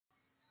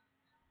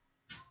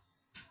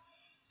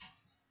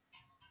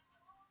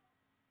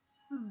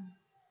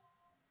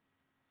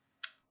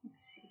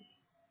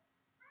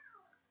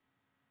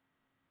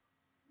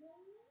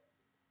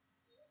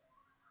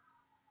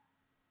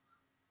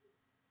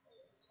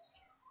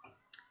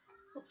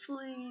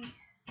Hopefully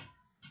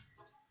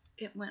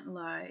it went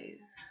live.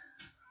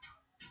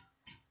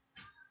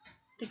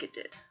 I think it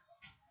did.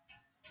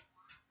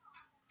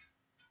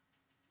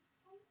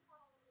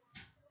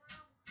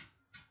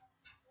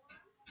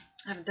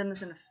 I haven't done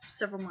this in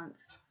several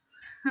months.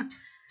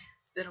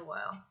 It's been a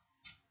while.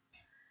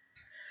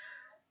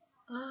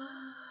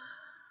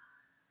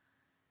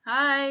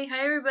 Hi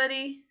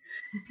everybody.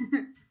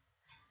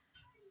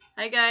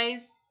 Hi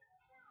guys.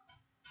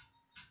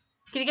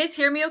 Can you guys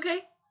hear me okay?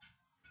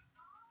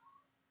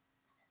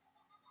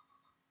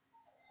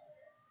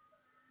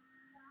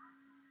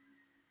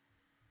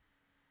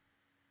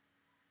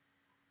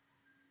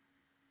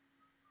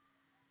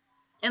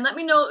 And let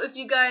me know if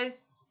you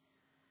guys...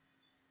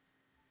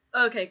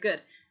 Okay, good.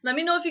 Let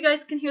me know if you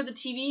guys can hear the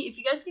TV. If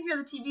you guys can hear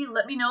the TV,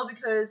 let me know,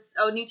 because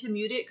I would need to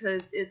mute it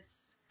because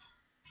it's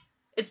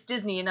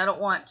Disney and I don't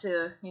want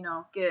to, you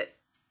know, get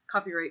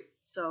copyright.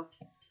 So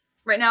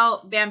right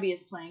now Bambi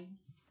is playing.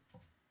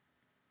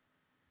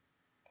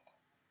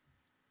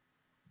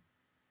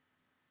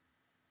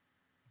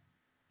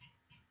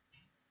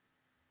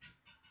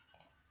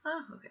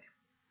 Oh, okay.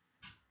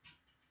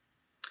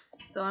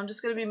 So I'm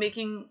just going to be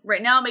making,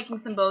 right now, making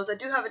some bows. I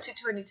do have a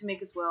tutu I need to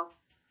make as well.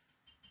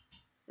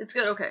 It's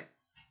good, okay.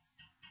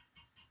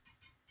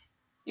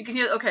 You can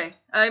hear, okay.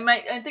 I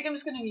think I'm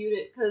just going to mute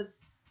it,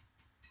 because,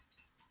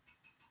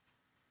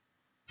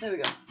 there we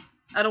go.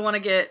 I don't want to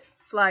get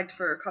flagged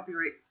for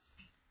copyright.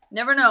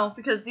 Never know,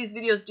 because these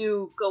videos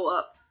do go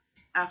up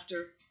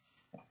after.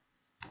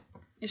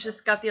 It's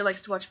just Gatia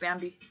likes to watch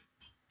Bambi.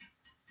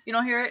 You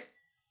don't hear it?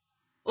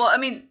 Well, I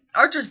mean,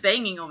 Archer's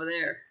banging over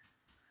there.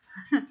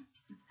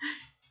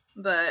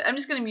 But I'm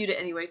just going to mute it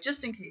anyway,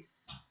 just in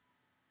case.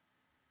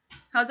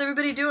 How's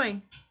everybody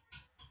doing?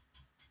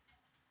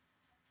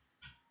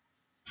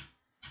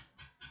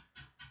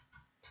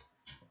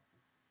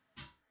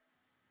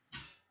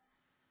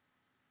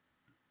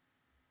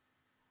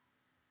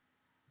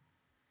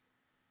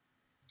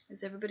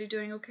 Is everybody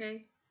doing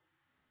okay?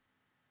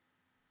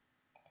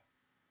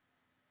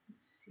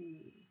 Let's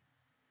see.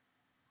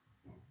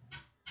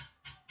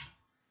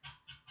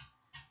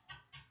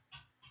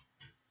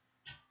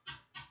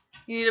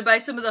 You need to buy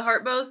some of the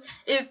heart bows.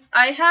 If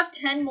I have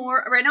 10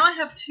 more, right now I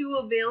have 2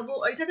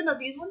 available. Are you talking about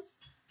these ones?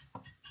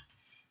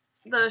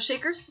 The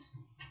shakers?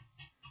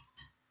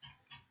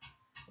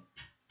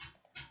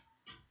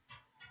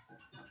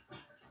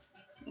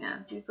 Yeah,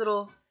 these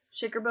little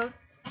shaker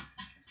bows.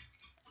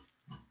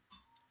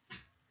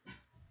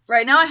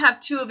 Right now I have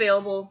 2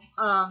 available.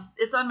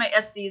 It's on my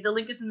Etsy. The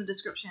link is in the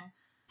description.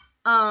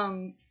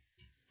 And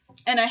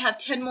I have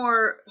 10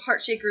 more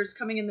heart shakers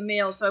coming in the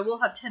mail, so I will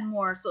have 10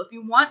 more. So if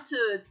you want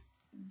to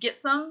get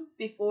some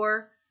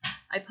before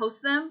I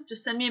post them,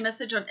 just send me a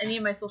message on any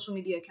of my social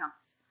media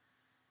accounts.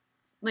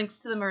 Links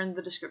to them are in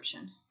the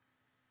description.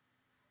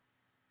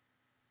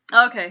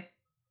 Okay.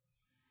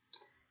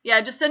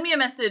 Yeah, just send me a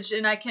message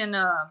and I can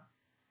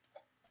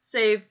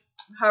save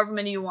however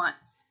many you want.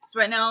 So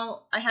right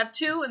now I have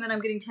 2 and then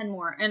I'm getting 10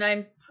 more. And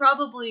I'm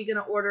probably going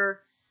to order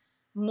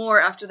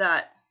more after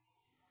that.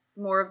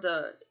 More of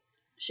the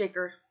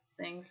shaker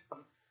things.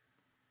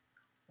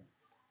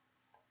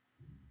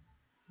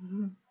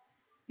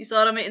 You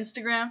saw it on my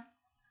Instagram?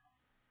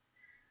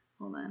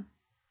 Hold on.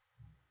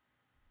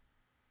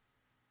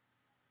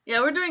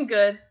 Yeah, we're doing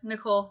good,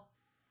 Nicole.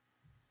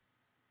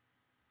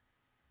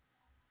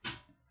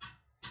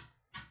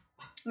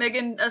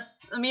 Megan,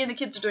 me and the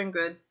kids are doing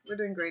good. We're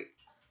doing great.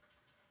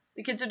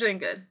 The kids are doing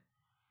good.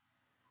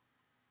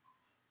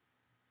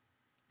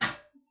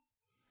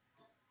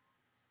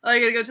 Oh,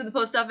 you gotta go to the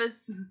post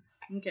office?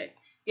 Okay.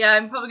 Yeah,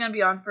 I'm probably gonna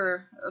be on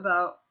for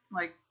about,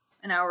 like,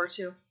 an hour or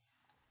 2.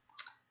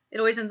 It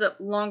always ends up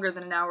longer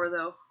than an hour,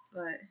 though.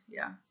 But,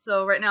 yeah.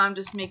 So, right now I'm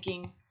just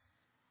making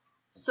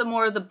some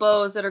more of the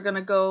bows that are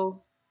gonna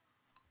go...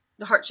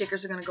 The heart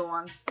shakers are gonna go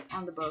on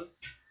the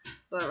bows.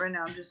 But right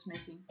now I'm just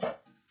making...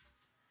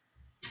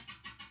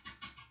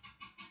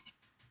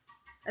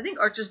 I think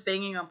Archer's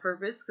banging on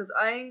purpose, because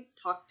I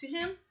talked to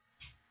him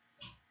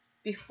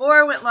before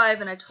I went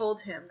live, and I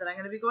told him that I'm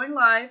going to be going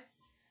live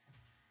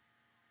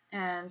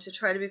and to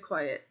try to be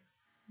quiet.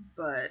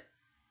 But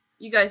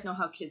you guys know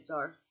how kids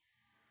are.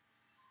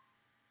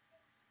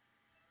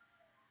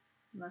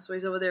 And that's why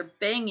he's over there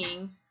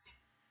banging.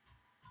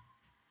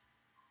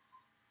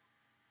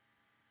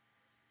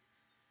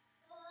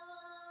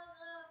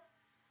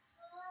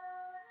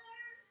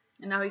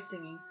 And now he's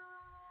singing.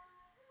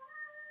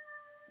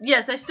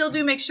 Yes, I still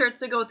do make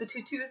shirts that go with the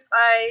tutus.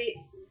 I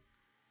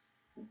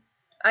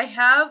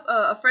have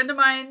a friend of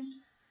mine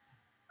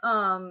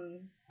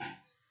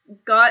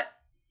got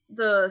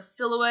the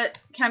Silhouette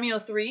Cameo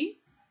 3.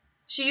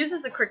 She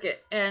uses a Cricut,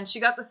 and she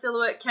got the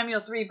Silhouette Cameo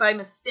 3 by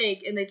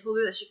mistake, and they told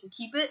her that she can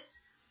keep it.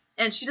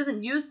 And she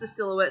doesn't use the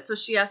Silhouette, so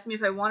she asked me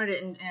if I wanted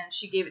it, and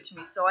she gave it to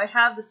me. So I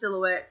have the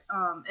Silhouette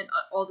and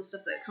all the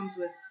stuff that it comes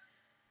with.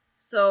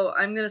 So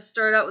I'm going to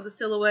start out with the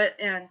Silhouette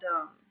and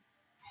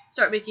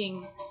start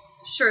making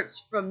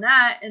shirts from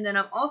that. And then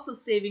I'm also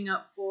saving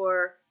up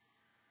for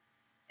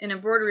an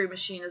embroidery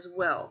machine as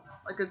well,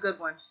 like a good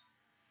one.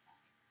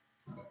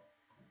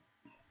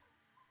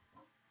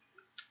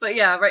 But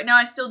yeah, right now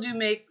I still do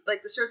make,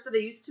 like the shirts that I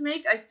used to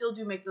make, I still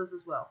do make those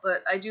as well.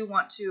 But I do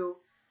want to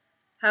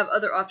have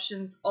other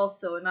options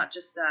also, and not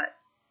just that.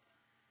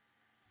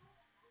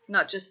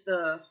 Not just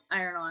the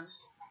iron-on.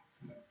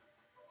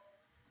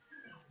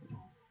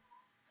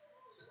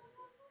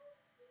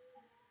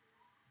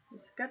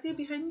 Is Katia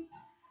behind me?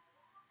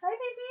 Hi,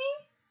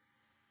 baby.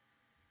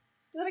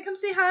 Do you want to come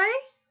say hi?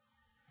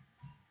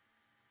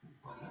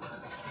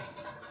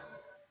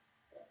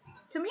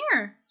 Come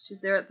here. She's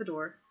there at the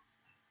door.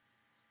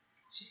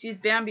 She sees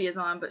Bambi is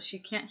on, but she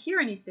can't hear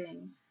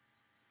anything.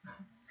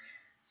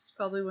 She's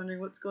probably wondering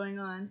what's going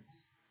on.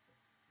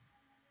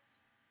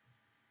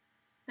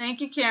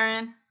 Thank you,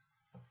 Karen.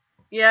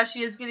 Yeah,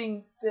 she is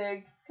getting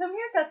big. Come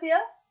here,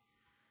 Katia.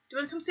 Do you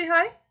want to come say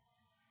hi?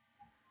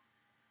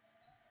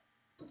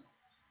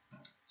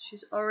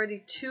 She's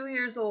already 2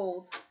 years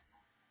old.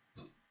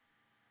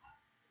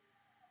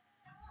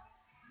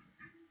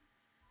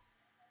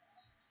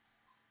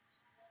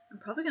 I'm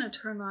probably going to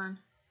turn on.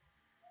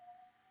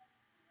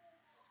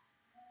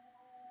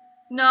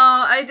 No,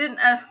 I didn't.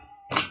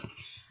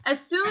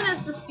 As soon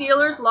as the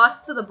Steelers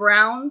lost to the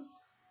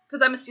Browns,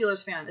 because I'm a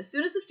Steelers fan, as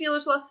soon as the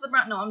Steelers lost to the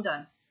Browns, no, I'm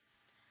done.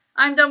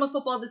 I'm done with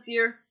football this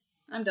year.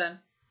 I'm done.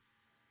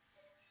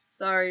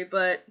 Sorry,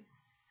 but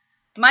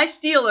my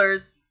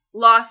Steelers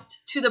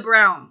lost to the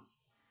Browns.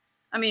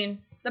 I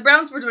mean, the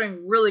Browns were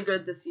doing really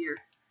good this year.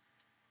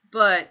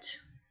 But,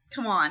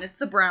 come on, it's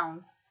the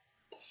Browns.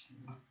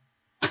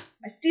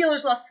 My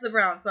Steelers lost to the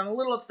Browns, so I'm a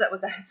little upset with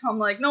that. So I'm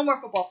like, no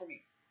more football for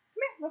me. Come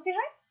here, want to say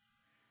hi?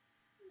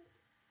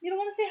 You don't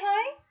want to say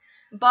hi?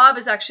 Bob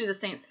is actually the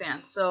Saints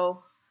fan,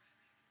 so,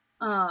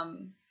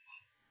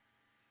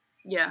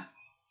 yeah.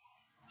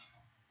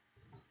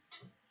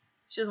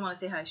 She doesn't want to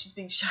say hi. She's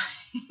being shy.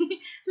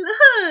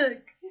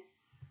 Look!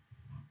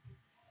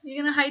 You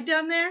gonna hide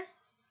down there?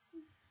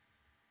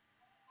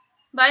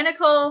 Bye,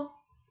 Nicole.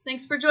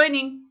 Thanks for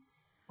joining.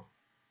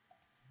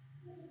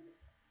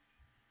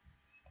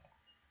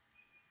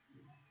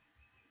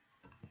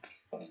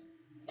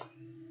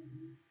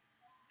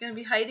 Gonna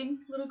be hiding,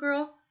 little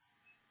girl?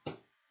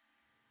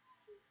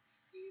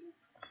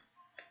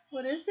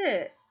 What is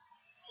it?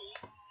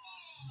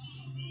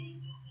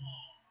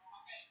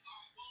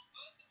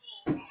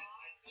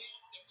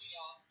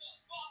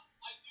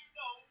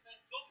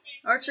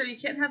 Archer, you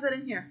can't have that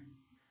in here.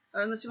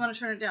 Or unless you want to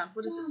turn it down.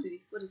 What is this,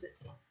 sweetie? What is it?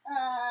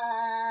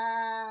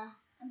 I'm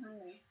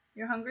hungry.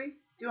 You're hungry? Do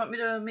you want me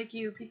to make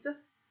you pizza?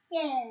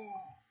 Yeah.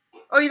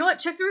 Oh, you know what?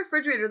 Check the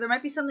refrigerator. There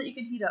might be some that you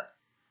can heat up.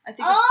 I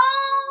think.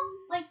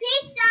 Oh, like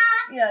pizza.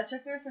 Yeah,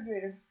 check the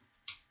refrigerator.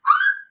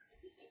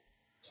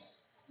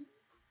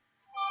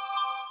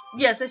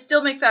 Yes, I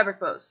still make fabric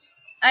bows.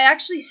 I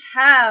actually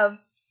have...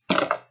 Do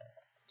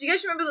you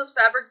guys remember those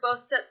fabric bow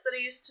sets that I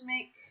used to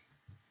make?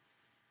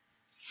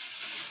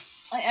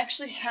 I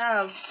actually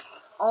have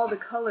all the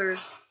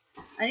colors.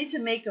 I need to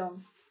make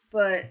them,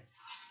 but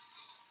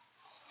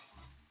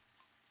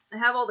I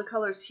have all the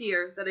colors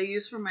here that I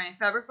use for my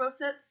fabric bow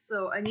sets,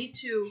 so I need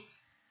to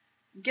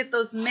get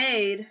those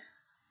made.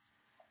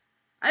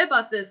 I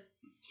bought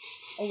this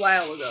a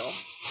while ago,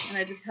 and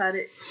I just had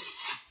it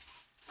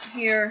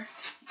here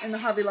in the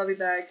Hobby Lobby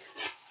bag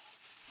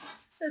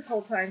this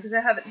whole time because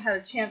I haven't had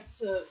a chance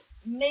to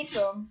make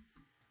them,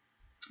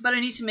 but I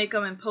need to make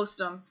them and post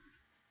them.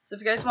 So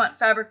if you guys want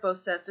fabric bow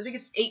sets, I think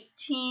it's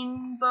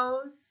 18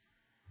 bows.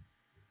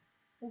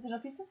 Is it a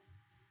pizza?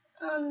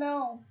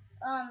 No.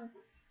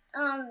 Can I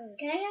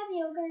have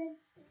yogurt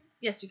instead?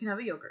 Yes, you can have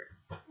a yogurt.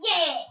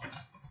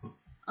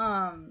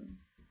 Yeah.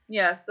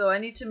 Yeah, so I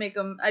need to make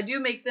them. I do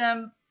make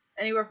them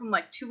anywhere from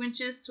like 2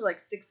 inches to like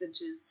 6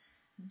 inches.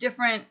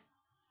 Different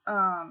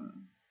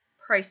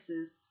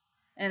prices.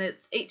 And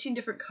it's 18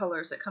 different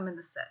colors that come in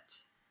the set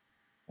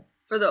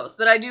for those.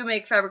 But I do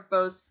make fabric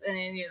bows and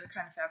any other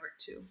kind of fabric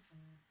too.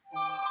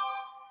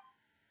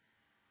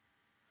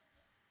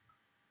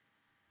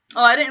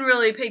 Oh, I didn't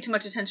really pay too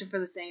much attention to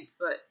the Saints,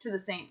 but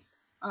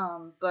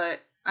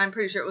I'm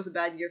pretty sure it was a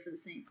bad year for the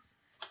Saints.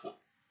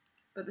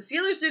 But the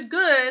Steelers did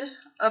good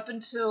up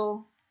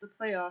until the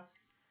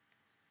playoffs.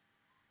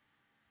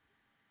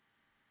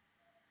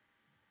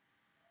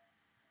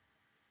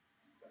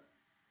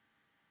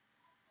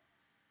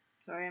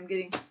 Sorry, I'm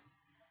getting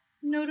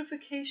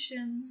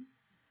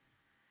notifications.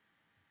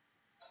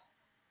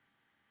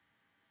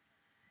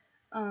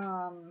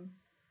 Let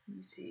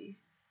me see.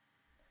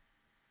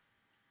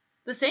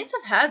 The Saints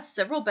have had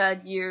several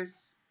bad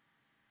years.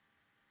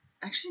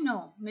 Actually,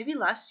 no. Maybe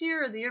last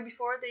year or the year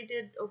before they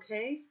did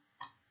okay.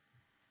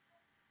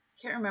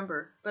 Can't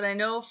remember. But I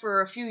know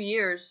for a few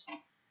years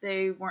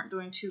they weren't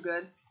doing too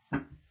good.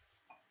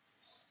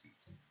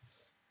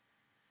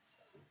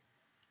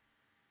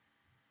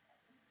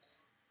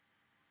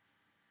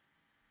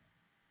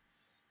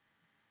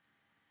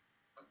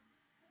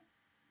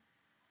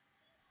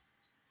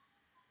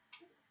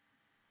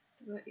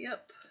 But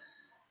yep.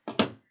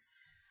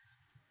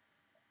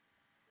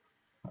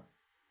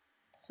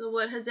 So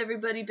what has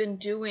everybody been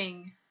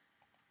doing?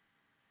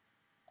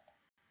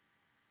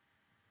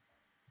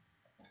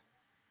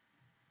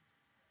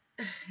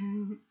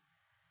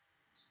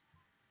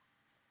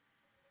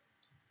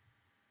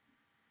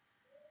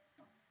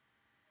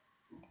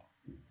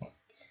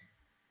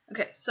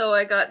 Okay, so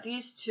I got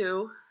these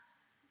two.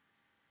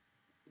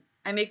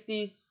 I make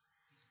these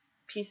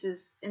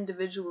pieces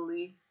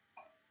individually.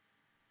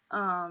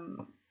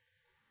 I'll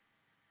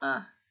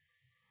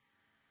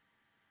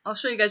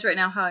show you guys right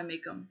now how I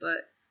make them,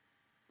 but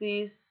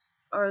these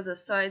are the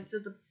sides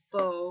of the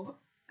bow.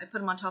 I put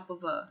them on top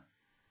of a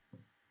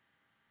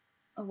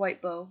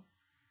white bow.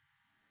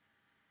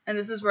 And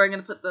this is where I'm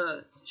going to put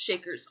the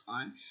shakers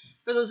on.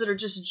 For those that are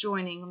just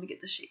joining, let me get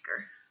the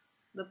shaker.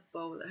 The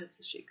bow that has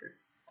the shaker.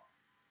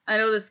 I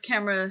know this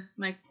camera,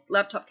 my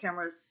laptop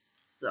camera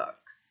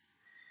sucks,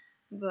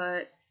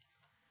 but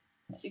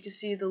you can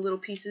see the little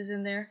pieces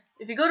in there.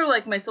 If you go to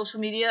like my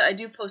social media, I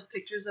do post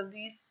pictures of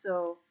these,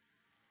 so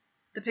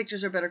the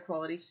pictures are better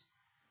quality.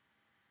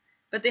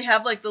 But they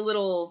have like the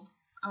little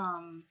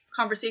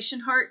conversation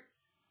heart,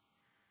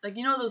 like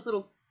you know those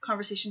little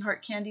conversation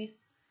heart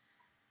candies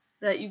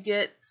that you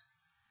get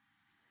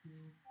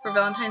for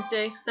Valentine's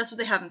Day? That's what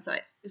they have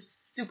inside. It's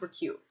super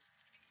cute.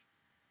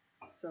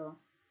 So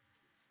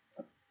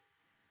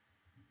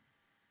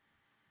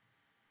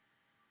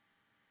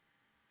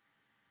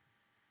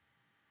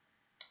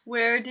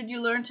where did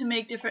you learn to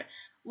make different?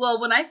 Well,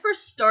 when I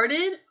first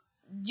started,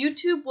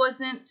 YouTube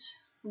wasn't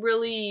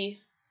really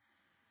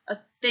a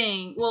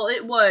thing. Well,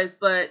 it was,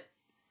 but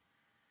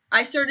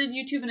I started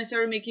YouTube and I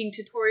started making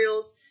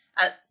tutorials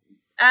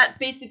at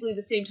basically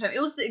the same time.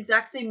 It was the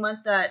exact same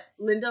month that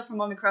Linda from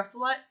Mommy Crafts a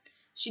Lot,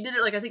 she did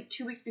it like I think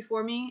 2 weeks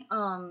before me.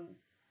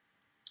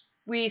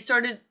 We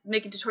started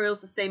making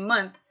tutorials the same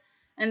month,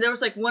 and there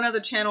was like one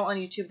other channel on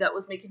YouTube that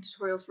was making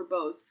tutorials for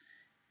bows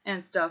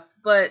and stuff,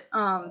 but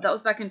that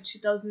was back in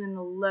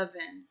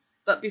 2011.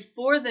 But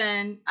before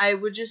then, I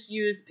would just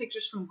use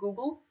pictures from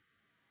Google,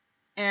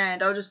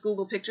 and I would just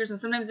Google pictures, and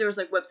sometimes there was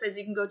like websites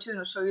you can go to and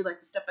it'll show you like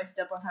the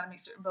step-by-step on how to make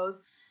certain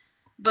bows.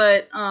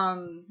 But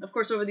of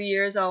course over the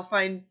years I'll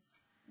find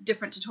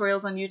different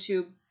tutorials on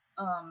YouTube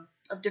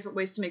of different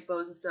ways to make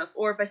bows and stuff,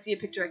 or if I see a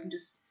picture I can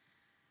just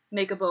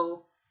make a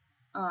bow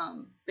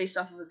based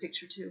off of a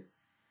picture too.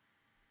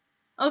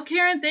 Oh,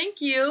 Karen,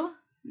 thank you.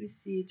 Let me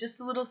see,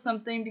 just a little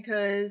something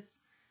because,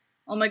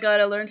 oh my god,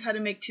 I learned how to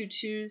make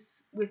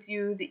tutus with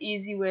you the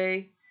easy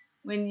way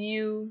when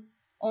you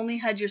only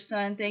had your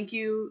son. Thank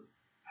you,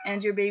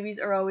 and your babies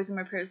are always in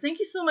my prayers. Thank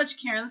you so much,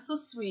 Karen. That's so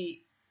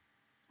sweet.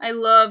 I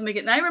love making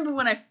it. And I remember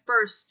when I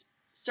first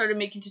started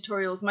making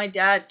tutorials, my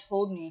dad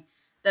told me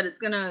that it's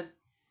going to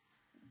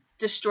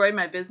destroy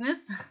my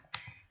business.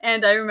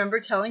 And I remember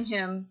telling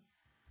him,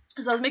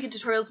 because I was making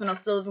tutorials when I was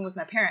still living with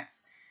my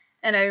parents.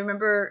 And I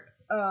remember...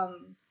 Can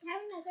I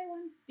have another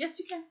one? Yes,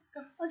 you can.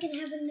 Go. Oh, can I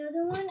have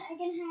another one? I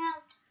can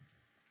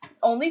have...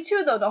 Only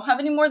 2, though. Don't have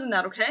any more than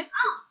that, okay?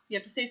 Oh! You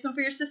have to save some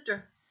for your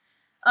sister.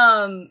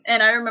 And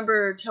I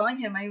remember telling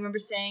him, I remember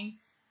saying,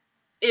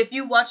 if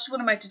you watched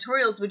one of my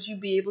tutorials, would you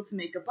be able to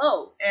make a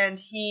bow? And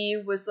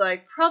he was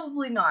like,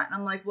 probably not. And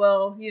I'm like,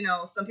 well, you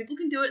know, some people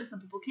can do it and some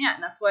people can't.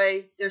 And that's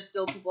why there's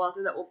still people out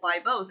there that will buy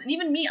bows. And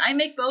even me, I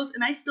make bows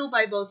and I still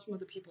buy bows from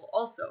other people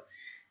also.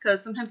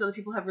 Because sometimes other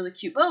people have really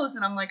cute bows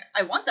and I'm like,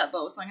 I want that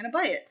bow, so I'm going to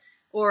buy it.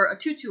 Or a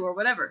tutu or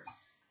whatever.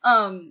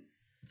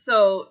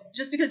 So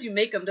just because you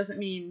make them doesn't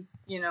mean,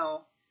 you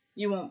know,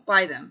 you won't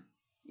buy them.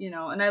 You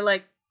know, and I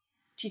like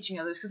teaching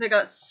others because I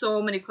got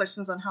so many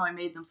questions on how I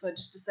made them, so I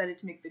just decided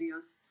to make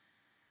videos.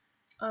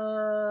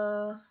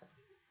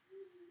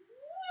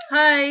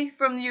 Hi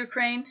from the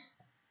Ukraine.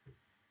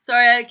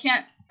 Sorry, I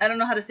don't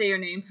know how to say your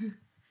name.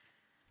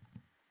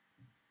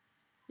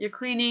 You're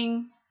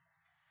cleaning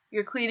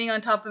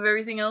on top of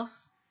everything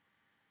else.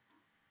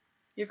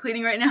 You're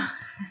cleaning right now.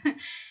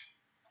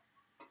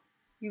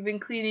 You've been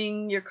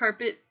cleaning your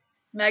carpet.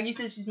 Maggie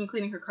says she's been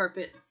cleaning her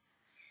carpet.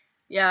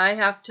 Yeah, I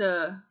have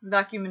to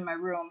vacuum in my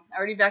room. I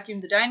already vacuumed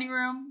the dining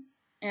room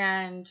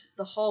and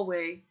the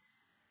hallway.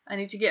 I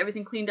need to get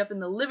everything cleaned up in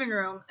the living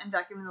room and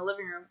vacuum in the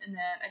living room. And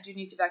then I do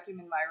need to vacuum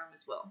in my room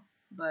as well.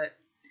 But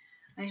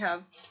I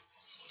have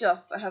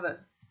stuff. I have a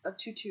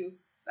tutu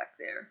back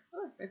there.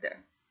 Oh, right there.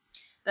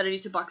 That I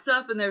need to box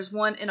up. And there's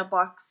one in a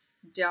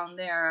box down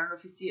there. I don't know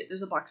if you see it.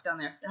 There's a box down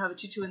there. I have a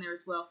tutu in there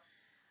as well.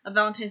 A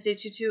Valentine's Day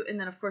tutu. And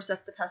then, of course,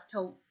 that's the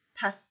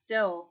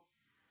pastel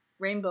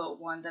rainbow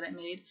one that I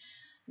made.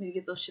 I need to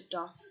get those shipped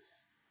off.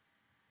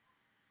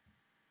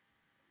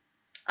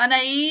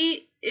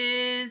 Anaí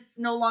is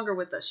no longer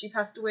with us. She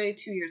passed away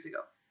 2 years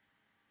ago.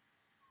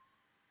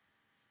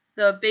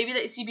 The baby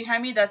that you see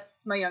behind me,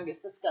 that's my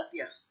youngest. That's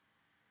Katia.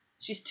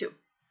 She's 2.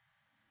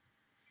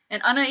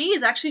 And Anaí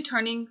is actually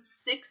turning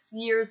 6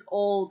 years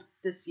old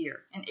this year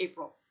in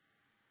April.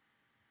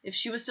 If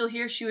she was still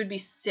here, she would be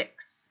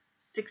 6.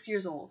 6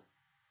 years old.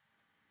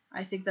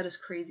 I think that is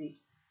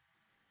crazy.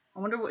 I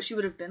wonder what she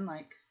would have been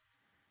like.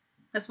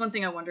 That's one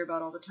thing I wonder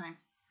about all the time.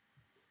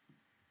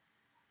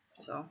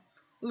 So,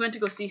 we went to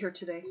go see her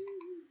today,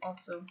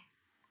 also.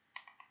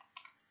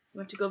 We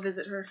went to go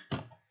visit her,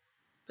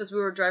 because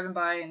we were driving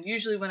by, and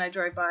usually when I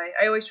drive by,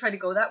 I always try to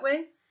go that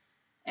way,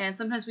 and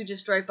sometimes we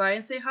just drive by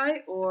and say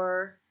hi,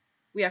 or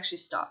we actually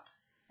stop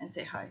and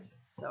say hi,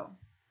 so,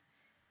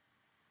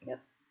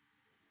 yep.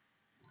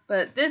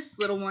 But this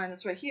little one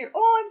that's right here.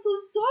 Oh, I'm so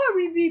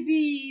sorry,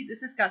 baby.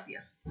 This is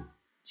Katia.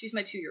 She's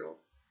my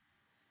 2-year-old.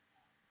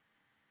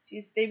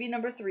 She's baby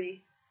number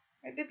 3.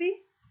 Right, baby?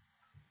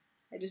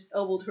 I just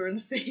elbowed her in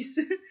the face.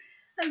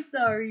 I'm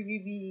sorry,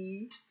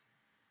 baby.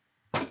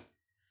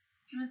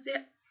 You want to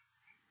say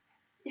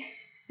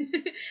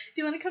Do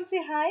you want to come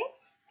say hi?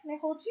 Can I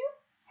hold you?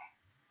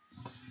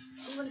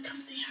 You want to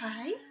come say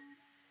hi?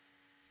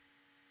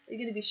 Are you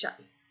going to be shy?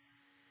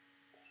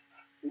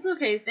 It's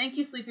okay. Thank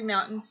you, Sleepy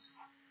Mountain.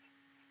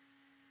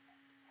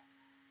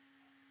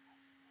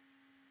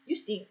 You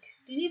stink.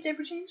 Do you need a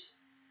diaper change?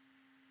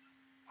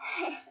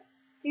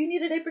 Do you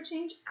need a diaper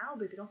change? Ow,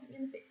 baby, don't hit me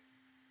in the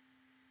face.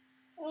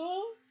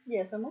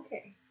 Yes, I'm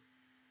okay.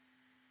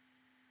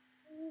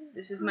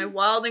 This is my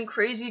wild and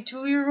crazy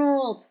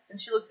 2-year-old.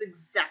 And she looks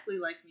exactly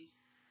like me.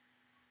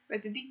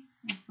 Right, baby?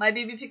 My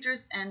baby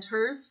pictures and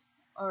hers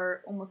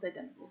are almost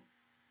identical.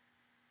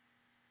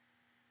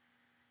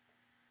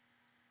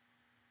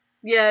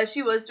 Yeah,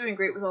 she was doing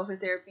great with all her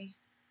therapy.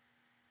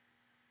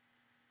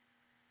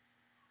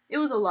 It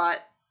was a lot.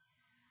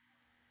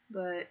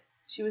 But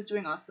she was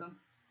doing awesome.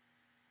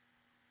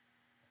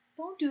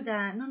 Don't do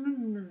that. No, no,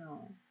 no, no,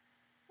 no.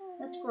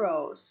 That's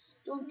gross.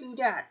 Don't do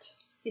that.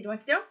 Okay, do you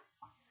want to get down?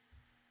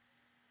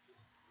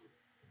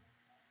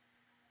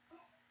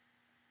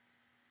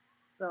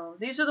 So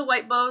these are the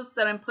white bows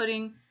that I'm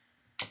putting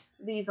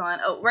these on.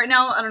 Oh, right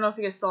now, I don't know if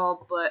you guys saw,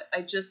 but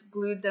I just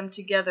glued them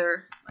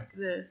together like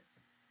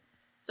this.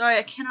 Sorry,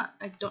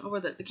 I don't know where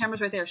the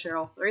camera's right there,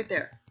 Cheryl. Right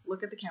there.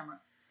 Look at the camera.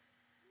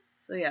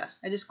 So yeah,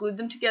 I just glued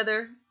them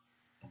together.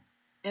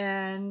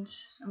 And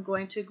I'm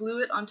going to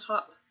glue it on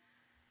top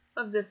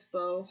of this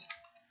bow.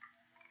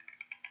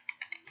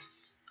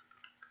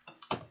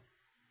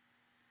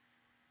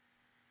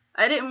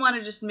 I didn't want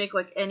to just make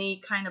like any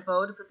kind of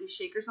bow to put these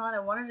shakers on. I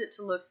wanted it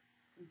to look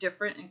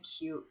different and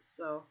cute,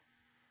 so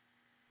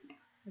yeah,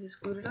 I just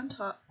glued it on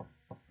top.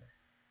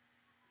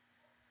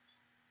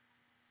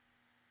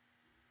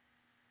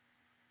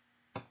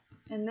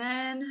 And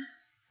then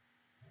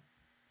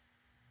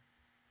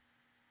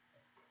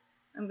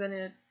I'm going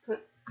to put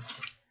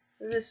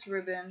this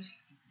ribbon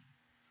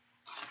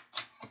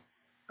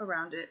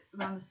around it,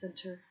 around the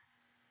center.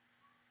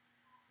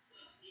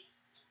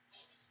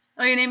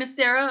 Oh, your name is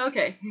Sarah?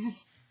 Okay.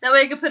 That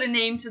way I can put a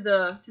name to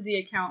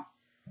the account.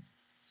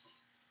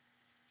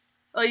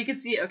 Oh, you can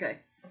see it? Okay.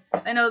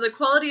 I know the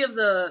quality of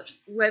the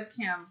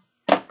webcam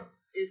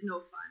is no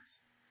fun.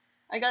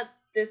 I got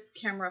this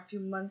camera a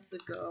few months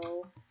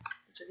ago,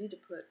 which I need to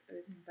put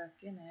everything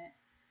back in it.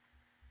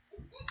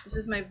 This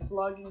is my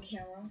vlogging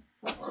camera.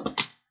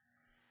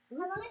 I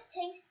want to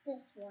taste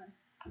this one.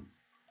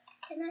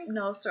 Can I?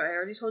 No, sorry. I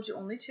already told you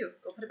only 2.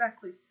 Go put it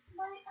back, please.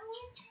 But I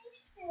want to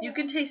taste it. You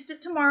can taste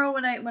it tomorrow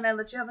when I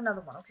let you have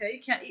another one, okay?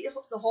 You can't eat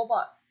the whole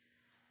box.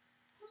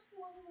 Just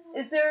one more.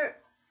 Is there...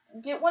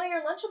 Get one of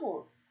your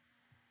Lunchables.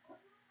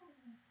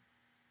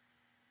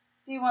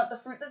 Do you want the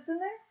fruit that's in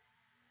there?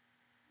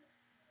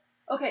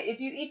 Okay, if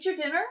you eat your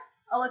dinner,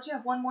 I'll let you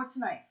have one more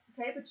tonight,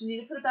 okay? But you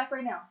need to put it back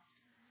right now.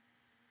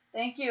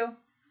 Thank you.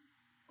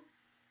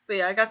 But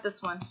yeah, I got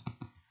this one.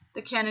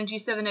 The Canon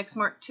G7X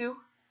Mark II.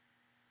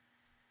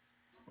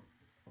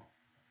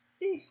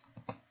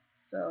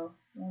 So,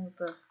 the one with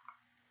the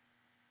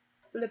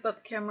flip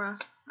up camera.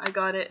 I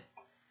got it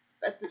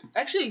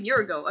actually a year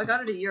ago. I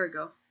got it a year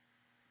ago.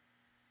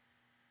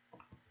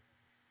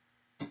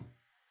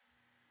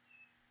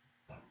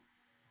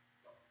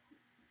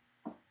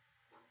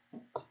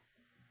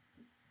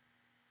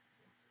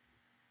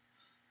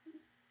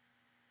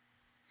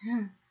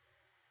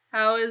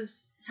 How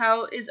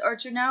is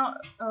Archer now?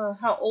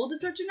 How old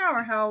is Archer now,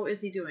 or how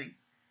is he doing?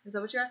 Is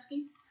that what you're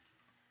asking?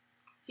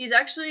 He's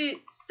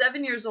actually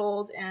 7 years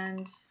old,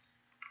 and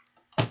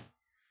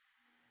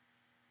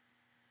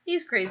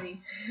he's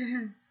crazy.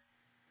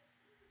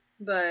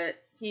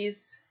 But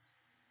he's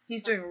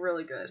doing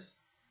really good.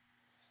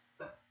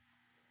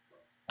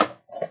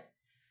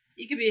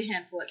 He can be a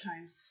handful at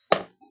times,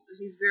 but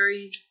he's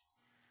very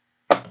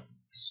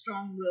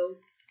strong-willed.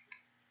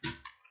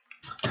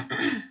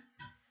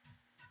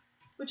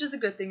 Which is a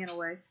good thing in a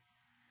way.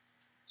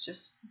 It's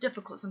just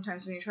difficult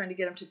sometimes when you're trying to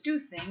get him to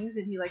do things,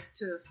 and he likes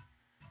to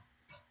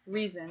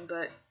reason,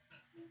 but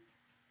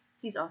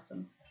he's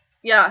awesome.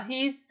 Yeah,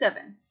 he's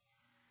 7.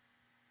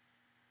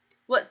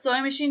 What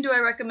sewing machine do I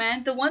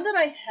recommend? The one that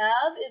I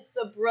have is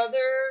the Brother...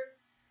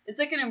 It's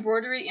like an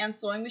embroidery and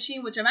sewing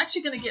machine, which I'm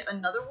actually going to get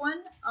another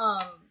one.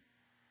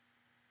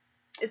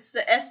 It's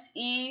the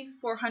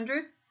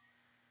SE400.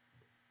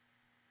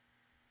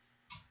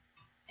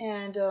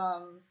 And,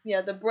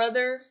 yeah, the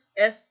Brother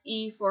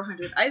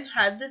SE400. I've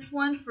had this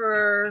one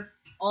for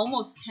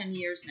almost 10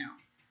 years now.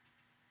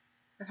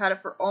 I've had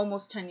it for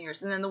almost 10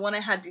 years. And then the one I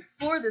had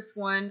before this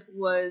one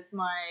was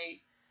my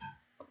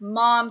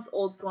mom's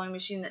old sewing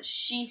machine that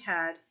she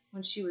had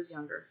when she was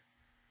younger.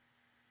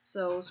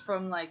 So it was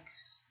from like,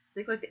 I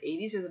think like the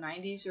 80s or the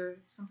 90s or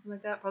something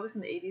like that. Probably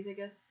from the 80s, I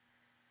guess.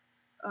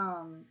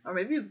 Or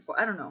maybe before.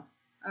 I don't know.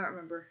 I don't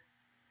remember.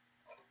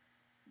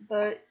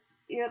 But,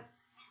 yep.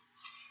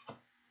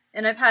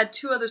 And I've had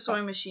 2 other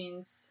sewing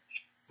machines,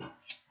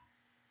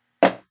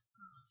 but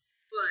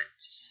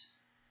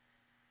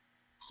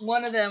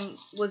one of them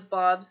was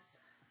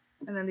Bob's,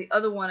 and then the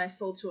other one I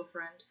sold to a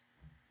friend.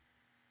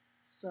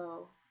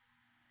 So,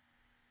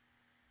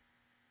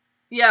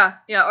 yeah,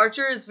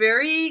 Archer is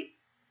very...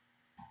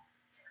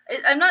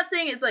 I'm not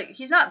saying it's like,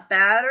 he's not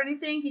bad or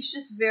anything, he's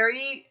just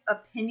very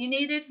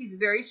opinionated, he's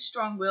very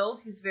strong-willed,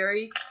 he's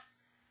very,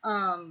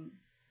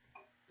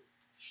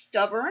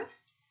 stubborn.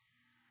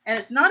 And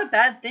it's not a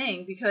bad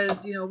thing,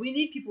 because, you know, we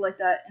need people like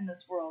that in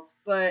this world.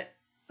 But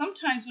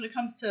sometimes when it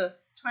comes to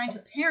trying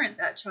to parent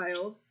that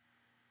child,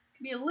 it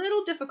can be a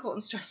little difficult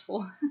and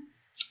stressful.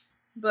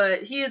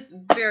 But he is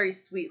very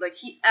sweet. Like,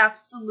 he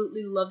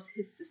absolutely loves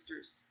his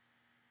sisters.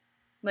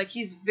 Like,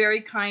 he's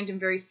very kind and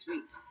very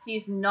sweet.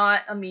 He's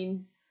not a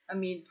mean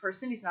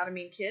person. He's not a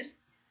mean kid.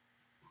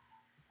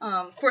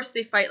 Of course,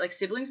 they fight like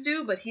siblings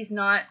do, but he's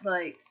not,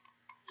 like,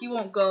 he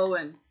won't go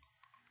and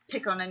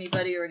pick on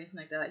anybody or anything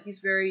like that. He's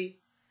very,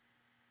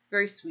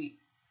 very sweet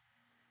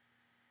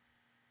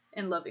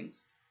and loving.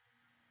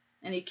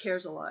 And he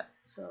cares a lot,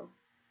 so...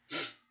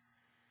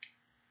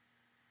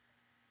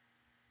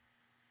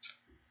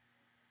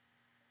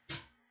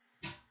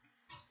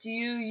 Do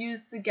you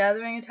use the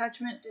gathering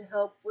attachment to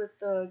help with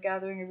the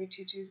gathering of your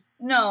tutus?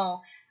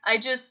 No, I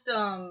just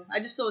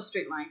sew a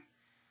straight line.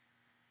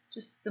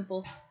 Just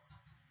simple.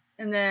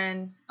 And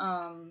then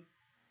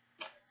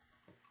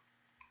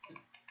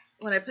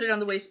when I put it on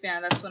the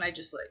waistband, that's when I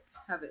just like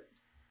have it.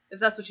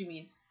 If that's what you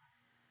mean.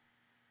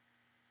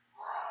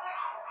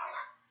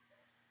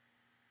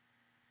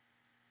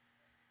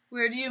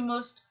 Where do you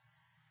most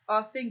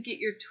often get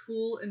your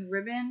tulle and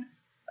ribbon?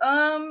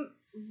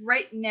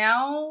 Right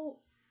now,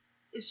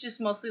 it's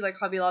just mostly like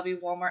Hobby Lobby,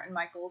 Walmart, and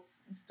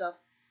Michael's and stuff.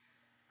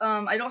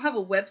 I don't have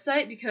a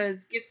website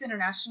because Gifts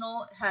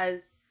International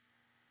it's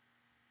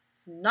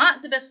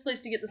not the best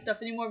place to get the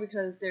stuff anymore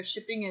because their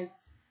shipping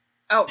is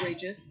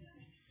outrageous.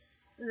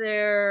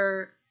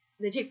 They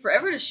take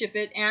forever to ship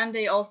it, and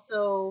the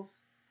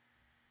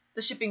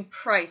shipping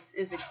price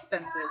is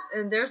expensive.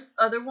 And there's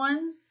other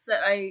ones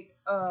that I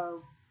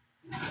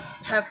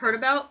have heard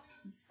about,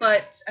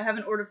 but I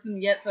haven't ordered from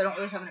them yet, so I don't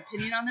really have an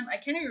opinion on them. I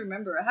can't even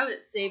remember. I have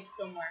it saved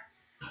somewhere,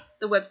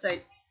 the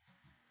websites.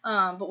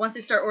 But once I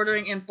start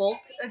ordering in bulk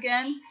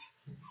again,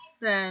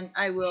 then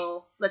I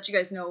will let you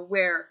guys know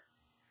where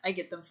I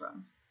get them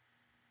from.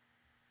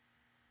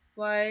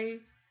 Why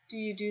do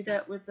you do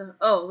that with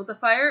the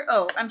fire?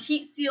 Oh, I'm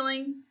heat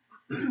sealing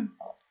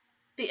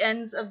the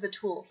ends of the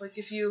tulle. Like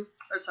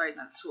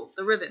not the tulle,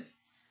 the ribbon.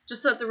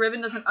 Just so that the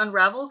ribbon doesn't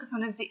unravel, because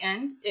sometimes the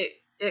end,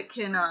 it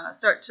can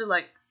start to,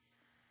 like,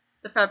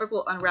 the fabric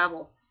will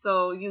unravel.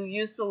 So you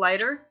use the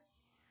lighter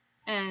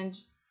and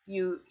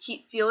you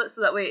heat seal it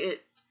so that way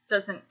it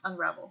doesn't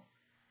unravel.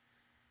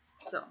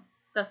 So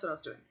that's what I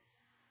was doing.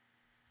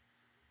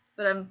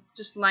 But I'm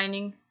just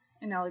lining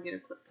an alligator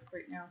clip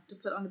right now to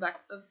put on the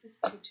back of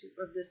this tutu,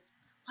 of this.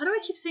 Why do I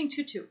keep saying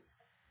tutu?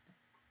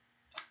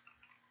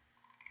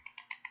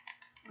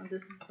 On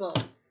this bow.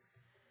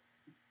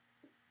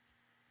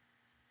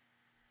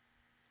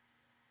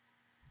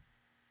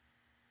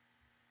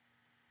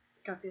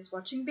 Got this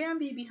watching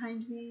Bambi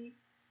behind me.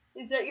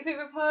 Is that your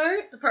favorite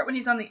part? The part when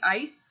he's on the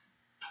ice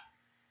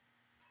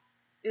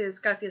is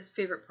Katya's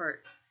favorite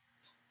part.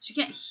 She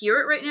can't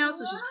hear it right now,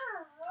 so she's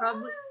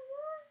probably...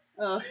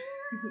 Oh,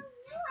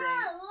 she's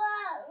saying...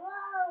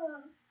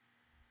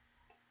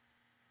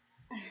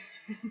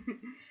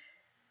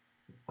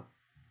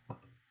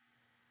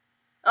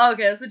 Oh,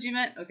 okay, that's what you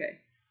meant? Okay.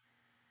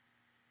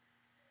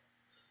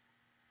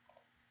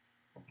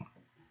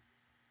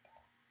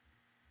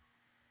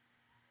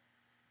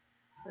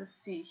 Let's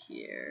see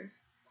here.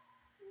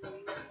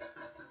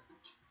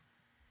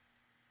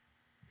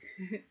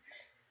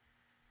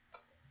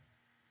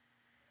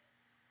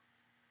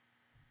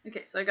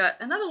 Okay, so I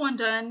got another one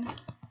done.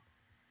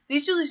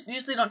 These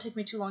usually don't take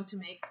me too long to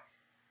make.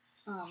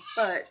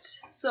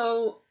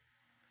 So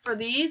for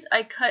these,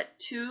 I cut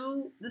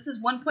this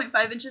is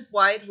 1.5 inches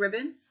wide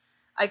ribbon.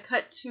 I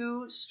cut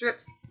 2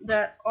 strips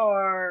that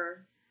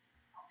are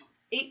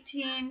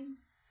 18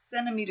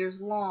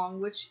 centimeters long,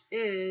 which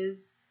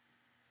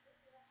is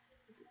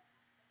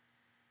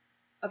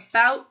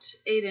about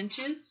 8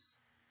 inches.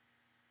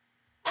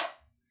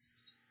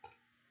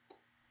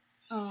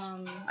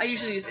 I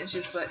usually use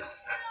inches, but...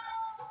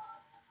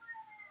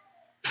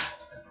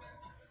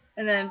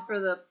 And then for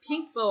the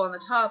pink bow on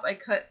the top, I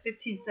cut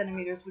 15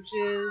 centimeters, which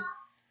is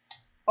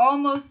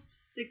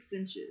almost 6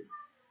 inches.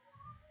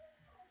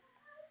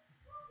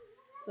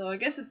 So I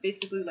guess it's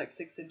basically like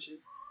 6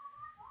 inches.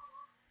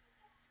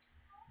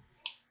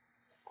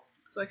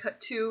 So I cut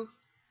 2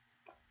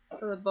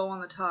 for the bow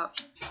on the top,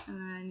 and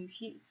then you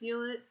heat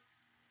seal it.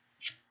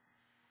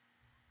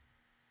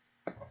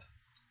 I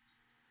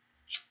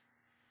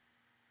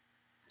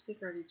think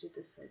I already did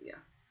this side, yeah.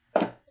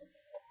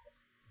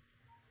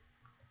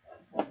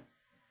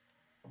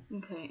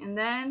 Okay, and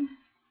then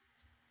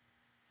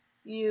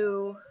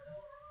you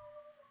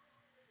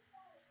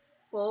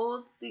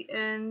fold the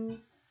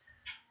ends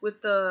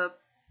with the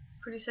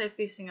pretty side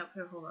facing up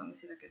here. Hold on, let me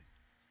see if I could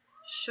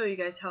show you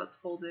guys how it's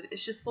folded.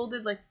 It's just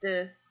folded like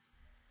this,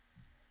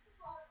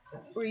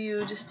 where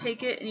you just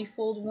take it and you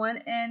fold one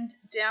end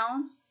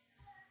down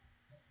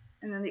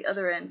and then the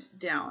other end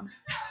down.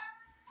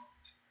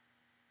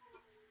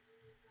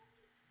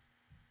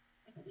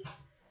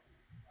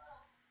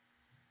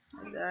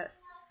 Like that.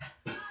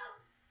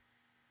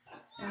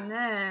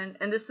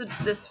 And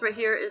this right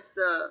here is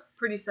the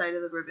pretty side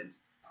of the ribbon.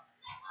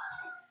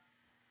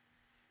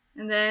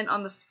 And then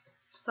on the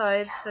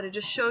side that I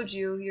just showed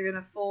you, you're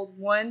going to fold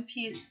one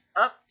piece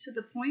up to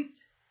the point,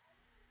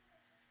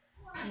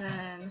 and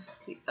then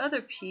the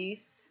other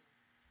piece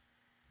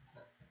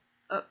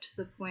up to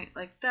the point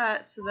like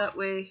that, so that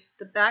way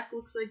the back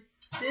looks like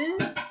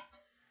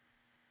this,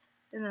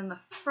 and then the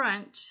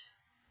front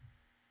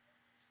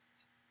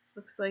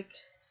looks like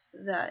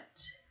that.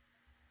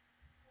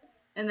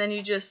 And then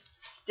you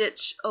just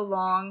stitch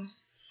along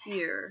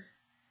here.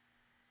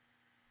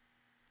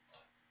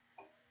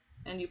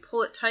 And you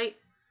pull it tight.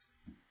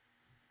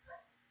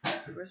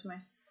 Let's see, where's my...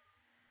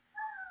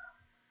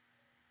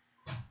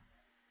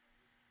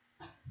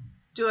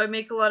 Do I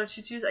make a lot of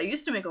tutus? I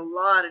used to make a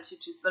lot of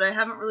tutus, but I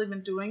haven't really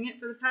been doing it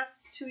for the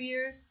past 2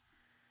 years.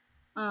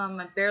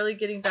 I'm barely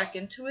getting back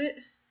into it.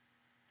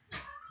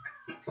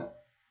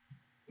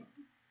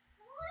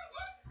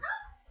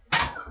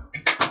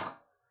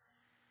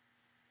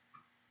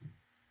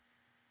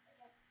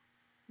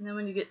 And then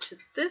when you get to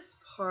this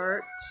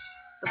part,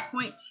 the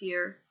point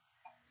here,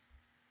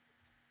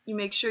 you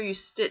make sure you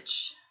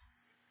stitch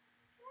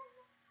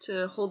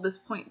to hold this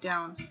point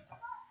down.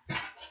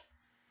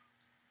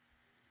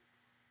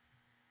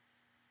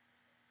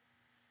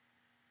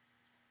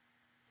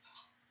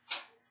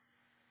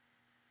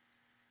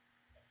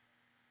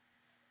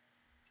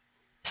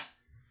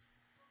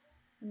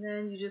 And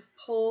then you just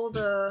pull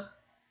the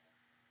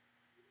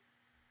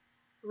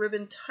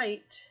ribbon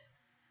tight.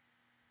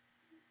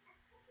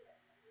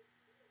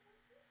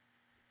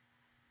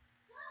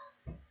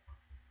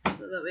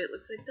 So that way it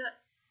looks like that.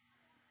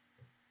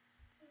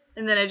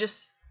 And then I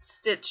just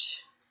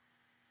stitch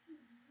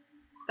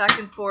back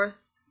and forth,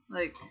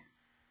 like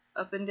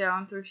up and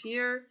down through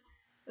here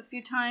a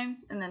few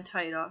times, and then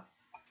tie it off.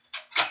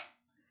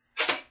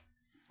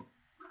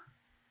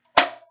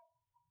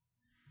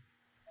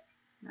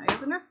 Now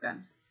here's a Nerf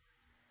gun.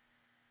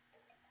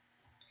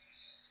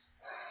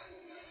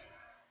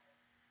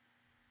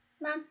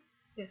 Mom.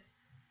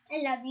 Yes.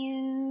 I love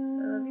you.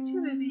 I love you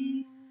too,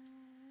 baby.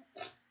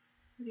 What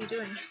are you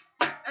doing?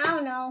 I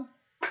don't know.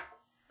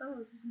 Oh,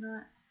 this is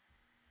not.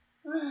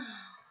 What?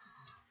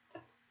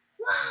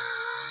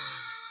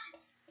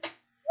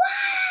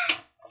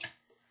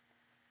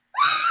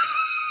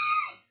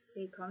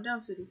 Hey, calm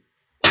down, sweetie.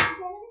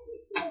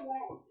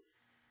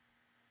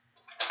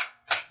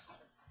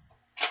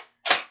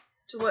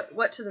 To what?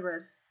 What to the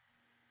red?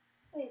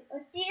 Wait,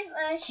 let's see if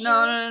I show...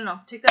 No.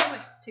 Take that away.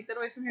 Take that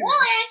away from here. Well,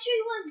 it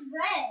actually was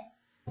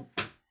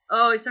red.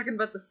 Oh, he's talking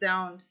about the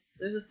sound.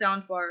 There's a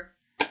sound bar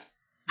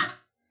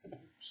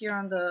here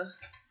on the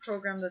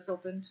program that's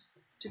open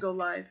to go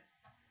live.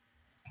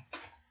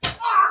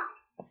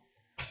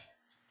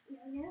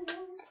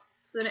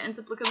 So then it ends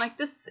up looking like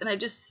this, and I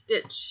just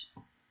stitch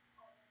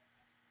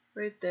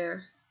right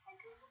there.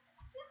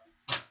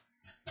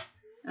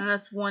 And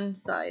that's one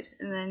side.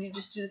 And then you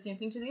just do the same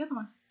thing to the other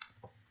one.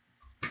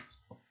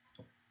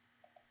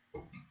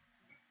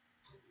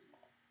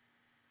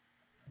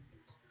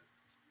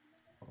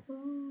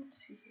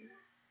 Oopsie here.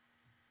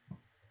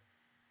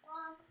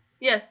 Mom,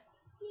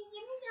 Yes. can you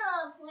give me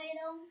the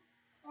Play-Doh?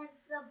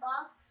 That's the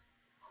box.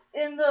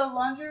 In the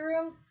laundry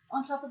room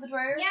on top of the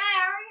dryer? Yeah,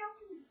 I already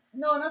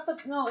opened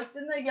it. No, it's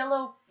in the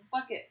yellow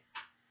bucket.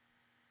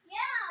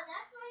 Yeah,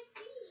 that's what I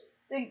see.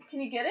 Then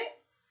can you get it?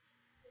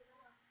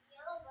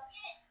 Yellow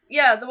bucket?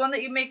 Yeah, the one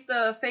that you make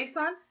the face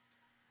on?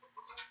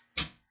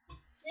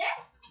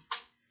 This?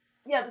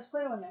 Yeah, there's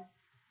Play-Doh in there.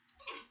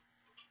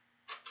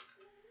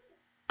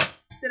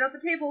 Sit at the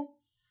table.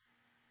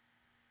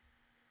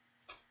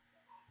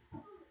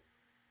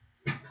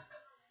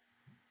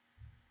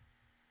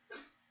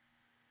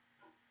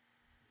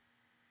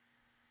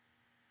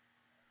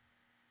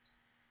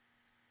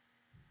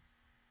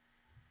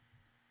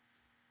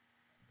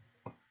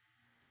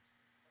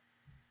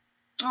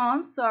 Oh,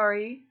 I'm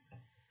sorry.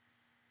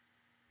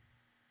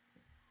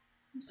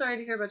 I'm sorry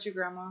to hear about your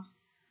grandma.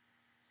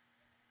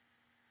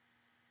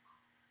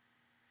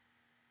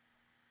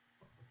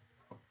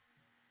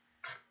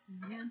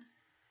 Man,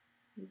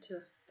 I need to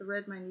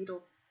thread my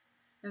needle,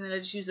 and then I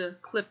just use a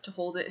clip to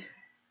hold it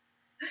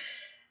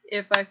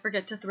if I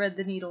forget to thread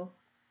the needle.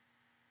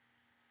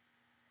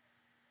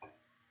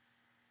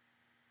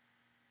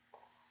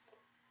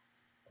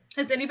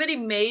 Has anybody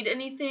made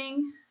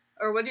anything,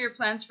 or what are your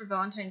plans for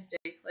Valentine's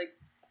Day? Like,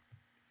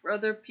 for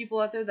other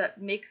people out there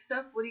that make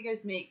stuff, what do you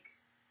guys make?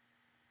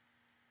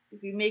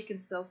 If you make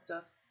and sell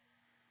stuff.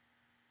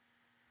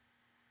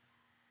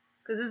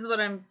 Because this is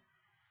what I'm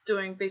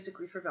doing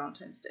basically for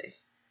Valentine's Day.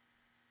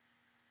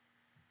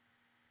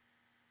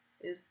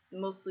 Is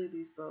mostly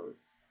these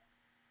bows.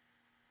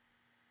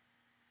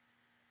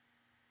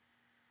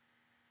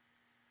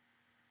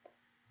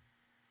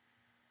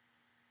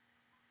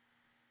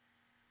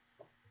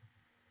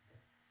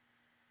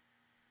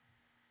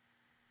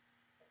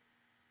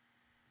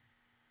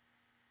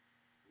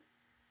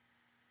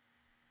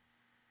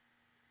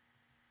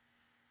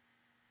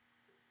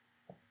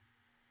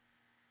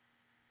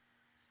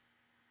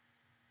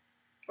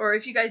 Or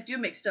if you guys do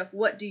make stuff,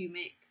 what do you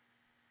make?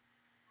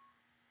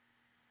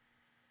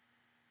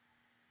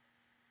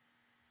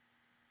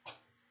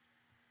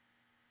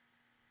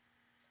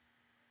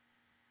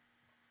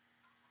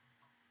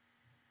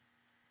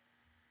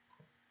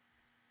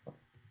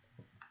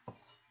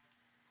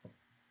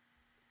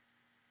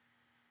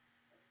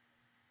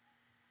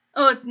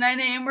 Oh, it's 9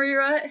 a.m. where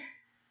you're at?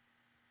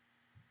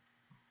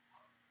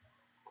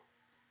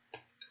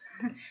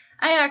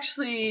 I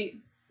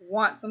actually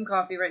want some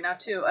coffee right now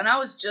too, and I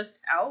was just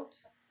out.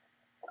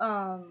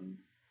 I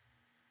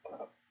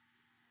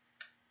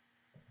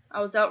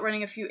was out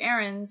running a few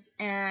errands,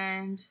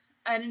 and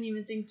I didn't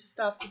even think to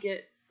stop to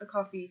get a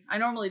coffee. I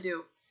normally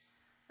do.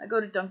 I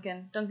go to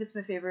Dunkin'. Dunkin's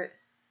my favorite.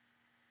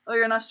 Oh,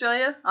 you're in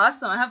Australia?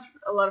 Awesome. I have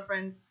a lot of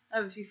friends. I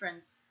have a few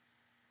friends.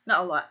 Not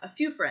a lot. A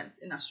few friends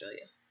in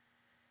Australia.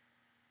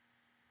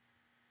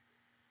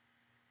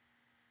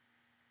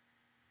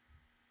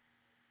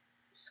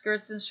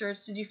 Skirts and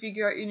shirts. Did you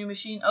figure out your new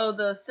machine? Oh,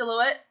 the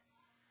silhouette.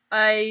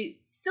 I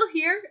still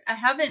here. I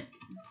haven't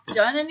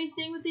done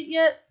anything with it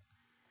yet.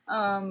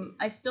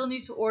 I still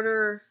need to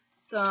order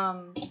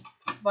some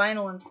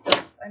vinyl and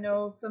stuff. I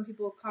know some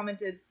people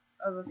commented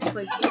of a few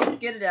places to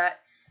get it at.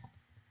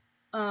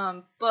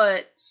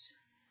 But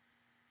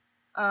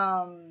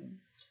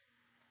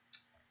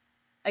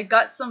I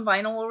got some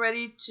vinyl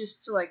already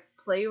just to like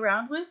play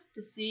around with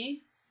to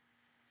see.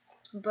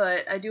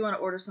 But I do want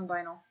to order some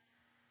vinyl.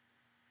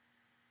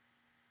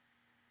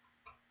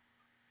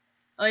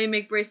 Oh, you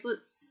make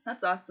bracelets?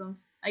 That's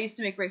awesome. I used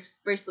to make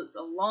bracelets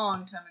a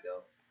long time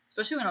ago.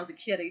 Especially when I was a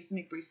kid, I used to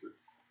make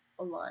bracelets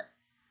a lot.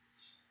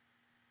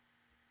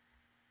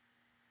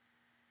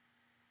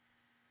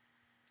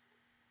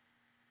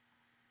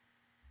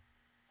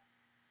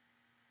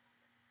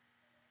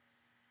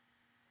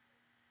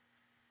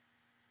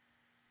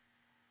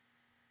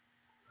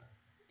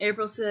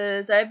 April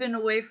says, I've been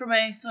away from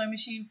my sewing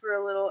machine for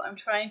a little. I'm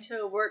trying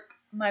to work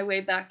my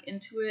way back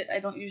into it. I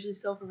don't usually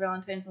sew for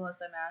Valentine's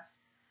unless I'm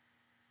asked.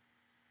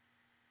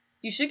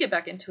 You should get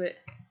back into it.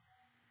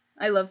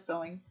 I love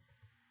sewing.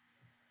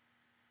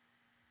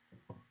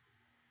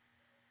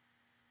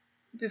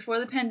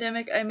 Before the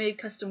pandemic, I made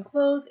custom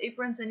clothes,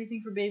 aprons,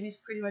 anything for babies,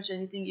 pretty much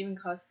anything, even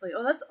cosplay.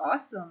 Oh, that's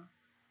awesome.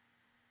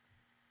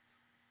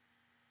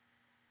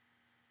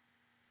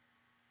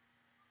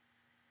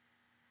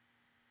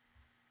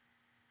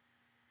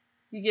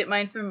 You get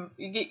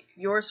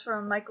yours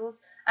from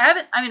Michael's?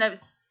 I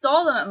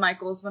saw them at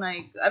Michael's when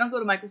I don't go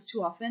to Michael's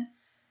too often,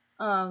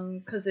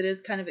 because it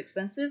is kind of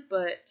expensive,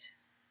 but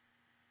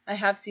I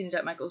have seen it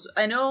at Michael's.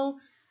 I know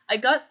I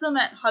got some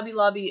at Hobby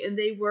Lobby and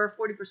they were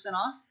 40%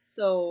 off,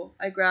 so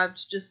I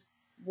grabbed just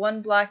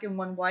one black and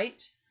one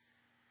white,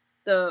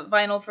 the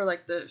vinyl for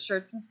like the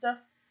shirts and stuff.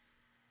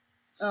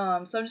 So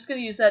I'm just gonna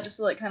use that just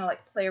to like kind of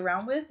like play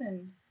around with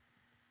and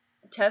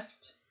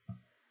test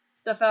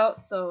stuff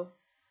out. So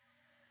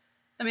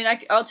I mean,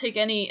 I'll take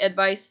any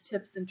advice,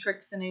 tips, and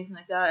tricks and anything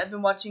like that. I've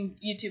been watching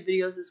YouTube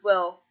videos as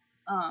well,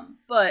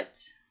 but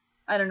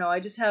I don't know. I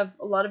just have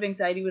a lot of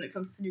anxiety when it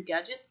comes to new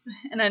gadgets,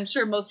 and I'm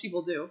sure most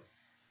people do.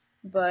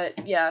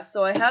 But yeah,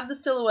 so I have the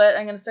silhouette.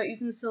 I'm going to start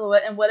using the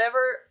silhouette, and whatever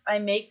I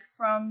make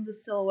from the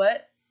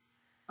silhouette,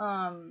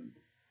 I'm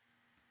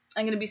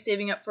going to be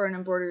saving up for an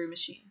embroidery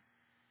machine.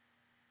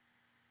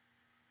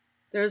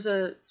 There's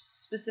a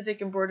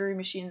specific embroidery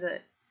machine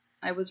that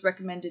I was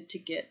recommended to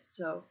get,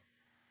 so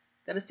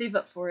got to save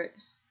up for it.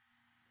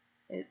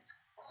 It's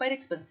quite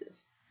expensive.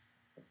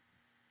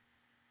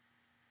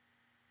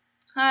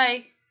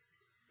 Hi.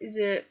 Is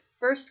it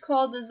First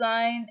Call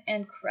Design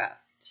and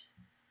Craft?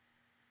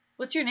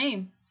 What's your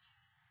name?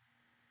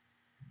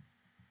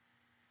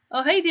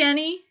 Oh, hey,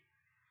 Danny.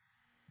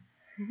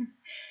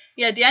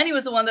 Yeah, Danny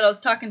was the one that I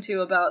was talking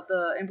to about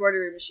the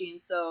embroidery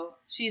machine. So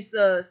she's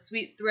the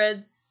Sweet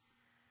Threads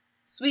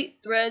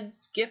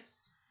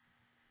Gifts.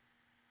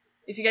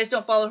 If you guys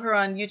don't follow her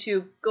on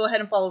YouTube, go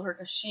ahead and follow her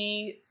because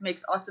she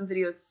makes awesome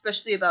videos,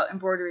 especially about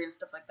embroidery and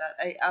stuff like that.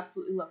 I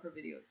absolutely love her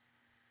videos.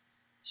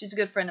 She's a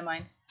good friend of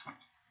mine.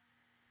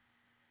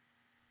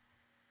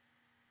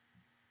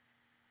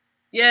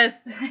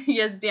 Yes,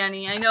 yes,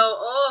 Danny. I know.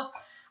 Oh,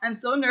 I'm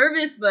so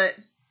nervous, but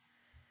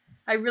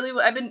I've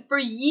been for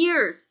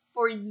years,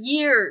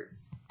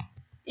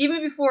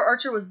 even before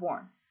Archer was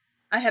born,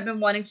 I have been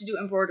wanting to do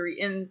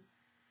embroidery. And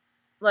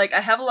like,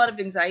 I have a lot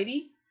of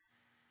anxiety,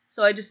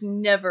 so I just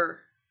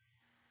never.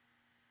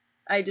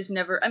 I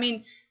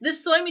mean,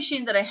 this sewing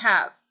machine that I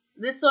have,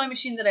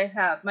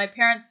 my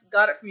parents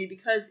got it for me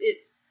because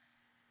it's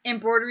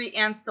embroidery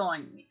and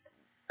sewing.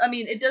 I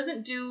mean, it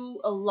doesn't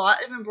do a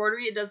lot of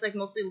embroidery. It does like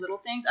mostly little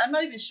things. I'm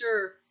not even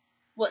sure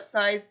what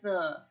size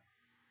the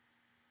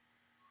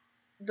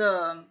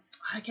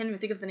I can't even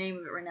think of the name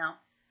of it right now.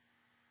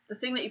 The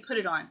thing that you put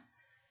it on.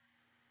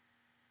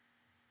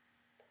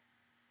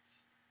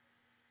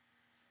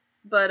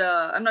 But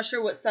I'm not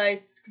sure what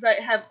size because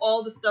I have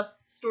all the stuff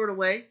stored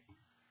away.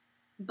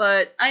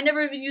 But I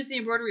never even used the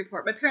embroidery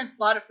part. My parents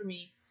bought it for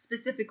me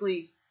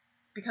specifically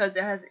because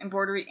it has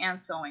embroidery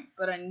and sewing.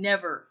 But I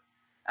never,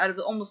 out of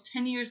the almost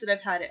 10 years that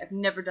I've had it, I've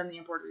never done the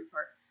embroidery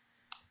part.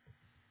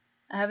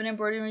 I have an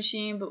embroidery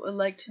machine, but would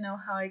like to know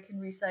how I can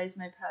resize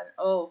my pattern.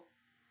 Oh,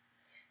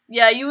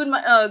 yeah, you would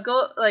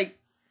go like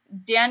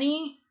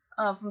Danny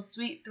from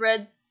Sweet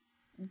Threads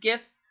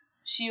Gifts.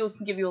 She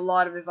can give you a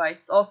lot of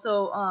advice.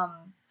 Also,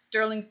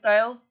 Sterling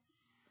Styles,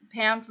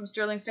 Pam from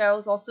Sterling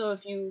Styles. Also,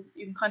 if you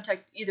can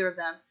contact either of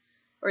them,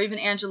 or even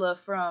Angela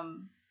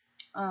from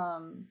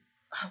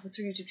what's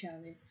her YouTube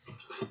channel name?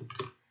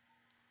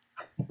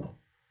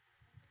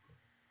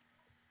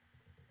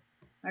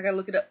 I gotta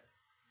look it up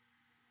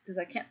because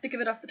I can't think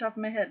of it off the top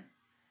of my head.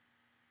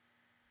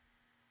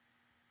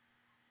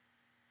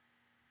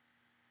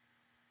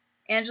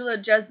 Angela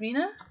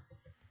Jasmina?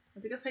 I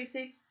think that's how you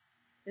say.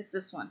 It's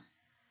this one.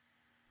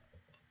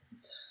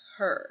 It's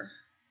her.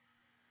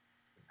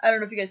 I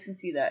don't know if you guys can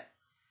see that.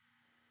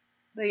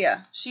 But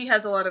yeah, she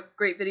has a lot of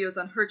great videos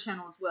on her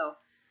channel as well.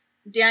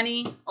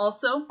 Danny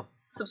also.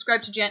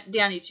 Subscribe to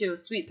Danny too.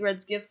 Sweet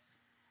Threads Gifts.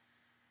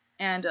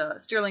 And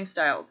Sterling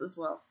Styles as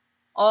well.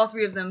 All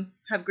three of them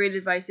have great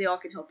advice. They all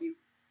can help you.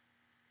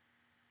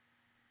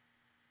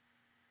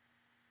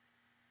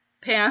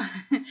 Pam.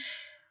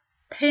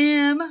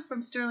 Pam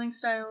from Sterling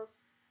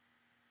Styles.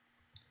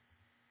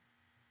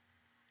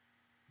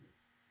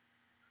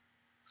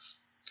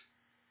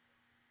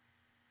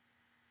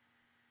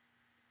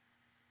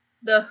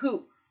 The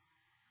Who.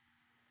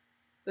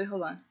 Wait,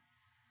 hold on.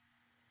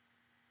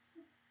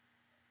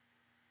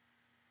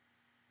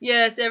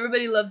 Yes,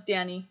 everybody loves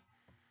Danny.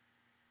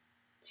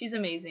 She's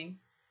amazing.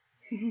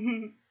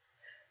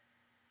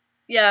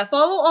 Yeah,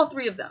 follow all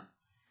three of them.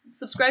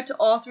 Subscribe to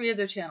all three of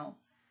their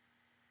channels.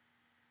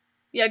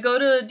 Yeah, go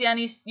to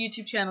Danny's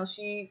YouTube channel.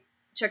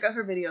 Check out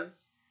her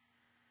videos.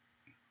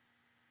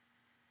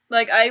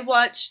 Like I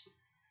watched,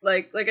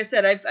 like I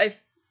said, I've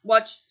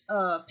watched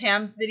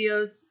Pam's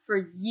videos for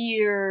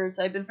years.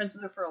 I've been friends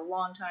with her for a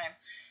long time.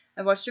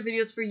 I've watched her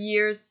videos for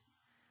years.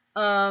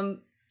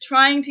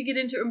 Trying to get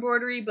into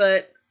embroidery,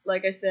 but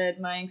like I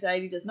said, my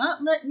anxiety does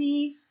not let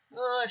me.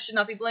 I should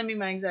not be blaming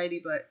my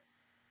anxiety, but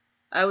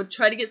I would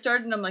try to get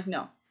started, and I'm like,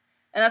 no.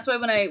 And that's why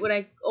when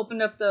I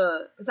opened up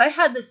because I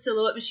had this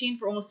silhouette machine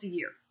for almost a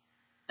year,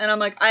 and I'm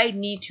like, I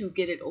need to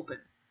get it open.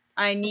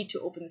 I need to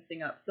open this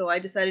thing up. So I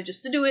decided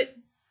just to do it.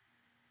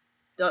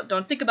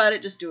 Don't think about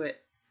it, just do it.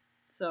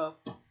 So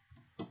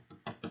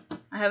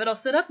I have it all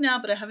set up now,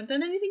 but I haven't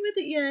done anything with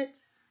it yet.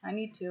 I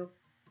need to.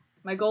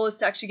 My goal is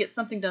to actually get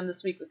something done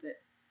this week with it.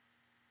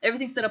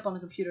 Everything's set up on the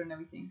computer and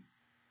everything.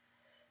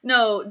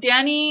 No,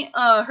 Danny,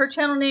 her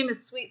channel name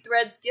is Sweet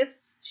Threads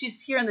Gifts.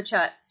 She's here in the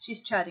chat.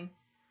 She's chatting.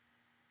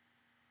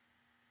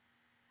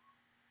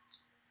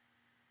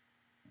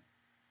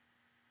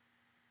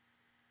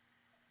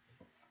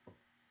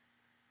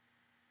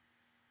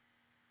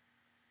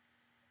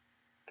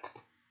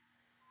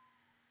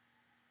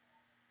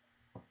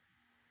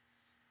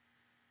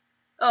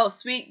 Oh,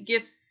 Sweet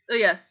Gifts. Oh,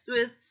 yes,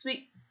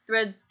 Sweet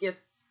Threads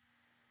Gifts.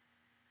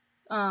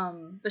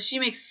 But she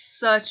makes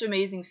such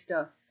amazing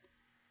stuff.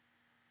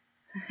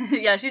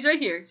 Yeah, she's right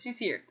here. She's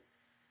here.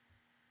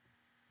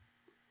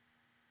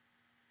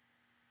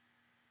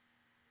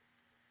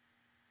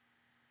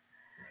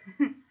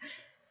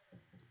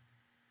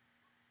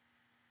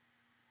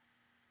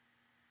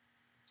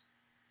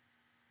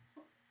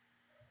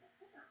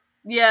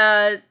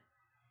 Yeah,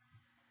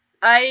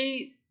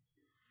 I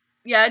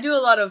do a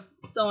lot of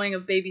sewing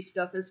of baby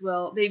stuff as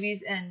well,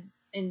 babies and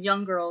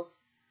young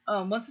girls.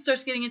 Once it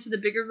starts getting into the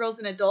bigger girls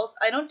and adults,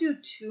 I don't do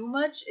too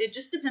much. It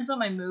just depends on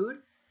my mood.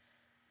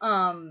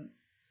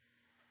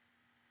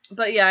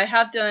 But yeah, I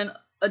have done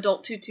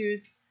adult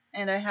tutus,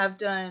 and I have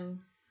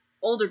done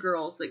older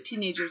girls, like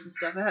teenagers and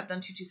stuff. I have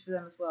done tutus for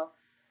them as well.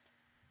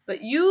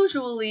 But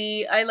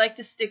usually, I like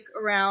to stick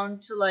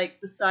around to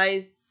like the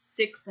size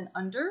 6 and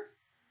under.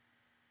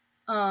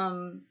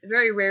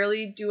 Very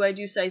rarely do I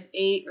do size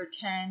 8 or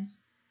 10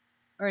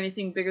 or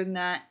anything bigger than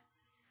that.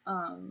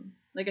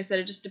 Like I said,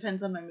 it just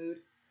depends on my mood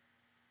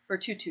for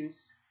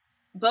tutus.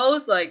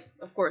 Bows, like,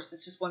 of course,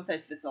 it's just one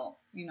size fits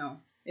all. You know,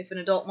 if an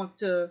adult wants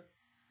to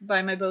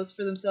buy my bows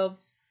for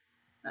themselves,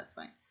 that's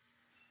fine.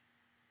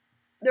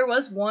 There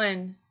was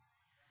one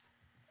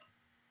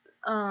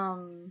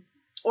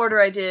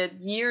order I did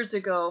years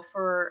ago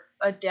for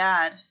a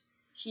dad.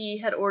 He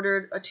had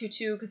ordered a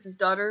tutu because his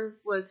daughter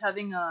was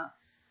having a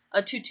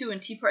tutu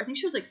and tea party. I think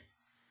she was like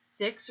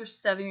 6 or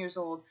 7 years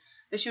old.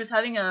 But she was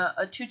having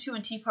a tutu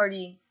and tea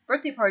party,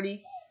 birthday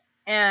party,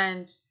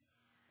 and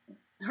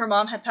her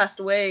mom had passed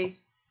away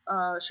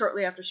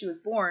shortly after she was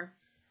born.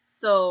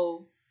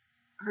 So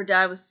her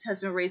dad has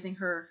been raising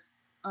her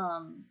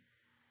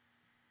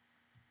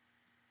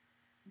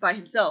by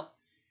himself.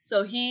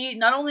 So he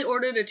not only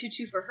ordered a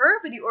tutu for her,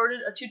 but he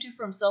ordered a tutu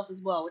for himself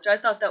as well, which I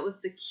thought that was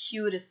the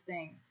cutest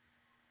thing.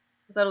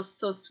 I thought it was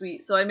so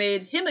sweet. So I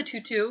made him a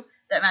tutu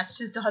that matched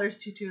his daughter's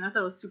tutu, and I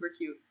thought it was super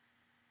cute.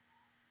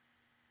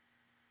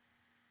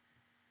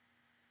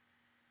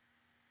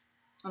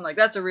 I'm like,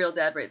 that's a real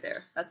dad right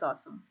there. That's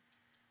awesome.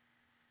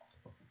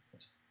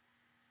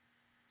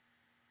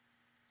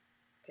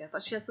 Okay, I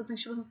thought she had something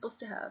she wasn't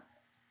supposed to have.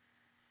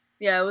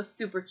 Yeah, it was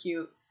super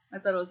cute. I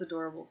thought it was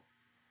adorable.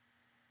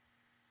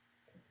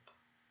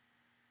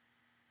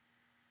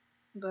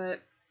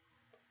 But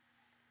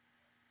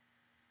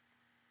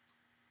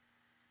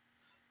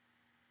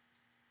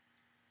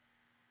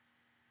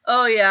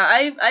oh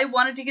yeah, I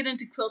wanted to get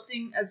into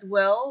quilting as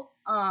well.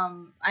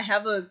 I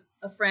have a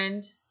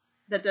friend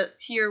that does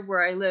here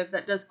where I live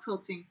that does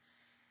quilting,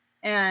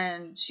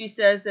 and she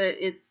says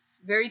that it's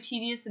very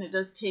tedious and it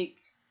does take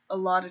a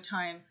lot of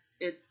time.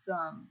 It's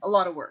a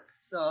lot of work.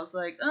 So I was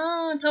like,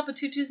 oh, on top of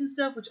tutus and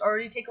stuff, which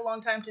already take a long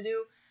time to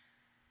do,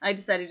 I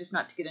decided just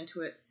not to get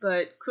into it.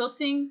 But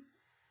quilting,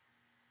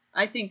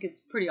 I think is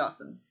pretty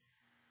awesome.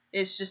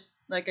 It's just,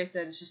 like I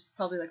said, it's just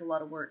probably like a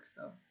lot of work.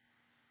 So,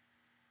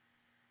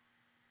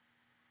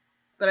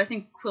 but I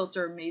think quilts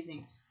are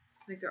amazing.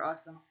 I think they're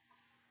awesome.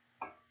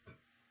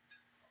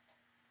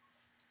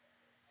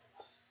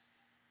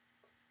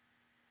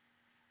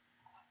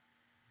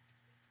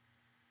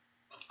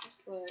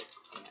 But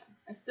yeah,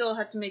 I still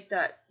have to make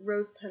that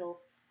rose petal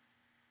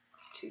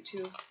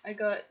tutu. I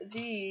got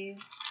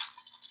these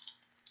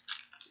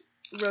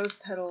rose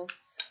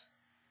petals.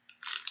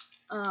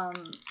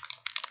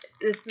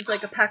 This is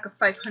like a pack of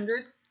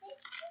 500,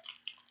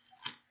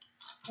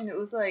 and it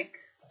was like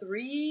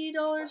 $3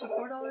 or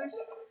 $4.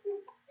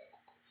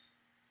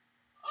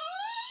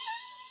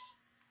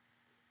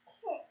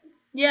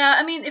 Yeah,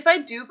 I mean, if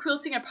I do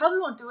quilting, I probably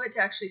won't do it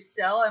to actually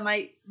sell. I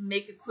might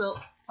make a quilt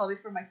probably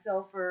for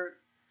myself or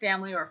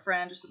family or a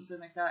friend or something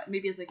like that.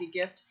 Maybe as like a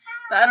gift.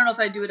 But I don't know if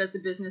I do it as a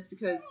business,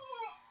 because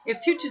if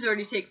tutus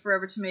already take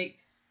forever to make,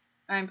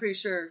 I'm pretty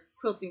sure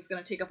quilting is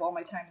going to take up all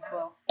my time as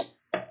well.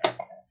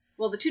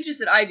 Well, the tutus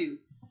that I do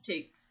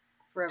take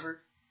forever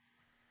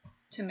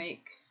to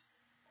make.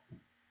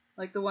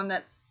 Like the one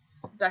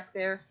that's back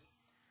there.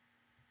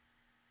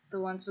 The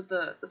ones with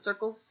the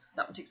circles.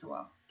 That one takes a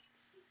while.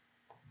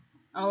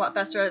 I'm a lot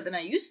faster at it than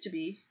I used to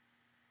be.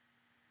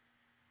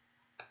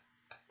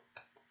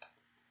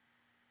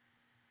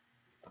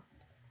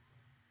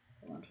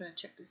 I'm trying to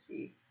check to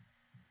see.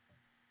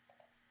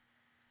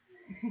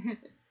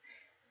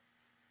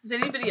 Does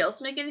anybody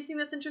else make anything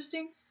that's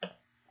interesting?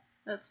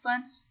 That's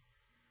fun?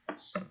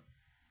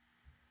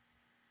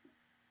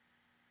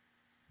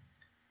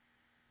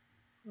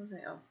 What was I?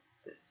 Oh,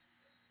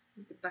 this.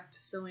 Let me get back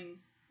to sewing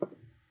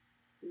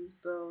these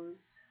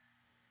bows.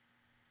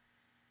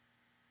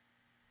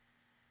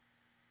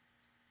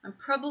 I'm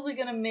probably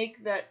going to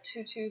make that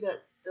tutu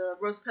that the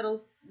rose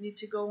petals need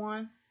to go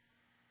on.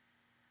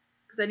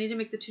 Because I need to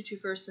make the tutu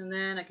first and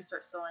then I can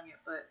start sewing it.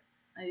 But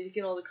I need to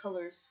get all the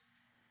colors.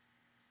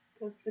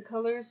 Because the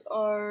colors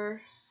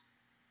are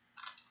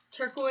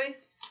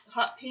turquoise,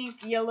 hot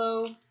pink,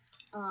 yellow,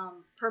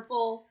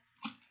 purple,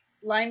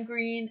 lime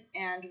green,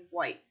 and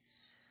white.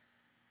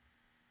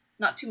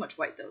 Not too much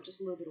white though,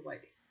 just a little bit of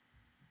white.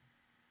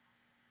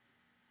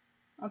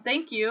 Oh,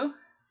 thank you.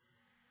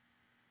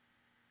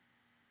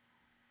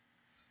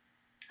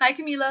 Hi,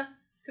 Camila.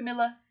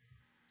 Camilla.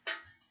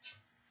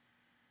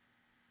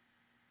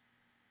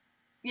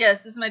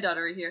 Yes, this is my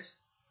daughter right here.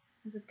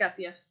 This is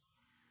Katia.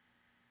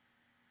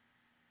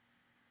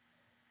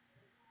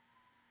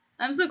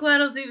 I'm so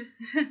glad I was able...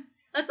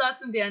 That's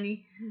awesome,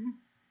 Danny.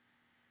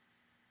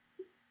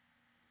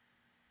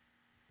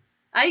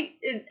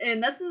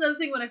 And that's another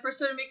thing, when I first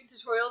started making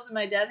tutorials and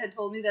my dad had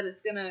told me that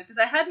it's gonna... Because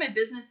I had my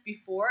business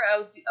before. I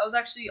was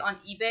actually on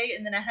eBay,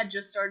 and then I had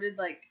just started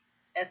like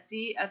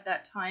Etsy at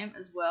that time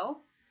as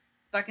well.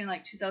 It's back in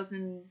like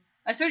 2000...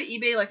 I started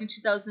eBay like in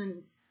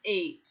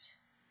 2008.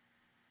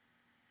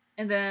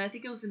 And then I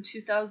think it was in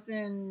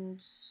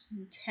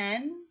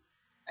 2010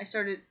 I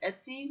started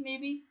Etsy,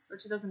 maybe, or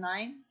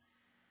 2009.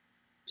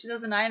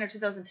 2009 or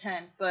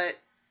 2010, but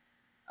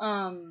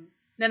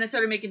then I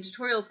started making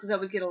tutorials because I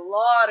would get a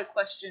lot of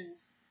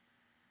questions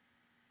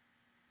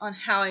on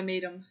how I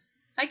made them.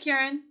 Hi,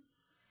 Karen.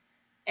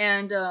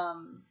 And I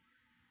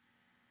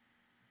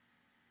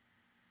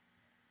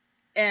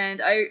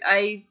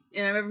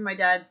remember my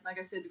dad, like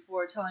I said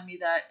before, telling me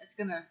that it's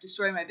gonna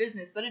destroy my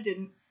business, but it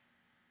didn't.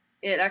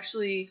 It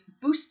actually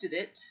boosted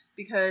it,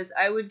 because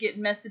I would get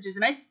messages,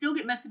 and I still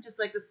get messages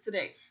like this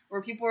today,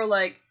 where people are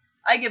like,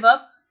 I give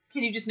up,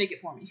 can you just make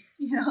it for me?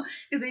 You know,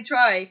 because they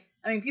try.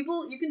 I mean,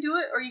 people, you can do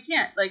it or you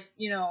can't. Like,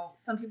 you know,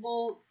 some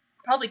people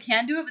probably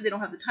can do it, but they don't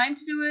have the time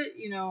to do it,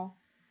 you know.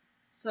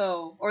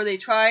 So, or they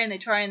try and they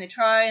try and they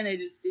try and they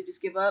just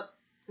give up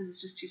because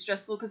it's just too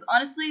stressful. Because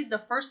honestly, the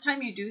first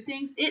time you do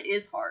things, it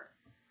is hard.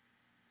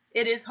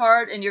 It is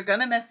hard, and you're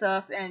gonna mess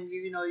up, and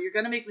you know you're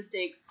gonna make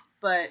mistakes,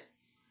 but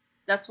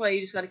that's why you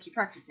just got to keep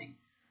practicing.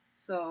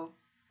 So,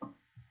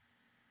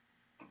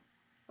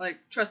 like,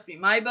 trust me,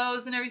 my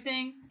bows and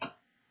everything,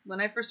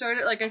 when I first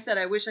started, like I said,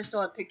 I wish I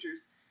still had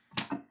pictures.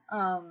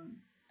 I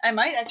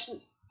might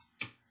actually...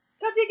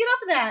 Katia, get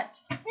off of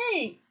that!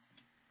 Hey!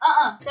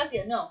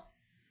 Katia, no.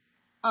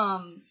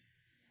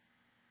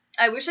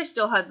 I wish I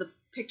still had the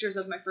pictures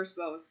of my first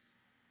bows.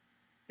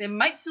 They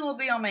might still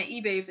be on my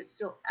eBay if it's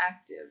still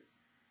active.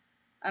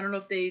 I don't know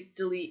if they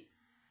delete...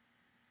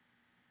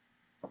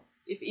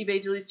 If eBay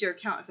deletes your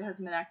account if it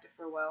hasn't been active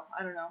for a while.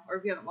 I don't know. Or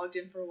if you haven't logged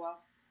in for a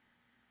while.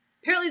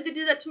 Apparently they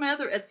did that to my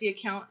other Etsy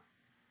account.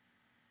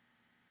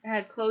 I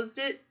had closed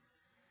it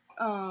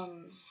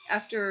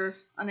after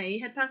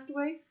Anae had passed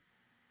away.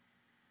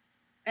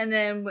 And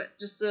then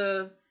just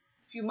a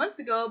few months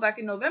ago, back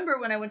in November,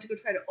 when I went to go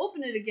try to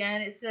open it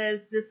again, it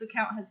says this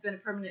account has been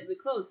permanently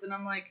closed. And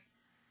I'm like,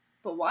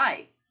 but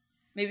why?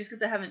 Maybe it's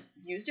because I haven't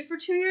used it for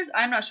 2 years.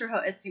 I'm not sure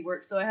how Etsy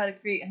works, so I had to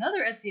create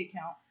another Etsy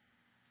account.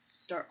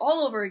 Start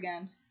all over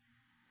again.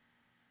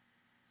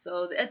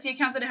 So the Etsy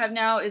account that I have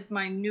now is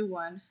my new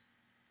one.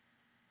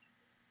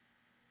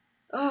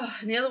 Oh,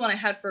 and the other one I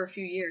had for a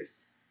few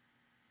years.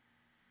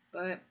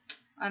 But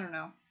I don't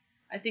know.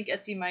 I think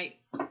Etsy might,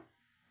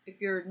 if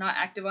you're not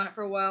active on it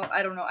for a while,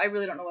 I don't know. I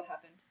really don't know what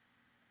happened.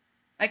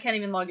 I can't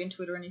even log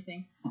into it or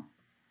anything.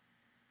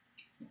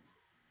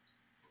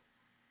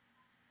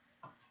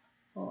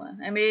 Hold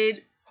on. I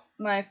made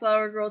my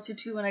flower girl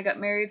tutu when I got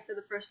married for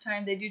the first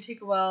time. They do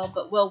take a while,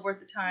 but well worth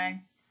the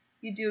time.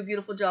 You do a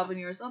beautiful job on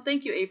yours. Oh,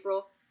 thank you,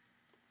 April.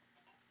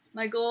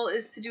 My goal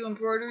is to do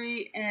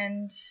embroidery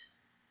and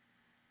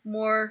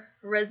more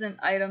resin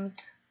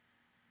items.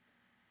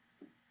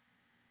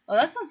 Oh,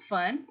 that sounds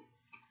fun.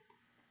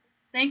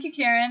 Thank you,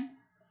 Karen.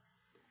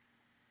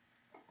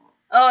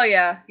 Oh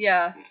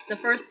yeah. The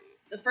first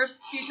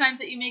few times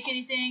that you make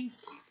anything,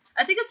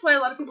 I think that's why a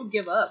lot of people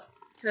give up,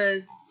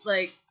 because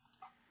like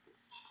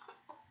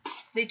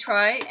they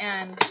try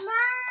and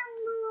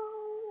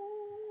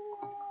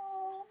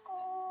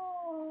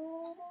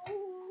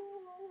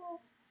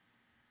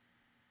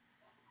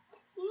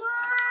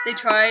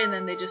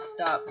then they just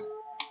stop.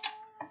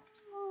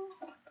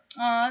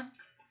 Aw,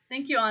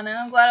 thank you, Anna.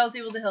 I'm glad I was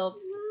able to help.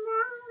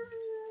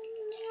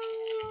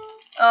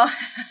 Oh,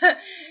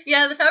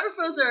 yeah, the fabric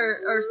frills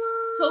are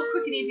so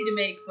quick and easy to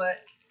make, but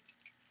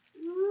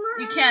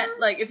you can't,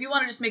 like, if you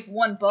want to just make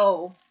one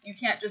bow, you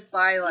can't just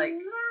buy, like,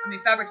 I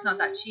mean, fabric's not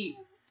that cheap.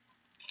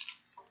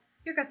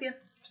 Here, Katia.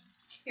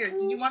 Here,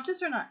 did you want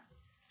this or not?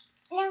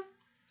 No.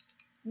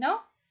 No?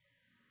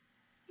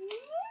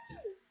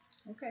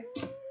 Okay.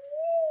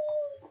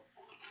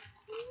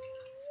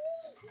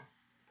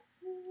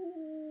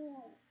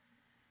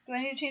 Do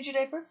I need to change your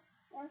diaper?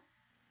 Yeah.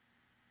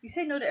 You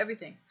say no to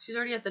everything. She's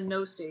already at the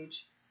no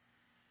stage.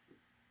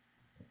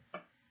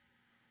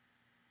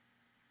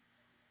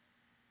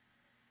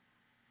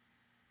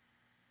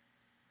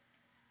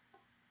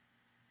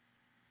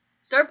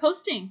 Start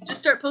posting.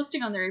 Just start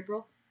posting on there,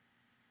 April.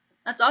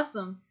 That's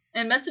awesome.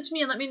 And message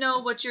me and let me know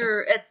what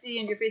your Etsy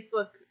and your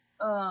Facebook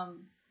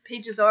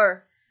pages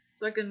are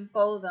so I can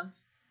follow them.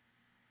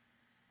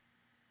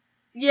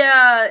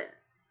 Yeah,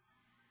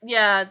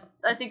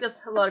 I think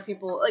that's a lot of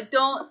people. Like,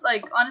 don't,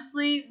 like,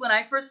 honestly, when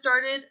I first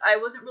started, I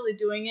wasn't really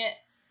doing it.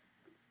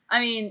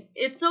 I mean,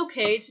 it's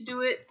okay to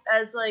do it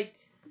as, like,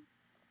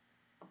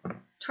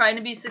 trying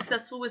to be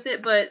successful with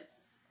it, but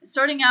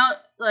starting out,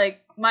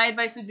 like, my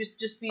advice would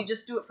just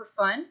do it for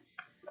fun.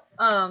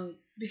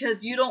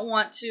 Because you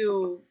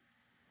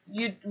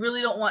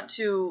really don't want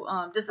to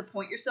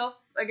disappoint yourself,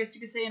 I guess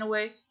you could say, in a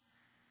way.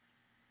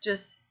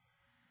 Just,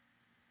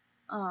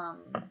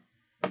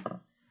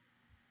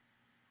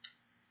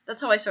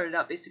 that's how I started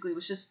out, basically,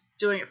 was just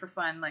doing it for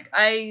fun. Like,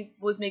 I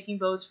was making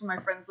bows for my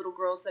friends' little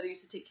girls that I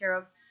used to take care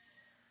of.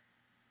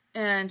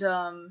 And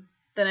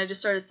then I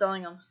just started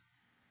selling them.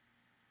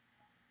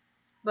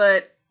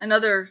 But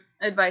another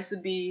advice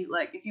would be,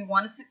 like, if you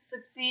want to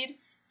succeed,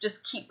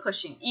 just keep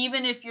pushing.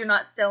 Even if you're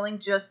not selling,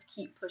 just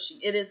keep pushing.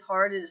 It is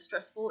hard, it is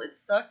stressful, it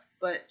sucks,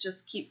 but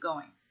just keep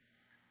going.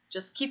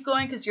 Just keep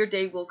going, because your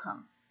day will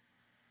come.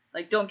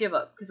 Like, don't give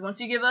up, because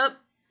once you give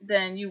up,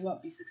 then you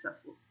won't be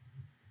successful.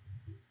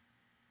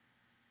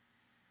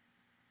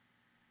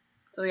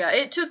 So yeah,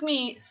 it took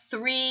me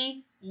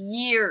 3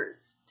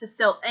 years to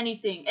sell any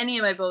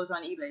of my bows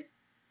on eBay.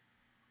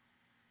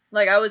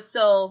 Like, I would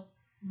sell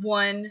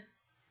 1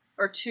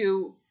 or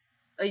 2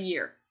 a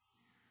year.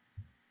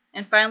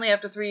 And finally,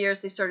 after 3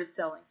 years, they started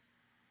selling.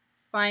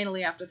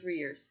 Finally, after 3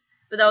 years.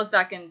 But that was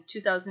back in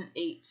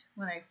 2008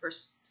 when I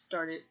first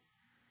started.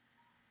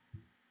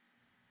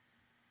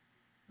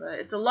 But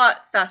it's a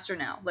lot faster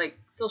now. Like,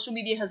 social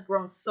media has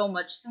grown so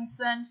much since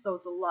then, so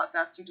it's a lot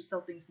faster to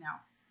sell things now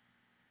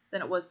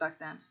than it was back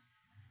then.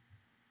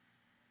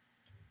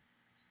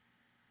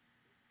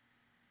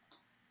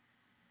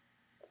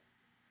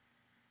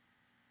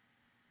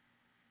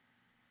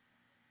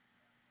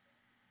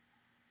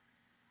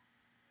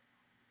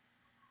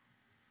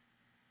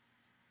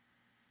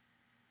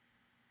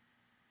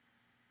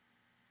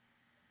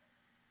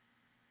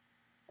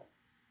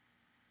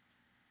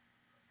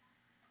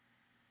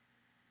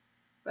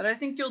 But I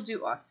think you'll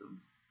do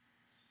awesome.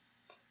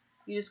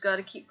 You just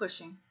gotta keep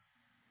pushing.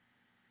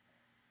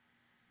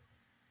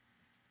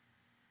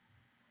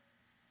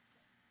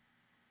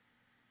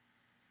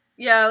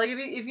 Yeah, like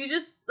if you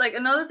just, like,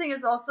 another thing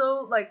is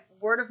also, like,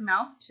 word of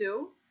mouth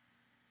too.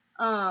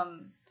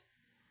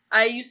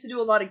 I used to do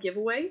a lot of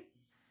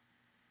giveaways,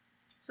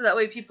 so that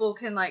way people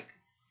can, like,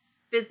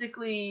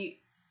 physically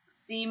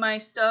see my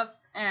stuff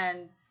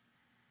and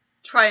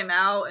try them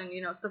out and,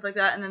 you know, stuff like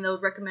that, and then they'll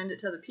recommend it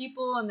to other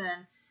people. And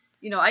then,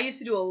 you know, I used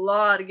to do a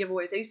lot of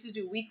giveaways. I used to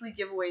do weekly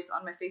giveaways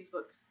on my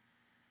Facebook.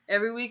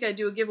 Every week I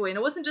do a giveaway. And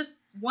it wasn't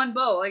just one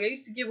bow. Like I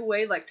used to give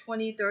away like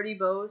 20, 30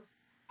 bows.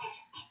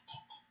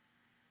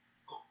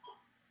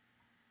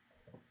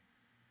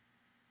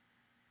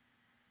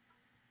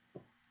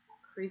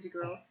 Crazy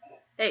girl.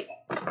 Hey.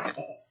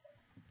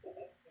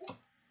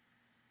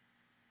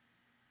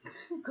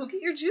 Go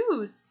get your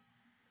juice.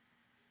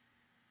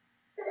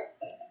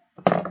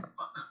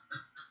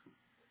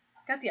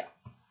 Katia.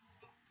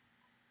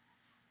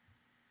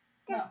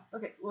 No.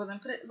 Okay, well then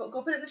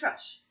go put it in the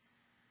trash.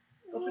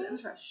 Go put it in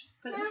the trash.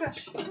 Put it in the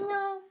trash.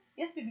 No.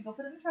 Yes, baby, go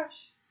put it in the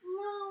trash.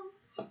 No.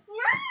 No.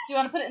 Do you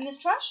want to put it in this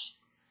trash?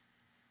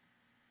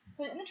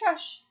 Put it in the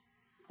trash.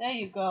 There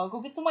you go.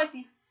 Go get some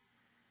wipes.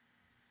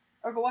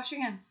 Or go wash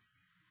your hands.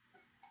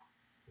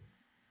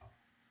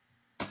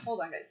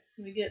 Hold on, guys.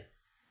 Let me get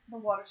the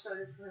water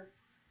started for her.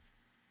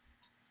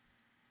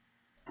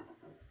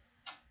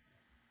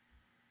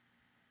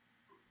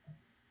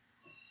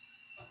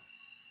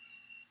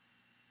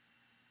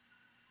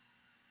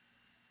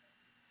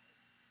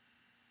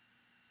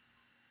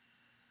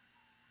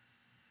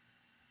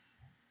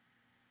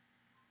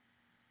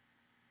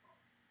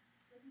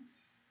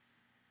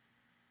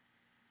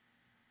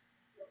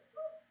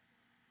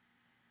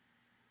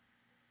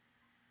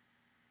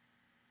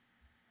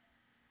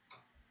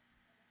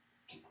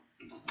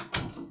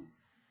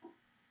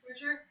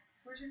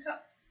 Where's your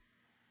cup?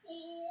 Yeah.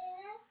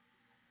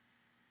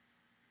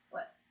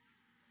 What?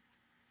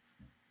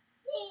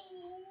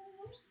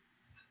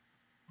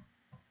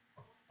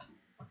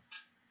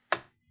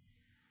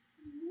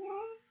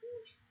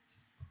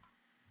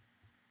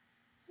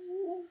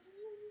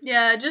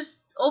 Yeah,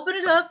 just open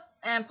it up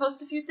and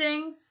post a few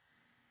things.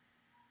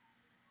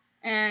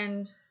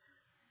 And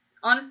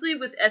honestly,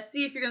 with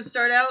Etsy, if you're going to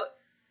start out,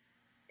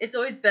 it's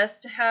always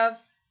best to have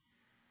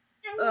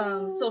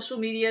social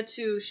media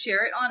to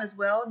share it on as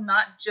well,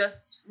 not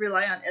just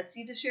rely on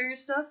Etsy to share your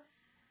stuff.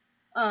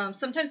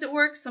 Sometimes it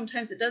works,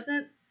 sometimes it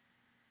doesn't.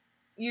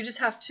 You just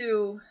have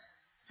to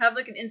have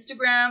like an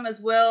Instagram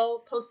as well,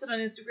 post it on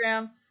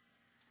Instagram,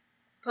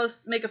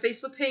 make a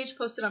Facebook page,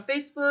 post it on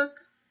Facebook,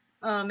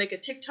 make a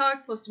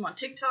TikTok, post them on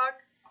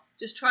TikTok.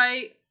 Just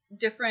try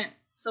different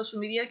social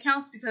media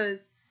accounts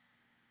because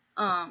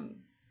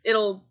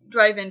it'll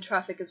drive in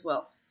traffic as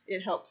well.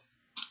 It helps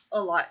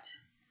a lot.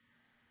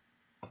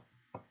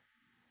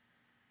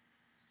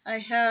 I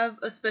have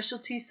a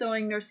specialty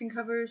sewing nursing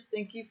covers.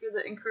 Thank you for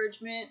the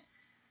encouragement.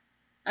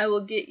 I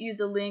will get you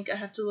the link. I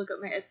have to look up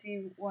my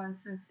Etsy one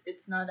since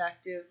it's not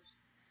active.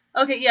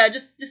 Okay, yeah,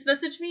 just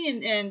message me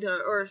and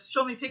or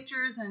show me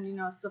pictures and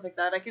stuff like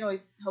that. I can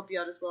always help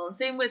you out as well. And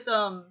same with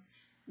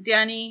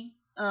Danny.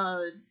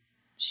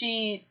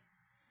 She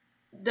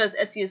does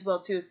Etsy as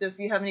well too. So if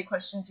you have any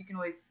questions, you can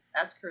always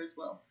ask her as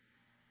well.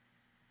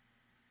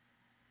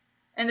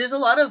 And there's a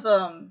lot of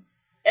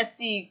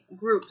Etsy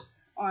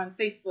groups on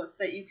Facebook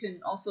that you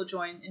can also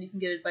join and you can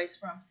get advice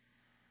from.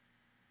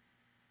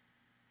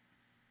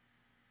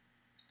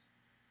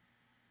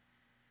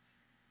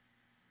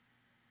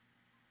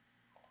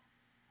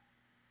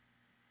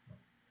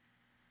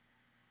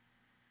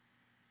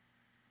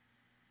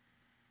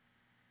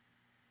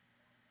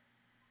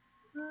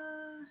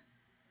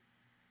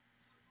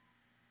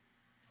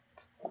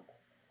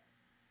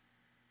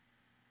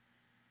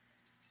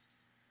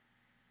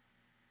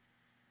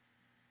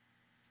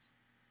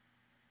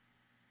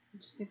 I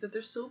just think that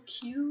they're so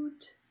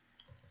cute.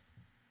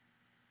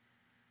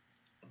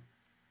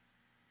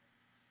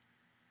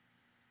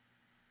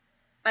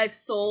 I've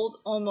sold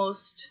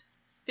almost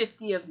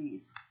 50 of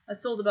these.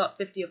 I've sold about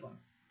 50 of them.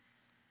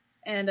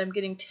 And I'm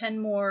getting 10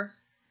 more,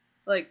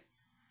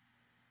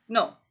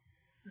 no,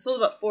 I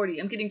sold about 40.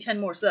 I'm getting 10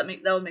 more, so that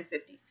would make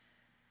 50.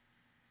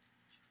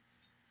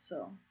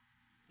 So,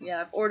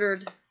 yeah, I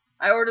ordered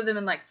them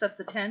in like sets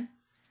of 10,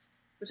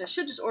 which I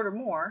should just order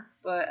more,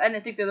 but I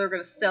didn't think that they were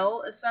going to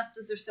sell as fast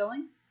as they're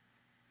selling.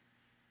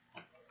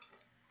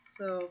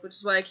 So, which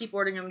is why I keep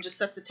ordering them in just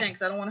sets of 10,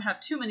 because I don't want to have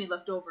too many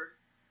left over.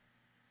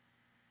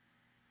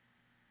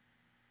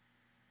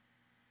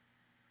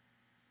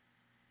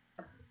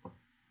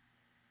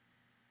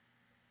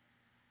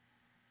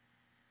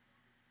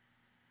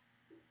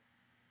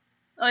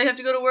 Oh, you have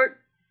to go to work?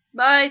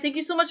 Bye. Thank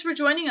you so much for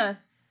joining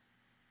us.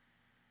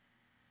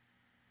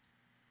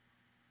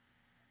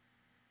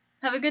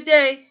 Have a good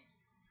day.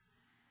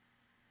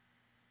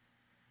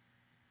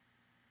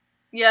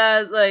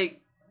 Yeah,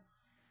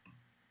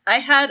 I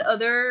had let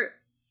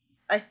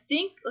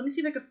me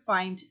see if I could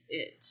find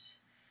it.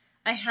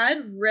 I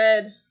had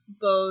red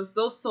bows.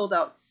 Those sold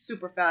out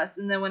super fast.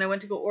 And then when I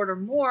went to go order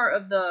more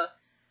of the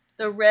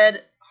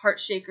red heart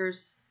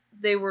shakers,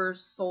 they were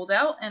sold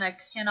out, and I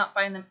cannot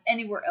find them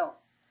anywhere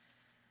else.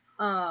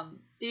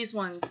 These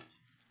ones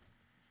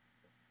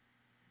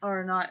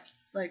are not,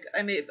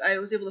 I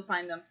was able to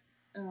find them.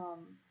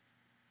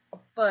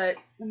 But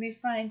let me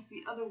find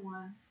the other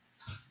one.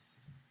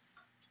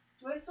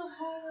 Do I still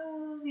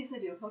have... Yes, I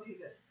do. Okay,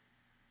 good.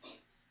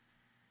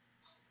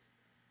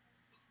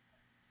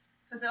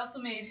 Because I also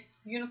made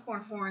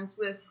unicorn horns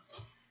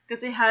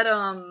because they had,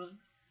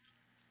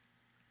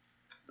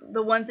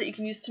 the ones that you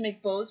can use to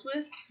make bows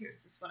with.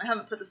 Here's this one. I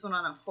haven't put this one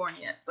on a horn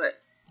yet, but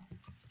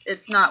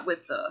it's not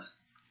with the...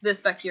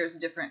 This back here is a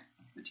different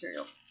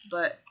material.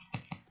 But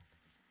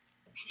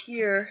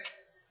here,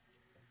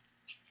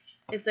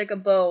 it's like a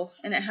bow,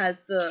 and it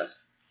has the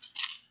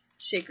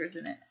shakers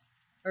in it,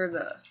 or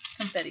the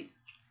confetti.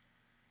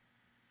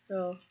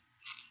 So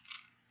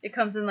it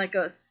comes in like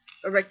a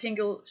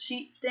rectangle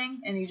sheet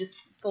thing, and you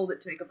just fold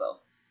it to make a bow.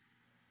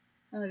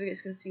 I don't know if you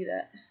guys can see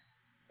that.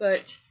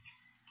 But,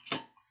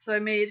 so I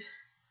made,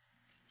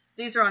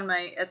 these are on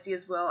my Etsy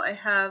as well. I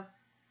have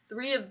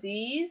 3 of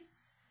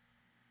these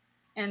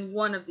and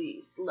 1 of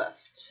these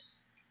left.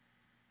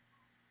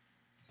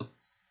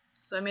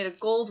 So I made a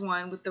gold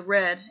one with the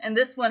red, and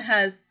this one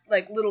has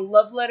like little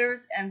love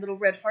letters and little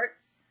red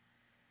hearts.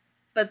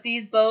 But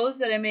these bows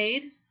that I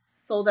made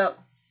sold out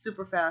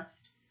super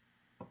fast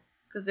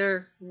because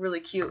they're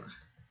really cute.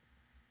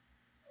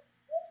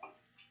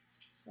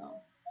 So.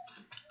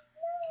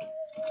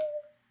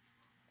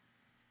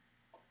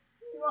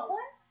 You want one?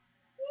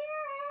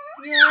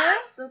 Yeah.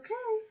 Yes, okay.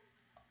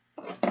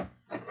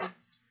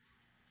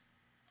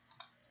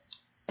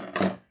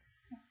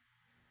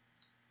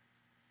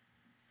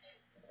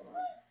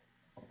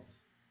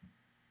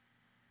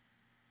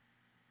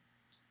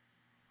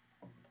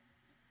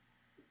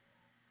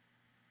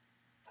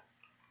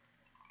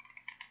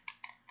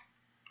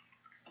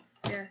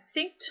 Yeah, I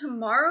think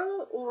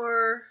tomorrow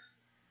or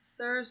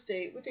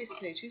Thursday. What day is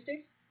today?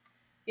 Tuesday?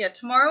 Yeah,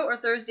 tomorrow or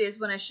Thursday is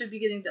when I should be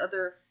getting the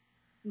other,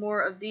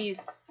 more of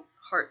these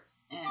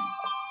hearts in.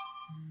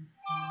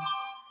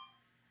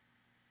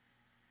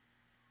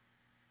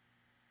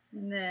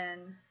 And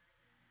then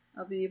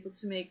I'll be able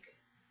to make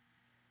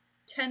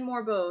 10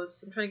 more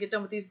bows. I'm trying to get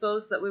done with these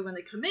bows so that way when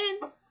they come in,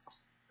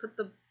 just put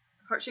the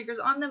heart shakers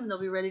on them and they'll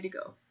be ready to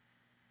go.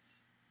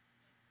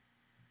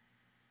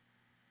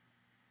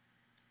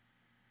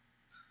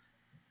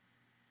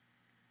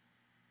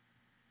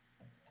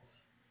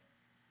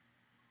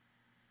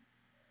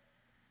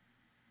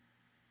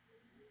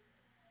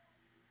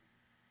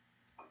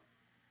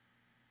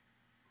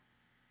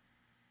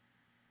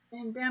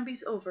 And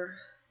Bambi's over.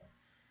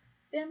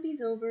 Bambi's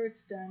over,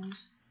 it's done.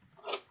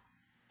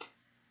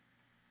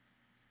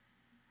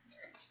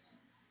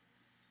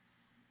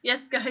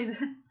 Yes, guys.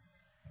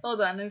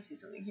 Hold on, let me see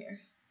something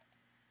here.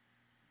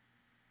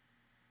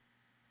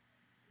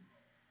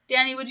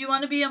 Danny, would you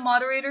want to be a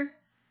moderator?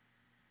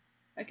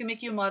 I can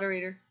make you a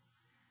moderator.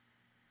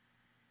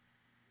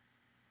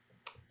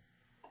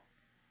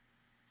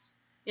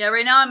 Yeah,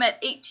 right now I'm at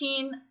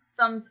 18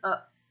 thumbs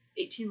up,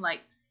 18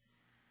 likes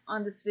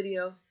on this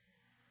video.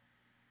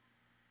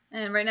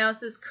 And right now it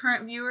says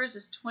current viewers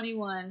is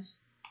 21.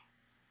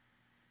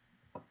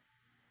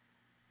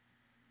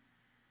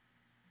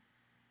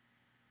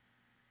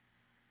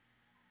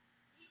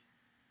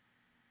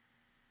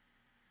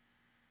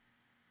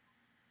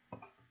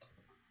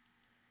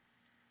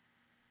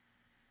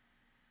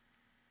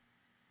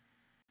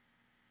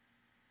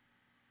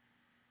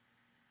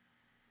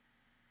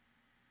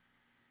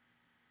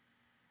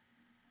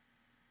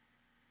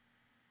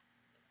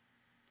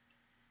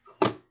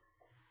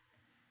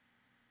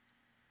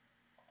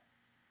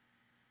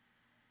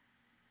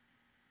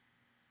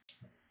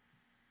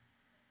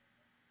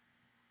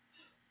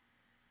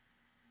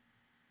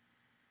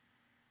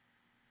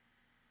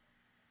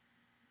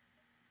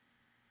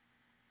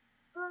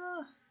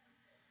 Ah.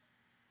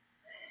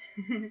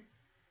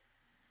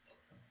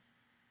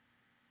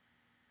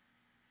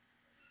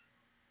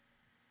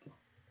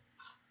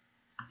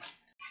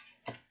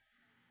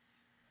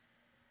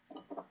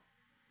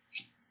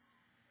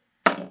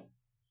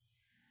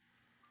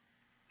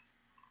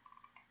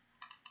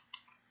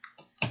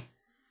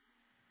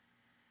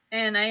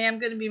 And I am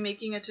going to be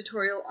making a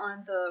tutorial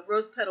on the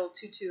rose petal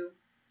tutu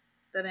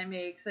that I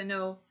made, because I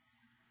know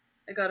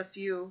I got a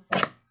few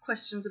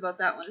questions about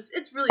that one.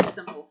 It's really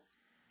simple.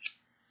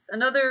 It's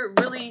another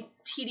really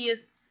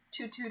tedious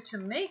tutu to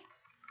make.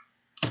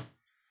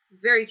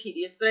 Very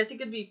tedious, but I think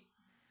it'd be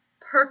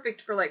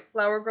perfect for like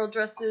flower girl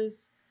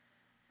dresses,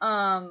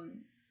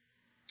 Valentine's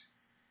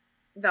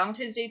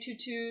Day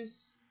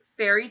tutus,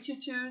 fairy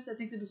tutus. I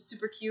think they'd be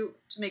super cute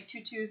to make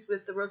tutus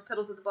with the rose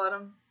petals at the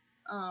bottom.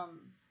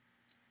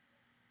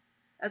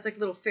 As like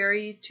little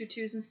fairy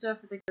tutus and stuff.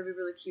 I think that'd be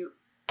really cute.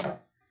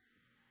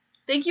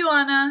 Thank you,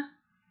 Anna.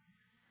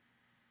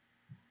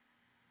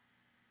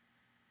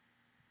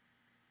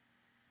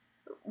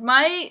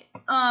 My,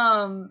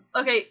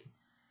 okay,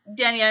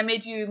 Danny, I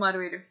made you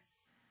moderator.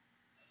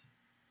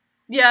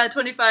 Yeah,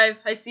 25.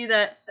 I see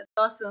that. That's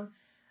awesome.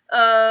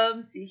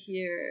 Let's see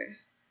here.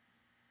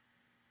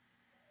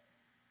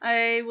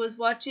 I was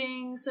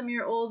watching some of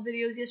your old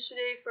videos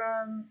yesterday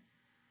from...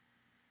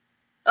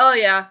 Oh,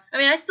 yeah. I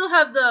mean, I still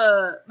have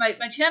the...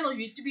 My channel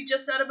used to be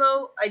Just Out a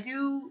Bow. I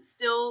do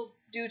still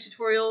do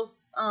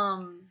tutorials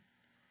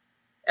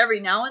every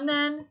now and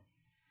then.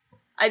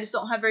 I just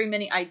don't have very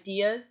many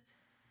ideas.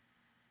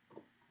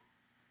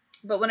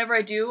 But whenever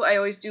I do, I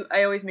always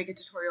make a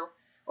tutorial.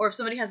 Or if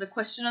somebody has a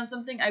question on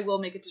something, I will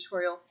make a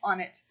tutorial on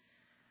it.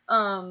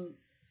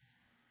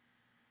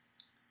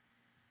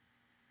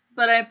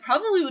 But I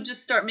probably would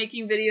just start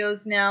making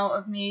videos now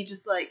of me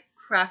just like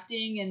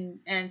crafting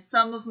and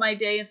some of my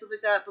day and stuff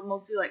like that, but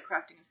mostly like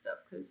crafting and stuff,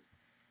 because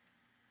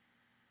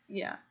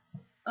yeah.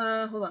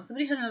 Hold on,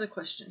 somebody had another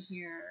question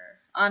here.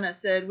 Anna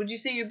said, would you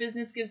say your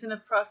business gives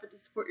enough profit to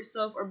support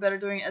yourself, or better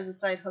doing it as a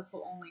side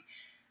hustle only?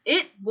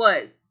 It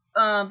was.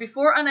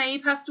 Before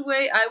Anae passed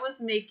away, I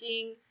was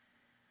making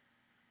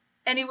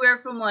anywhere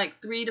from like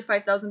 $3,000 to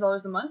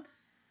 $5,000 a month.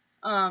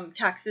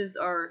 Taxes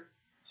are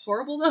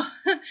horrible though.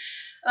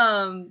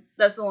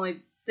 That's the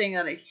only thing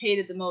that I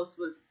hated the most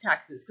was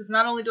taxes, because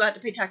not only do I have to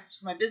pay taxes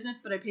for my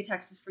business, but I pay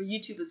taxes for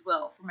YouTube as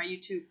well, for my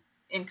YouTube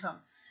income.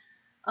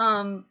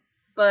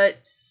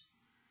 But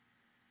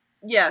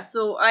yeah,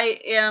 so I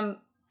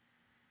am,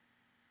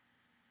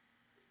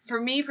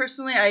 for me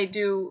personally, I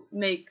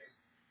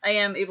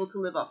am able to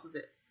live off of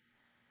it.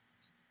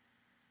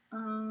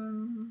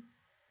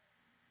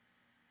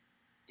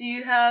 Do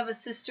you have a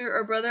sister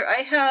or brother?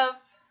 I have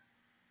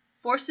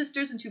 4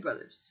 sisters and 2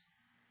 brothers.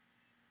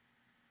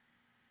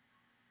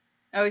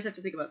 I always have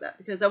to think about that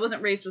because I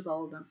wasn't raised with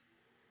all of them.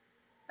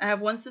 I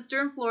have one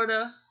sister in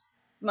Florida.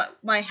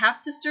 My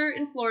half-sister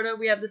in Florida,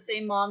 we have the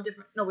same mom,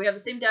 we have the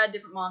same dad,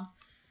 different moms.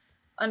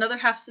 Another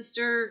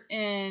half-sister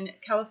in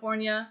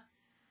California,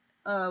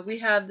 we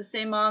have the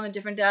same mom and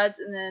different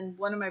dads. And then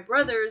one of my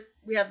brothers,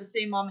 we have the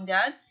same mom and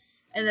dad.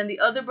 And then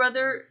the other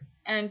brother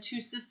and 2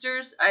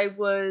 sisters I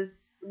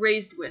was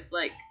raised with.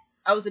 Like,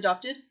 I was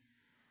adopted.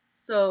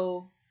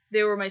 So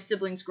they were my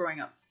siblings growing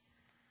up.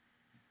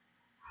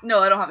 No,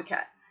 I don't have a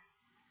cat.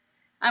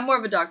 I'm more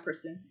of a dog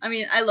person. I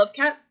mean, I love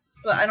cats,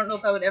 but I don't know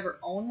if I would ever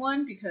own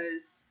one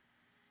because,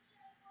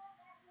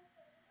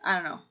 I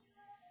don't know.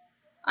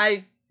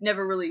 I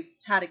never really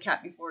had a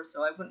cat before,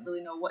 so I wouldn't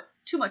really know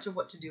too much of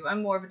what to do.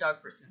 I'm more of a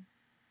dog person.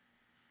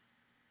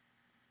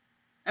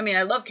 I mean,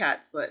 I love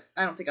cats, but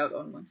I don't think I would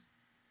own one.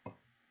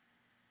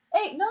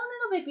 Hey, no,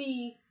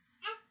 baby.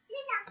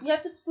 You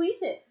have to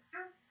squeeze it.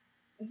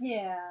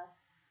 Yeah.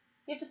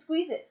 You have to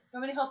squeeze it. You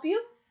want me to help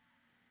you?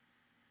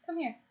 Come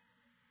here.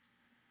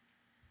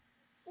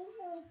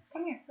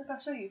 Come here. Look, I'll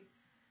show you.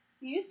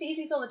 You used to eat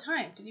these all the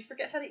time. Did you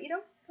forget how to eat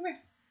them? Come here.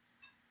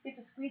 You have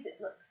to squeeze it.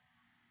 Look.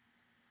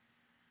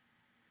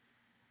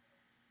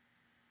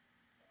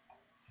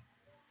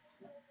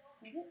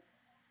 Squeeze it.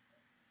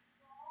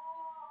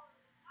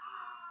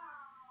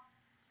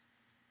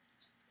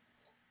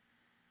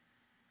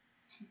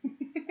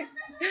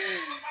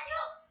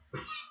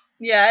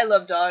 Yeah, I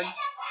love dogs.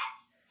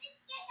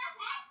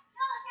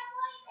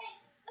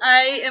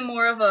 I am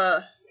more of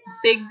a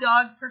big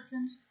dog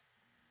person.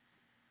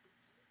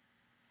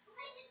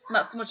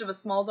 Not so much of a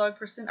small dog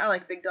person. I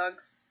like big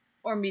dogs.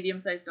 Or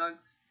medium-sized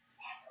dogs.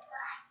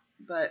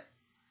 But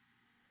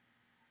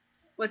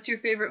what's your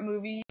favorite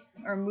movie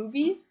or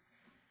movies?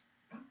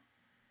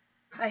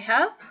 I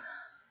have?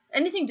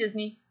 Anything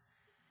Disney.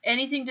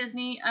 Anything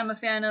Disney I'm a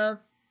fan of.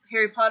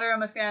 Harry Potter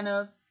I'm a fan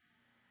of.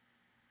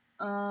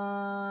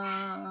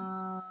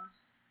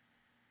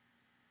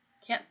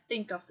 Can't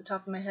think off the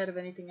top of my head of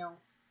anything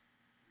else.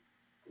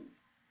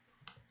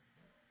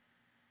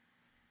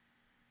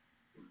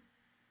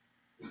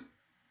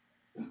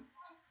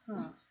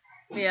 Huh.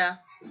 Yeah.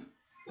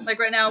 Like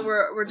right now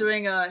we're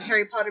doing a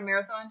Harry Potter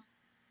marathon.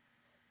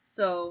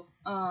 So,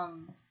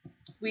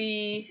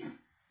 we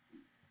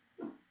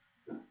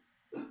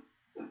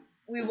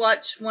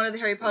watch one of the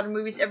Harry Potter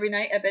movies every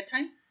night at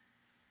bedtime.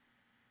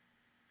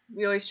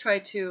 We always try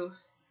to,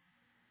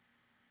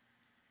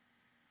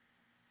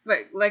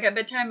 right, like at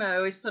bedtime I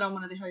always put on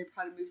one of the Harry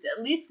Potter movies.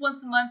 At least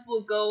once a month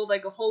we'll go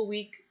like a whole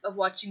week of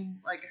watching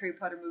like a Harry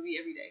Potter movie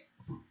every day.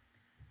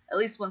 At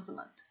least once a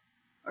month.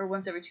 Or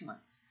once every 2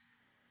 months.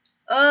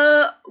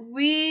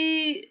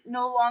 We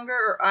no longer,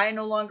 or I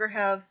no longer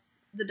have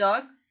the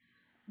dogs.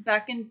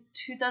 Back in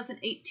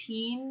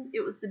 2018, it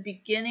was the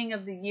beginning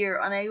of the year.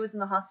 Anae was in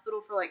the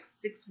hospital for like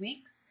 6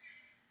 weeks.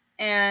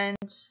 And,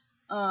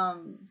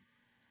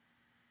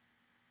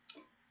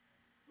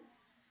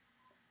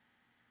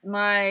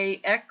 my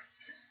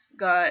ex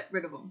got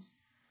rid of them.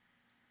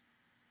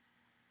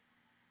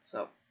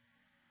 So,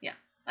 yeah,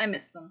 I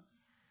miss them.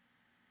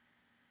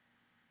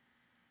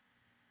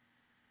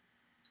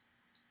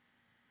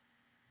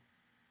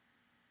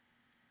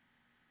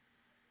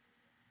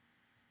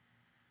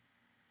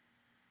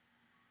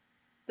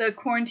 The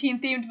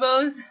quarantine-themed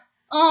bows.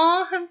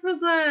 Aw, I'm so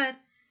glad.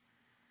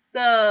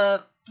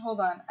 Hold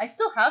on. I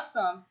still have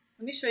some.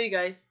 Let me show you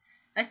guys.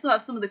 I still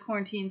have some of the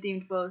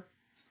quarantine-themed bows.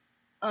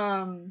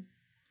 Aw.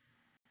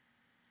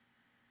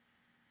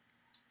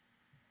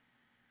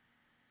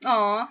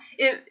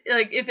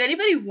 If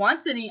anybody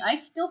wants any, I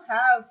still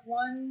have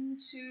 1,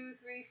 2,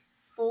 3,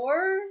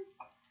 4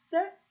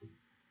 sets?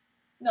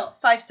 No,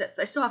 5 sets.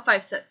 I still have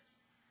 5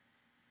 sets.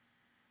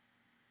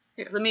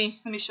 Here, let me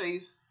show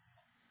you.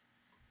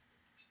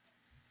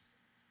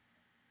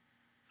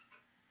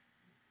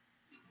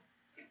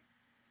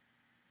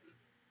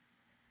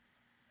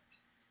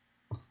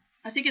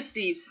 I think it's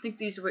these. I think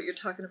these are what you're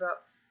talking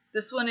about.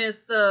 This one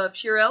is the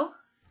Purell.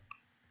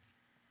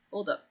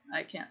 Hold up.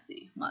 I can't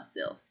see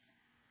myself.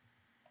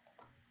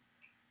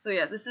 So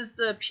yeah, this is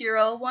the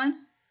Purell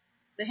one,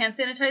 the hand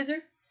sanitizer.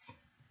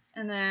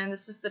 And then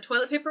this is the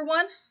toilet paper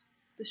one,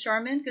 the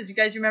Charmin, because you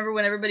guys remember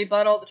when everybody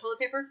bought all the toilet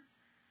paper?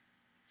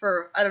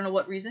 For I don't know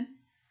what reason.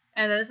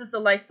 And then this is the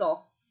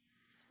Lysol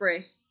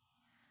spray.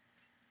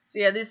 So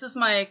yeah, this was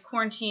my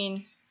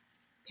quarantine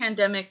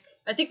pandemic.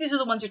 I think these are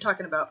the ones you're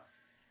talking about.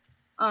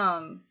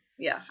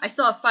 Yeah, I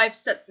still have 5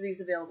 sets of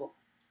these available.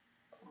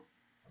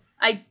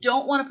 I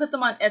don't want to put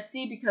them on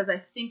Etsy because I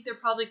think they're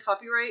probably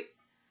copyright.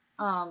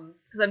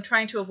 Because I'm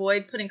trying to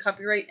avoid putting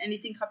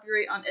anything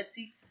copyright on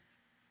Etsy.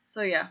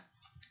 So yeah,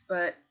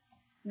 but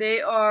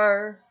they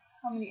are,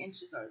 how many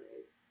inches are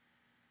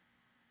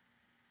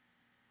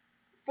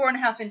they?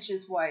 4.5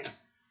 inches wide.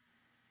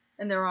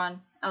 And they're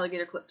on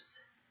alligator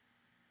clips.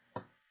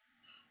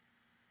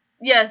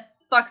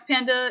 Yes, Fox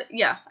Panda,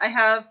 yeah, I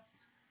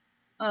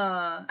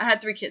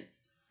had 3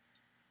 kids.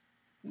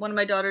 One of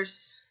my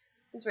daughters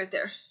is right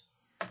there.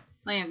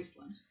 My youngest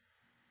one.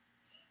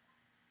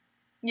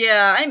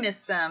 Yeah, I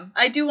miss them.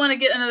 I do want to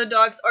get another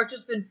dog.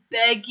 Archer's been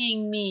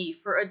begging me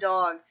for a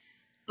dog.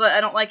 But I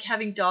don't like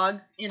having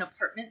dogs in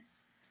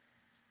apartments.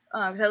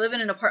 Because I live in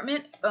an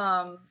apartment.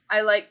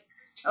 I like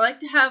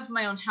to have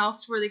my own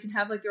house where they can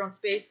have like their own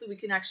space so we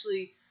can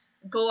actually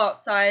go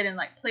outside and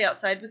like play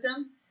outside with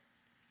them.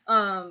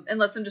 And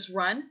let them just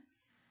run.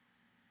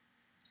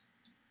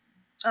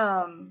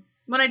 When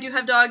I do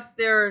have dogs,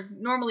 they're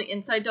normally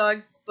inside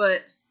dogs,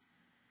 but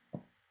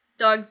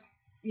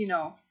dogs, you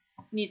know,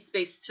 need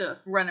space to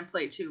run and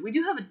play too. We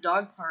do have a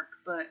dog park,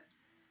 but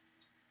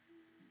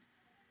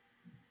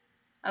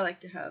I like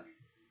to have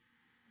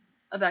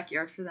a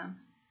backyard for them.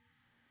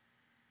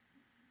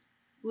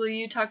 Will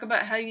you talk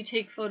about how you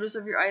take photos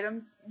of your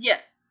items?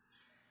 Yes.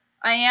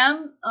 I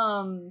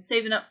am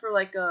saving up for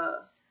like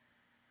a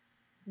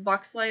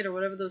box light or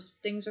whatever those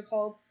things are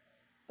called.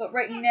 But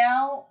right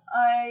now,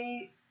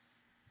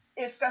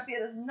 if Gathia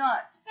does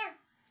not. Yeah.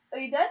 Are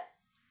you done?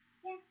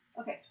 Yeah.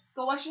 Okay.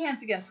 Go wash your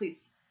hands again,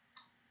 please.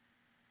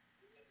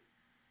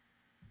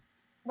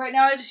 Right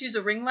now, I just use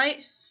a ring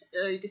light.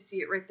 You can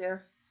see it right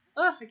there.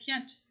 Oh, I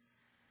can't.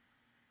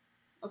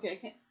 Okay, I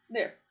can't.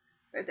 There.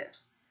 Right there.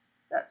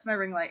 That's my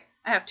ring light.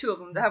 I have 2 of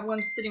them. I have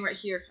one sitting right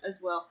here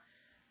as well.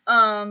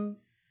 And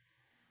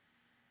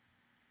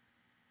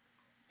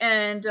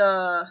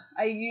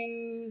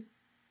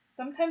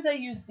sometimes I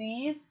use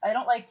these. I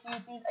don't like to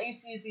use these. I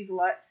used to use these a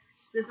lot.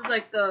 This is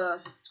like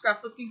the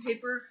scrapbooking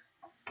paper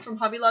from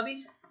Hobby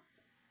Lobby.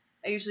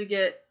 I usually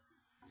get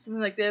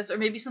something like this, or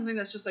maybe something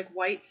that's just like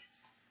white.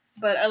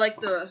 But I like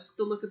the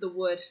look of the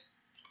wood.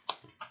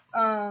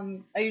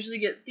 I usually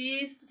get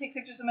these to take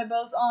pictures of my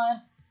bows on.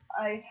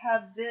 I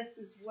have this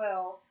as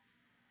well.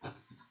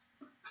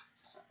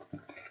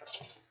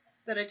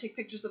 That I take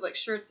pictures of like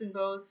shirts and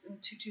bows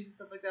and tutus and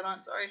stuff like that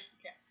on. Sorry.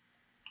 Okay.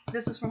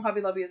 This is from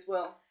Hobby Lobby as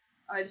well.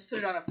 I just put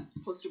it on a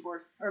poster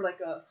board. Or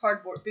like a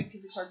cardboard. Big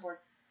piece of cardboard.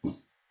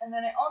 And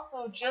then I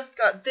also just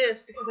got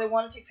this because I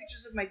want to take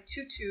pictures of my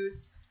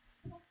tutus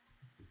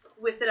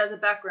with it as a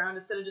background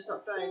instead of just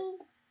outside.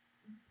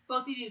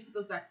 Both of you need to put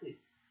those back,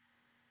 please.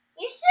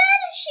 You said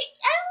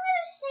I don't want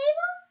to save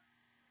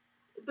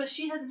them? But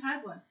she hasn't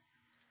had one.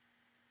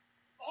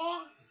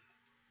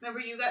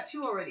 Remember, you got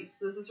 2 already,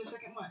 so this is her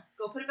second one.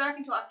 Go put it back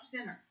until after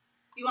dinner.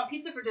 You want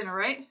pizza for dinner,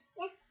 right?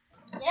 Yeah.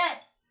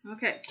 Yes.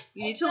 Okay.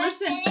 You need to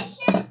listen. Finish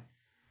it, I'll get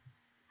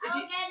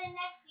the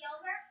next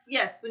yogurt.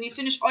 Yes, when you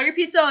finish all your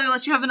pizza, I'll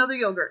let you have another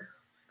yogurt.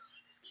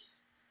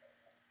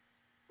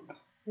 Oh my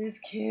god, this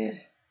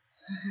kid.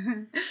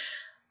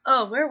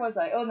 Oh, where was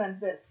I? Oh, and then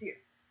this here.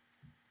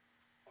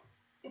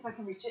 If I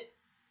can reach it.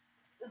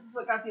 This is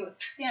what Gathia was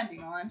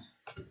standing on.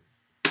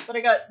 But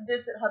I got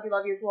this at Hobby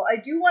Lobby as well. I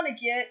do want to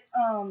get,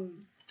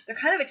 they're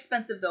kind of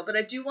expensive though, but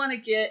I do want to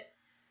get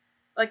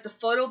like the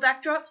photo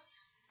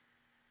backdrops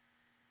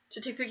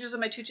to take pictures of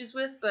my tutus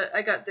with, but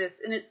I got this,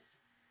 and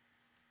it's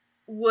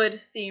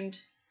wood themed,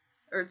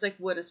 or it's like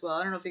wood as well.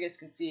 I don't know if you guys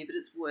can see, but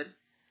it's wood.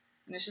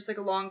 And it's just like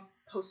a long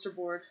poster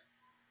board.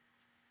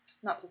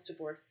 Not poster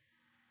board.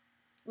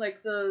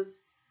 Like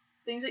those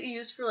things that you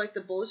use for like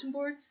the bulletin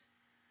boards.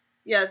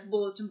 Yeah, it's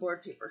bulletin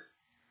board paper.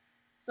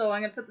 So I'm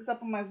going to put this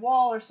up on my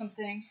wall or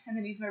something, and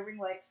then use my ring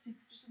light to take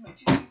pictures of my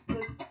tutus.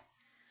 Because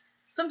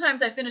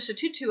sometimes I finish a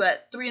tutu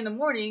at 3 in the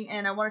morning,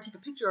 and I want to take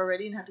a picture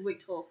already and have to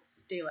wait till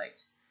daylight.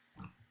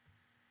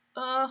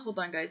 Hold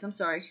on, guys. I'm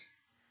sorry.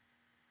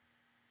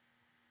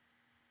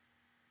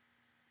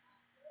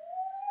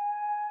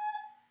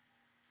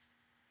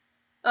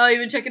 Oh, you've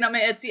been checking out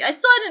my Etsy. I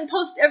saw I didn't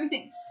post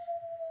everything.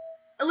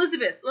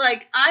 Elizabeth,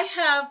 like, I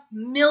have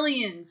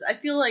millions. I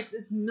feel like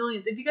it's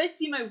millions. If you guys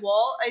see my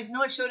wall, I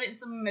know I showed it in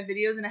some of my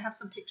videos, and I have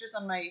some pictures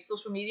on my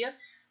social media,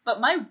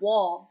 but my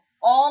wall,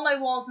 all my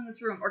walls in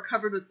this room are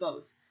covered with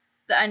bows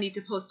that I need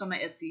to post on my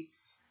Etsy.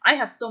 I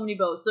have so many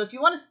bows, so if you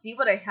want to see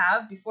what I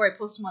have before I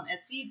post them on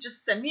Etsy,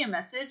 just send me a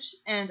message,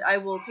 and I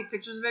will take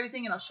pictures of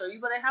everything, and I'll show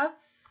you what I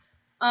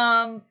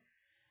have.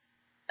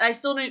 I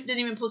still didn't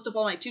even post up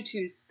all my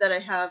tutus that I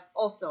have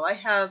also. I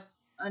have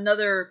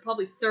another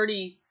probably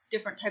 30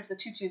 different types of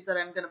tutus that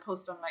I'm going to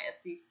post on my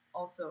Etsy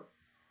also.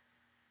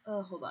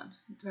 Oh, hold on.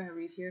 I'm trying to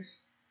read here.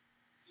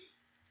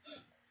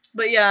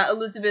 But yeah,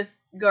 Elizabeth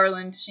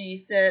Garland, she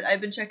said,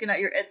 I've been checking out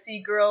your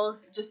Etsy, girl.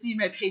 Just need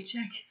my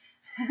paycheck.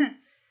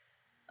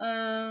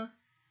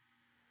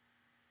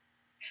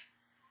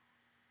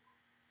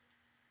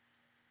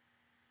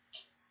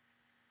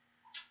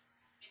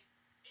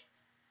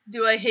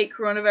 Do I hate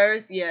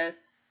coronavirus?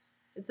 Yes.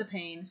 It's a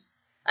pain.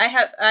 I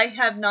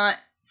have not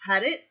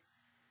had it,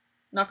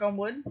 knock on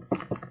wood,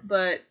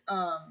 but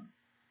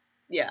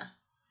yeah.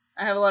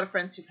 I have a lot of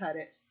friends who've had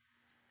it.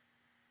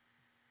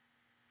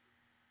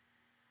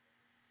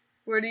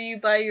 Where do you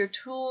buy your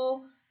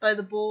tulle? Buy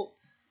the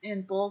bolt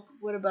in bulk.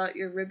 What about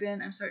your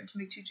ribbon? I'm starting to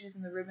make tutus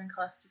and the ribbon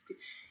cost is too.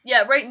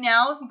 Yeah, right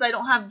now, since I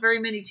don't have very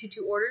many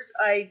tutu orders,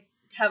 I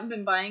haven't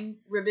been buying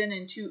ribbon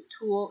and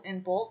tulle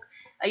in bulk.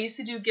 I used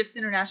to do Gifts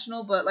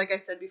International, but like I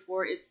said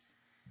before, it's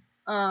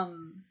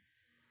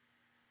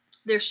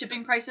their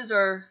shipping prices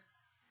are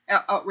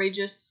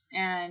outrageous,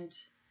 and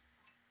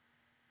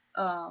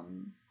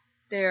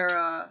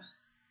their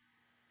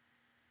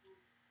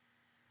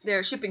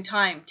shipping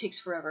time takes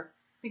forever.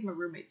 I think my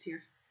roommate's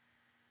here.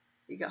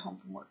 He got home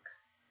from work.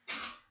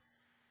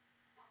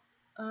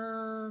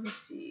 Let's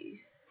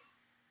see.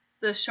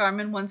 The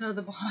Charmin ones are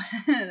the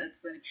bottom. That's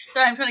funny.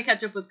 Sorry, I'm trying to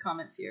catch up with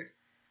comments here.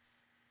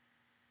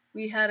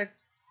 We had a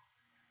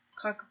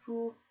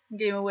cockapoo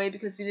game away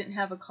because we didn't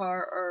have a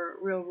car or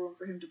real room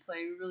for him to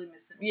play. We really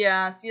miss him.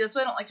 Yeah, see, that's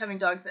why I don't like having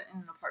dogs in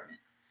an apartment.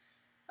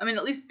 I mean,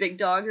 at least big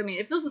dogs. I mean,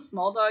 if it was a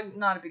small dog,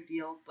 not a big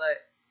deal, but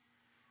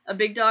a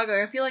big dog,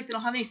 I feel like they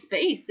don't have any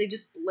space. They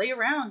just lay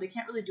around. They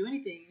can't really do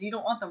anything. You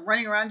don't want them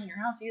running around in your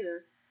house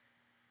either.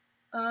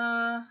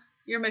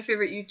 You're my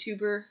favorite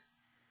YouTuber.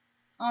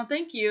 Oh,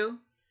 thank you.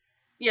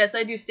 Yes,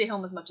 I do stay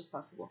home as much as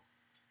possible.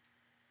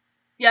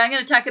 Yeah, I'm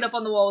gonna tack it up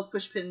on the wall with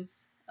push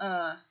pins.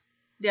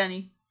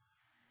 Danny.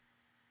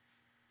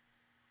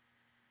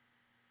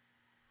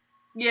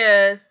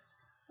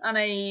 Yes,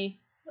 Anai.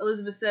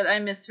 Elizabeth said, I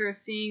miss her.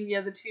 Seeing the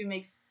other two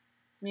makes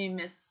me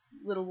miss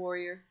Little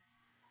Warrior.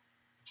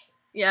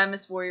 Yeah, I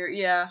miss Warrior.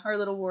 Yeah, our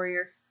little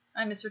warrior.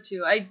 I miss her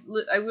too. I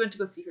went to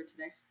go see her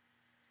today.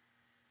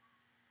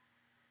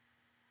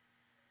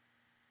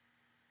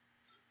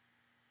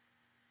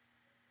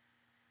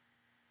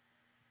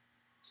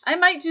 I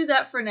might do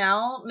that for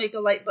now. Make a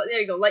light box. There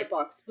you go, light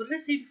box. What did I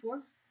say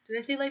before? Did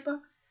I say light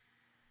box?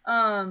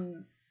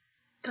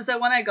 Because the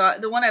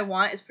one I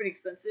want is pretty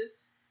expensive.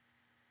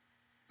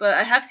 But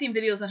I have seen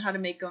videos on how to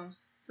make them,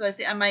 so I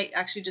think I might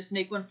actually just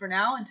make one for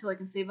now until I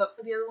can save up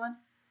for the other one.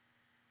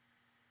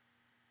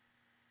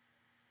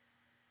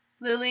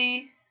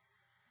 Lily,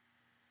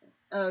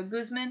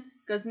 Guzman.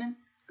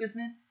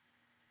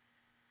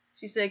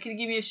 She said, "Can you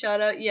give me a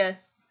shout out?"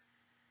 Yes.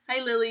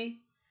 Hi, Lily.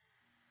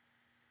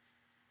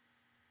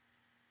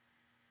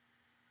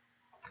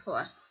 Hold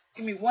on.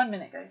 Give me 1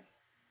 minute, guys.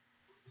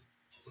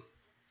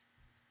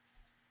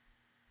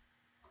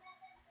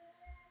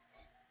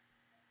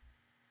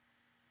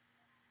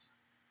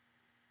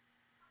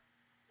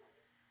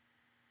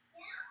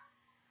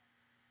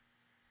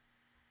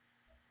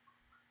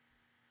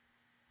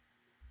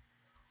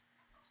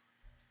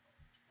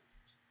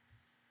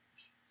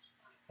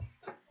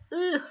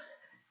 Ugh.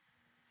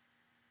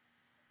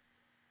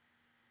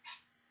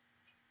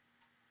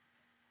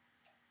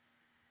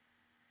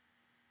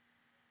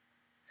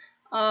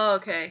 Oh,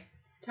 okay.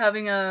 To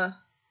having a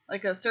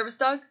service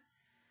dog?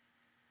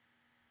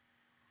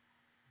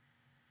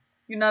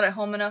 You're not at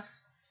home enough?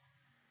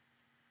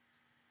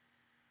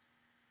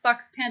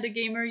 Fox Panda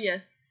Gamer,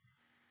 yes.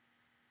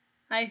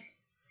 Hi.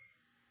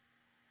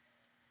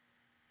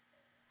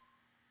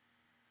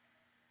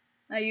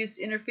 I used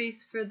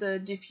interface for the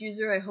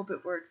diffuser. I hope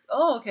it works.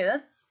 Oh, okay,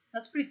 that's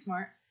pretty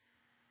smart.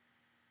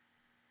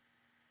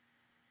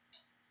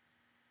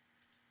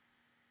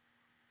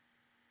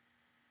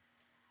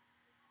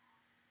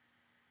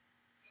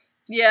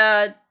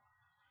 Yeah.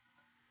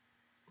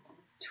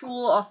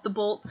 Tool off the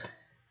bolt.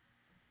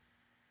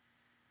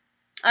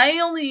 I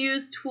only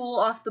use tool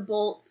off the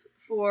bolt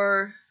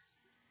for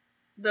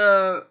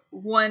the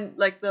one,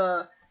 like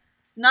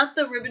not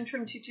the ribbon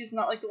trim tutus,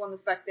 not like the one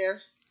that's back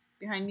there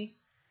behind me,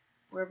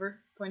 wherever,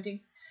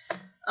 pointing.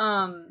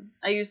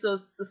 I use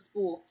the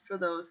spool for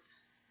those,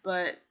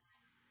 but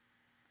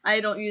I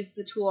don't use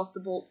the tool off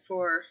the bolt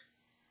for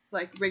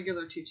like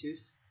regular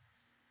tutus.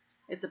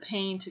 It's a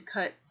pain to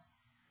cut.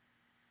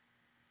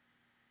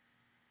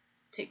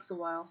 Takes a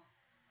while.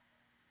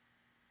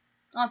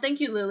 Oh, thank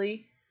you,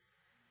 Lily.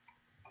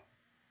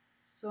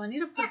 So I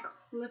need to put a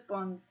clip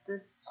on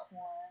this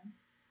one.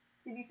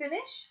 Did you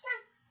finish?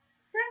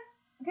 Done.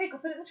 Okay, go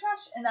put it in the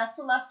trash. And that's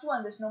the last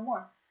one. There's no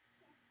more.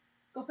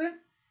 Go put it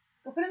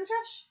in the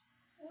trash.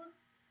 Yeah.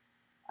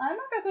 I'm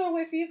not gonna throw it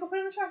away for you. Go put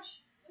it in the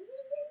trash.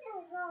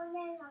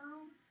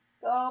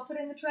 Go put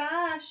it in the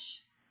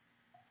trash.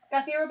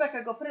 Garcia,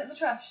 Rebecca, go put it in the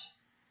trash.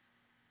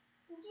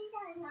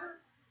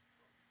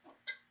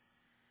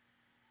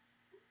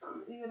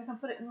 You're gonna come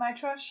put it in my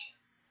trash?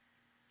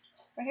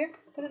 Right here?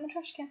 Put it in the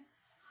trash can.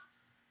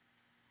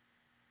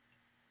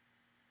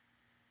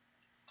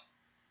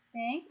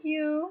 Thank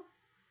you.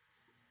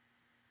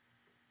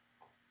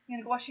 You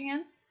gonna go wash your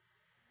hands?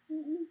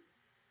 Mm-mm.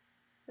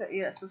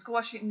 Yes, let's go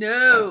wash your...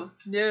 No.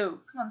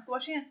 Come on, let's go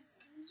wash your hands.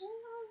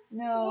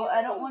 No,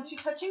 I don't want you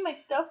touching my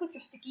stuff with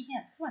your sticky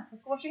hands. Come on,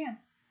 let's go wash your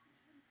hands.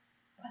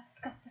 Come on,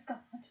 let's go.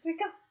 1, 2, 3,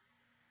 go.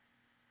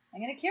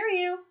 I'm going to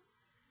carry you.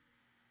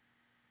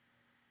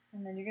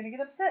 And then you're going to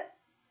get upset.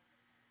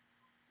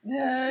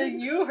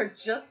 You are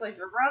just like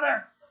your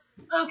brother.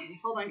 Okay,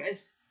 hold on,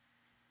 guys.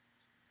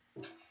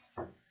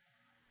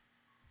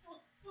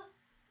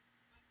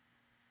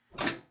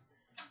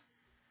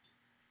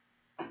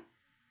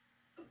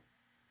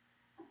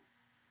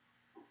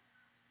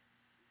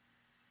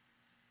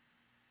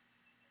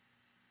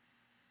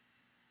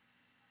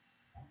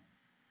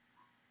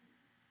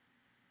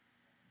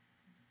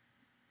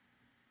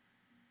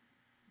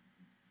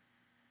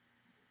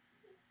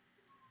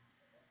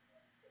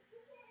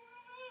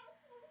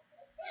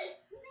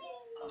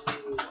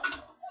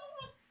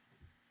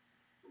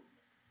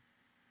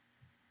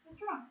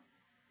 What's wrong?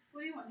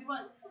 What do you want?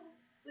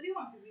 What do you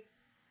want, baby?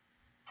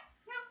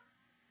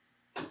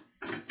 What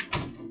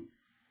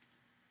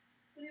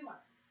do you want?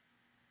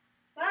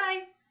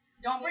 Bye.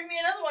 Don't bring me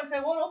another one because I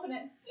won't open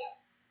it.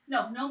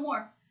 No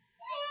more.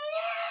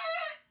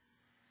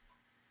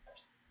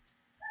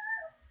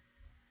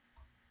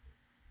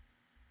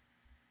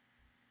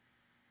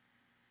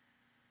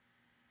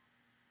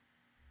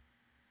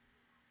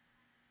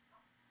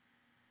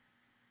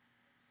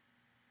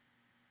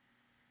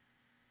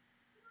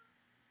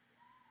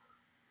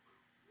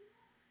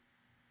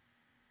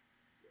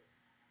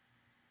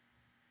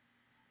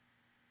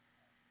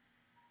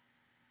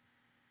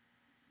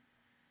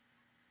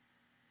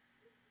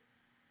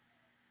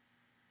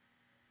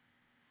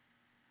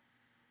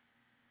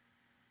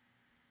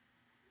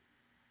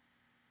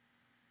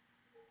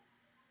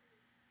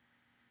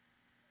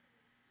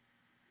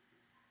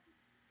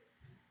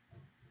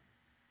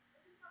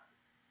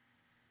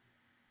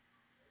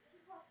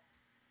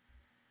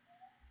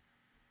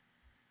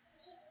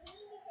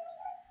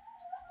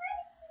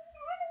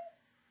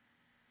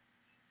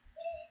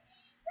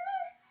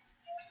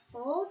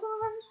 Hold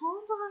on.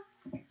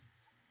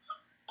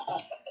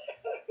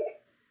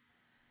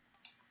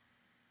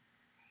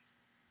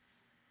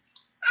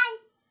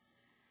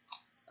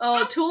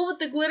 Oh, tool with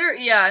the glitter?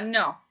 Yeah,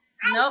 no.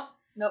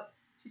 Nope.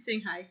 She's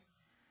saying hi.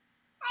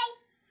 Hi.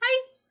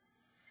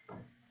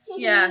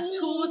 Yeah,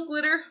 tool with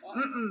glitter?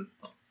 Mm-mm.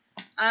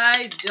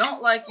 I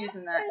don't like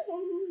using that.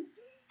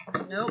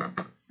 Nope.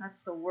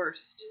 That's the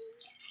worst.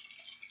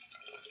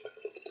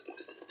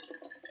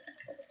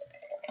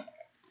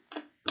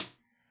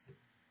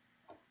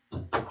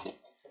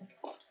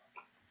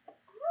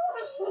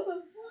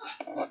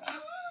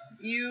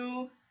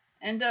 You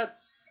end up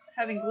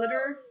having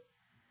glitter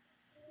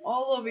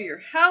all over your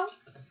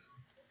house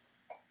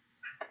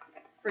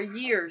for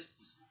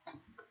years.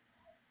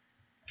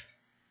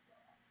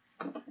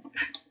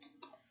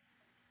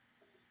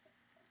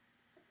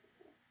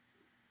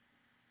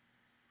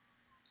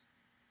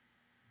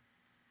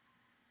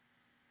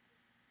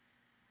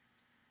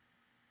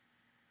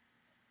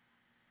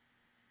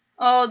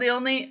 Oh, they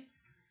only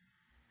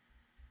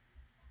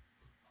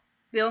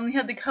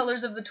had the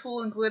colors of the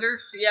tool and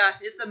glitter. Yeah,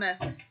 it's a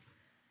mess.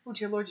 Oh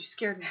dear Lord, you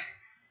scared me.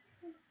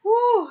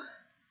 Woo!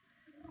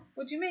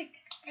 What'd you make?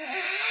 That's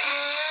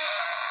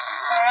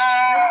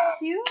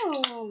cute.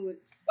 How did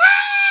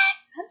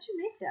you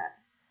make that?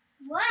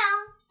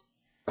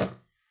 Well,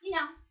 you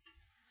know.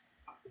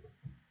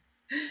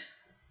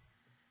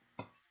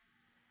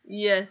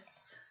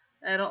 Yes,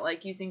 I don't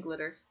like using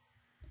glitter.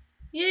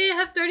 Yay, I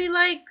have 30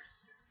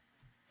 likes.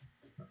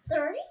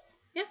 30?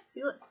 Yep,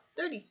 see, look,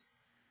 30.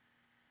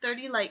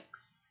 30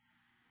 likes.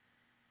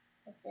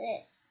 Look at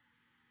this.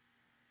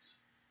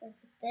 Look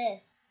at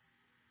this.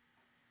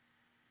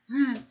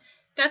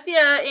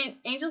 Katia,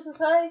 Angel says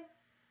hi.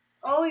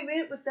 Oh, you made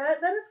it with that?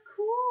 That is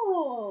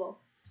cool.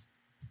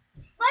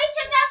 Well, I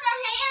took out the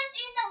hands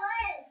and the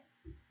legs.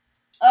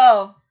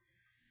 Oh.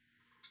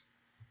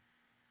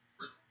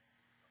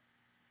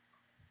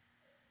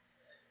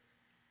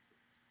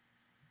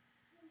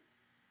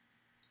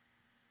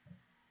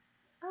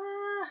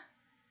 Ah,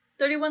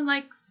 31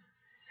 likes.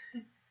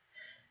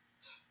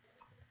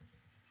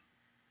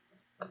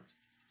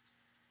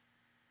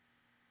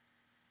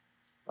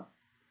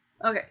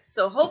 Okay,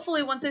 so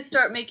hopefully once I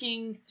start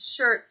making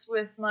shirts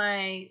with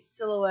my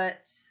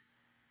silhouette,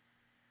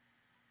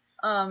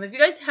 if you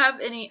guys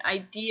have any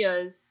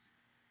ideas,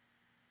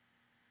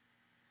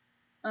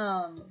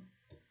 let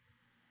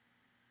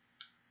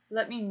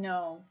me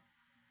know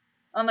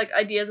on like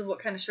ideas of what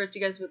kind of shirts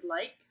you guys would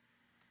like.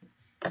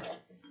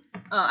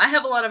 I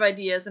have a lot of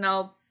ideas, and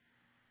I'll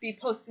be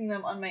posting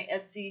them on my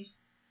Etsy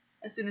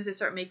as soon as I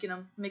start making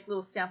them. Make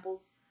little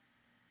samples.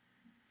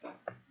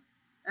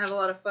 I have a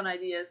lot of fun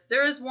ideas.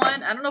 There is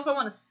one, I don't know if I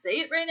want to say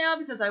it right now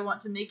because I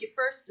want to make it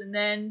first, and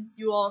then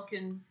you all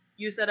can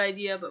use that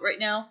idea. But right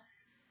now,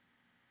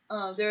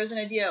 there is an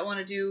idea I want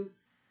to do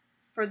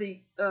for the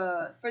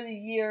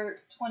year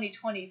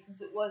 2020,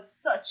 since it was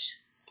such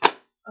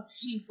a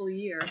painful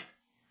year.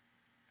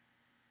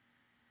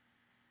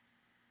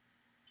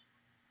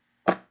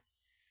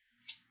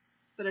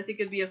 But I think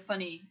it'd be a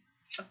funny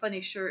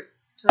shirt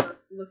to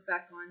look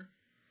back on.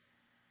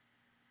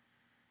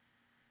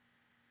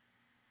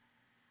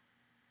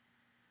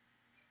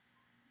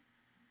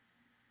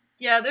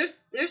 Yeah,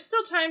 there's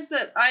still times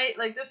that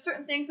there's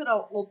certain things that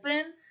I'll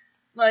open,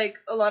 like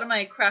a lot of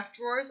my craft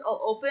drawers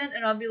I'll open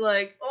and I'll be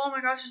like, oh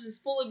my gosh, this is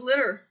full of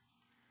glitter.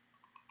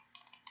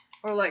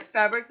 Or like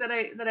fabric that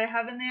I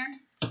have in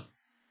there.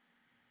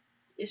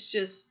 It's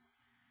just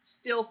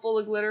still full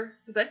of glitter.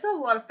 Because I still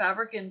have a lot of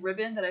fabric and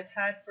ribbon that I've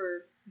had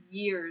for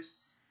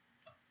years.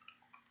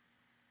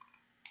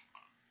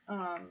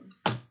 And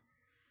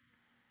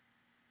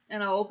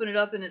I'll open it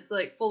up and it's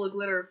like full of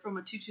glitter from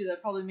a tutu that I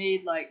probably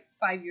made like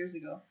 5 years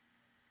ago.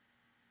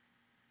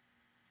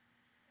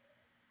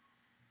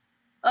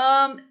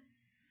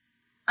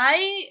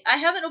 I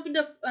haven't opened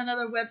up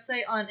another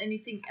website on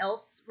anything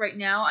else right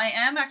now. I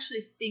am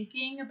actually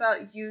thinking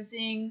about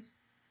using,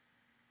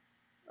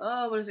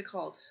 what is it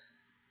called?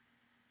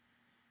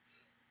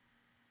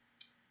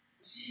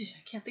 Gee,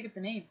 I can't think of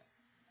the name.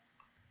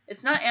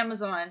 It's not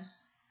Amazon.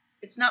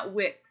 It's not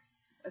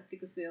Wix. I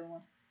think it's the other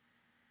one.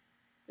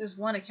 There's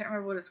one, I can't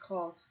remember what it's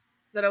called,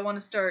 that I want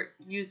to start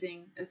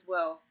using as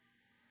well.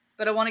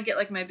 But I want to get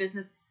like my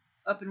business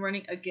up and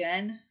running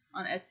again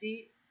on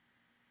Etsy.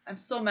 I'm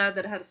so mad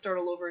that I had to start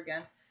all over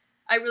again.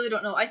 I really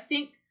don't know. I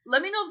think,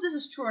 let me know if this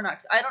is true or not,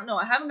 'cause I don't know.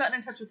 I haven't gotten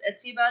in touch with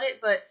Etsy about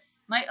it, but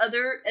my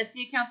other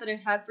Etsy account that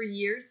I've had for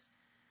years,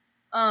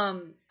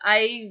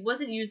 I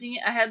wasn't using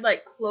it. I had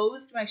like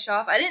closed my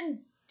shop. I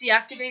didn't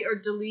deactivate or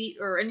delete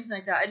or anything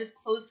like that. I just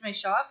closed my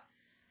shop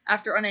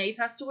after Anae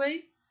passed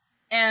away.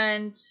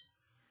 And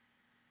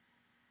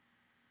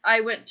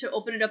I went to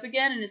open it up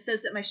again and it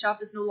says that my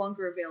shop is no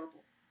longer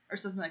available or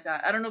something like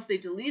that. I don't know if they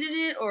deleted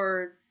it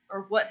or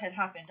what had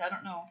happened. I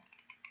don't know.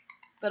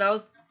 But I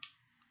was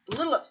a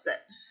little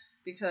upset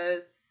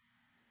because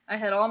I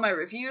had all my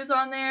reviews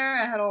on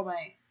there. I had all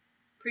my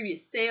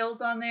previous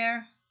sales on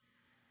there.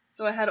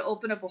 So I had to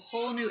open up a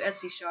whole new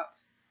Etsy shop.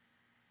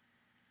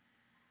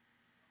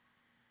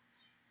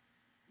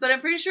 But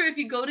I'm pretty sure if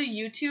you go to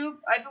YouTube,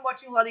 I've been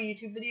watching a lot of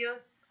YouTube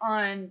videos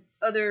on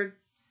other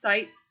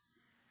sites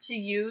to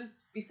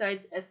use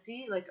besides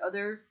Etsy, like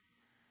other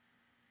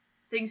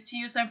things to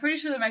use. So I'm pretty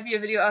sure there might be a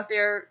video out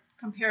there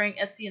comparing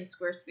Etsy and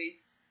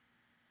Squarespace.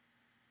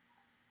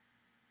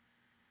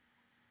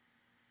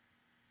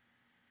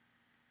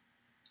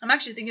 I'm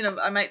actually thinking of,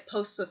 I might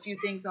post a few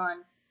things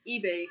on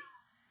eBay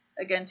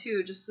again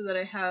too, just so that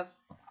I have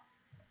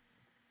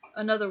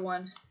another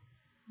one.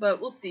 But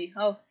we'll see.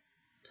 I'll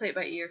play it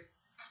by ear.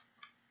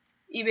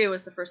 eBay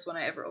was the first one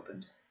I ever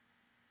opened.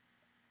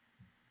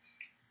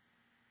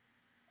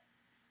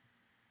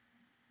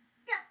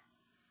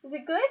 Is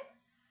it good?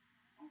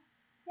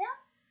 Yeah?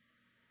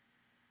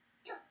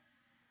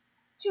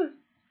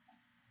 Juice.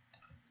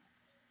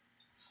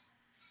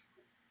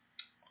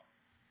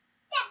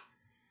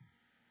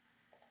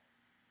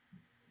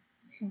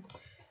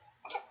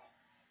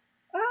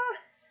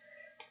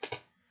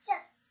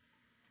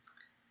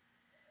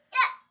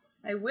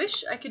 I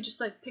wish I could just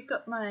like pick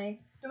up my... Do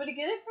you want me to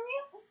get it from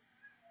you?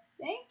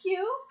 Thank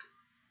you.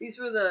 These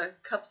were the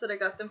cups that I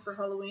got them for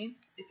Halloween.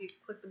 If you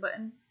click the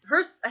button.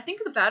 Hers, I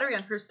think the battery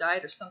on hers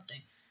died or something.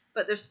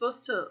 But they're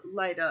supposed to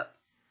light up.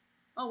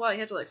 Oh wow, you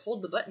have to like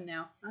hold the button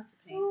now. That's a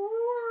pain.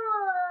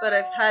 But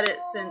I've had it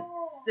since,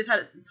 they've had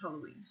it since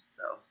Halloween,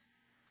 so.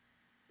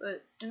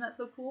 But isn't that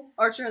so cool?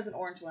 Archer has an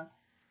orange one.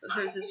 But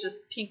hers is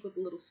just pink with a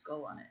little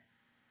skull on it.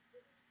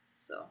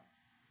 So,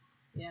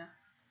 yeah.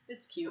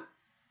 It's cute.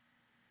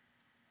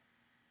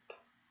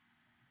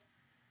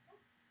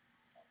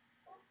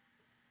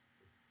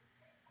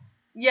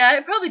 Yeah,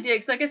 it probably did.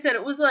 Because like I said,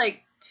 it was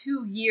like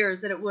 2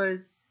 years that it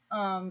was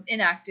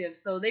inactive.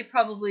 So they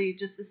probably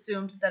just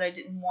assumed that I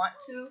didn't want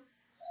to.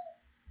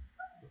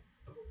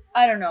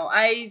 I don't know.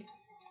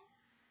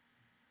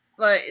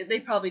 But they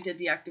probably did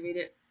deactivate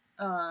it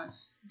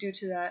due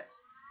to that.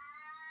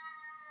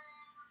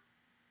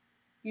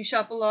 You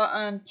shop a lot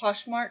on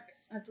Poshmark?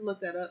 I have to look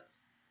that up.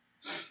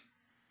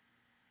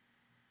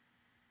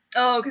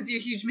 Oh, because you're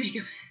a huge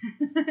makeup.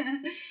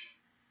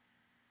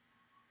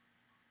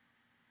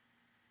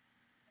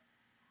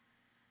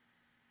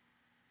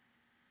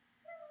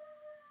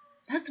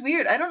 That's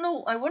weird. I don't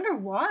know. I wonder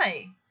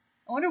why.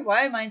 I wonder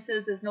why mine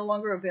says it's no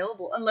longer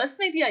available. Unless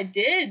maybe I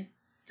did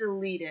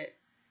delete it.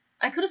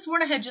 I could have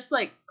sworn I had just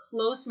like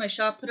closed my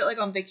shop, put it like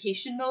on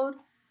vacation mode.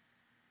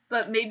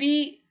 But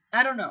maybe,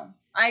 I don't know.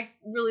 I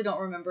really don't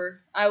remember.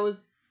 I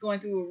was going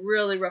through a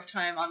really rough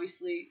time,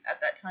 obviously,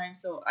 at that time.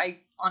 So I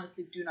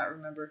honestly do not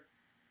remember.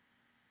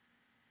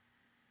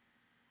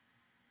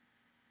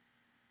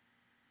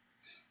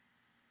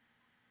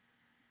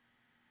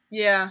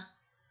 Yeah.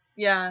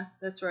 Yeah,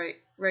 that's right.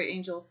 Right,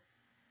 Angel.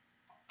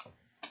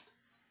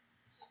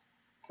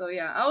 So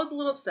yeah, I was a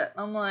little upset.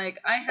 I'm like,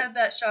 I had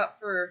that shop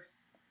for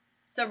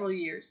several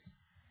years.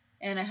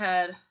 And I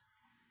had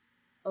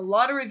a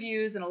lot of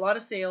reviews and a lot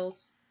of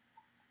sales.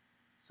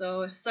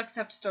 So it sucks to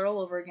have to start all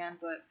over again,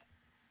 but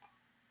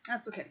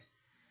that's okay.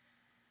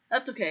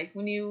 That's okay.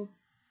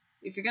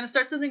 If you're going to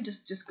start something,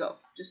 just go.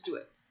 Just do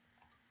it.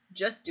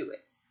 Just do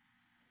it.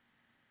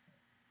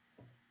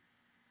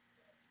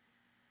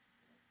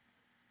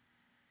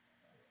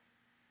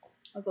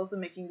 I was also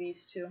making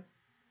these too.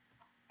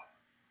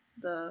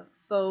 The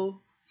faux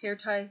hair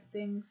tie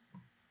things.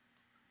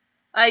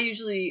 I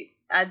usually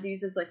add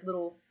these as like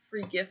little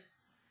free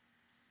gifts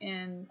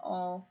in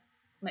all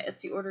my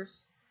Etsy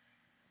orders.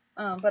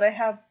 But I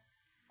have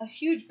a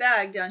huge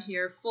bag down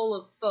here full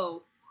of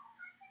faux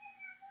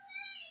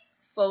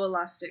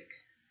elastic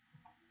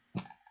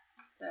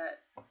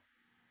that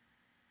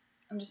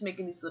I'm just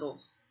making these little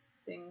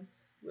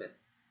things with.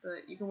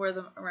 But you can wear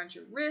them around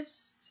your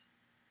wrist.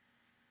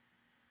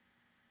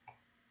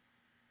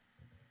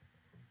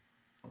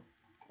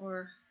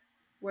 Or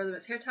wear them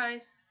as hair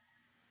ties.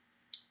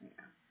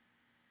 Yeah.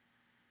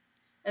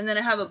 And then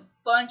I have a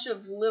bunch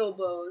of little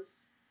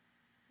bows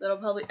that I'll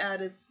probably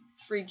add as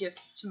free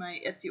gifts to my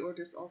Etsy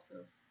orders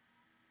also.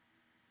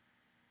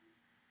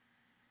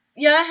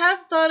 Yeah, I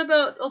have thought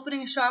about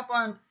opening a shop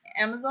on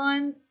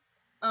Amazon.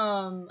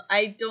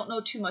 I don't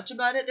know too much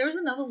about it. There was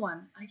another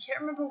one. I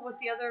can't remember what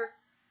the other...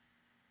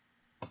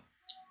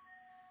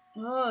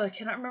 Oh, I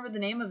cannot remember the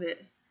name of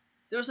it.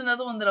 There was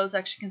another one that I was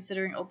actually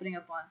considering opening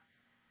up on.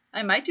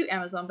 I might do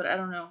Amazon, but I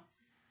don't know.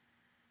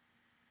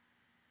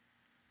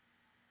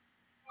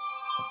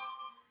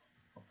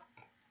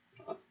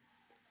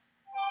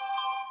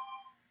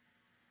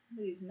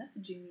 Somebody's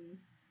messaging me.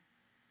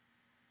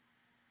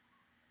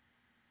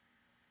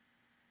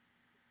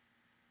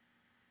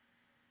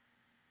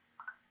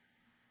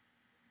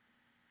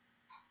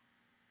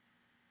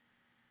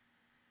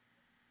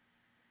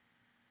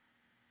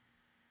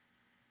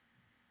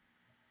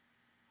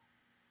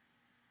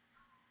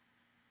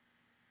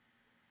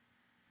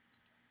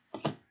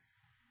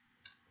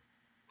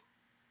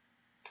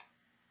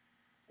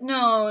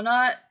 No,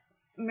 not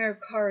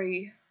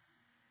Mercari.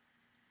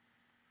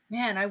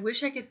 Man, I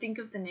wish I could think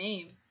of the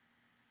name.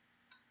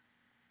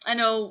 I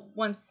know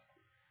once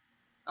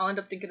I'll end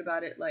up thinking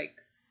about it, like,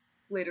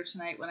 later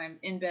tonight when I'm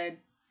in bed,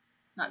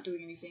 not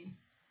doing anything.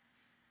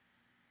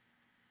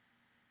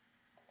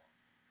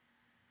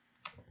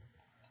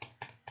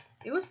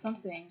 It was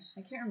something.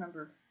 I can't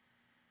remember.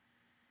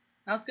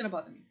 Now it's gonna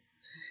bother me.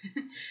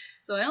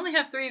 So I only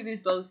have 3 of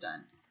these bows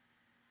done.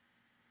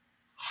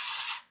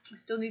 I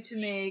still need to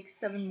make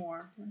 7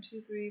 more. 1,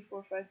 2, 3,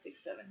 4, 5,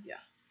 6, 7. Yeah.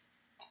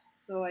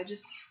 So I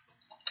just...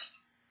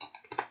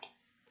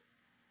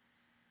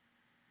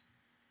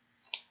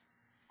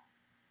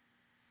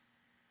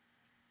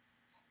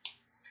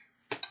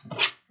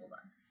 Hold on.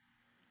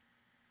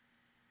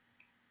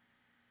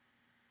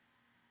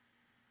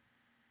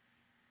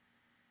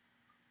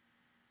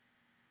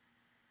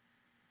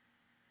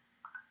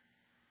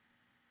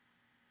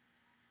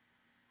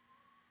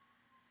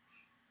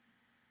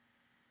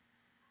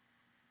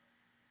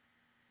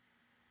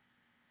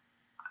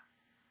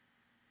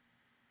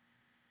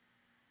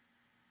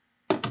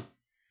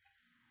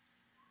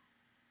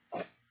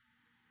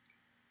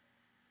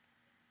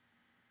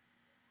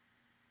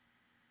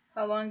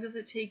 How long does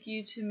it take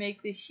you to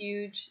make the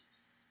huge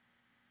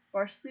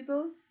sparsely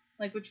bows?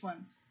 Like which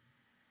ones?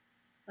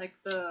 Like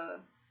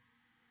the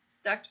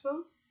stacked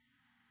bows?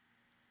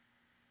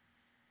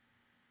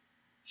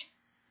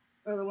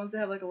 Or the ones that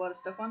have like a lot of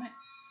stuff on it?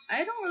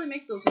 I don't really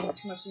make those ones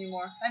too much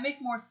anymore. I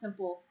make more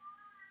simple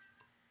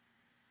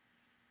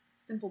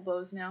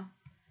bows now.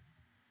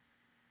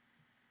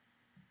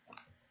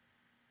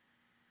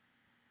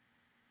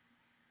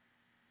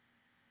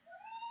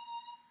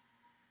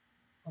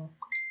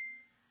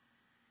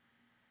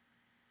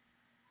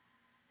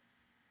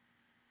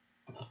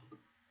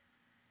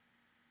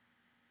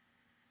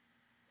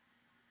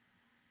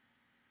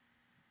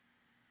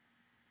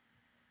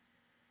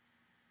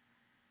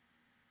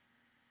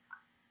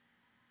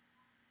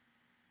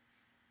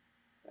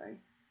 Sorry.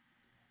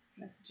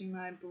 Messaging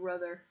my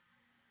brother.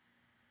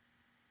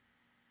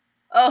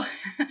 Oh,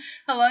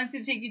 how long does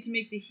it take you to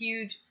make the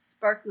huge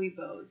sparkly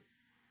bows?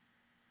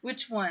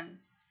 Which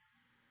ones?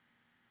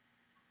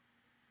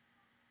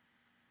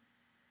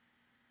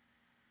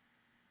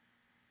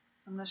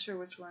 I'm not sure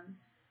which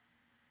ones.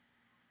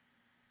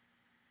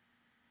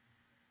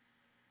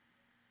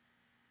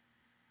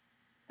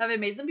 Have I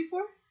made them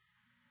before?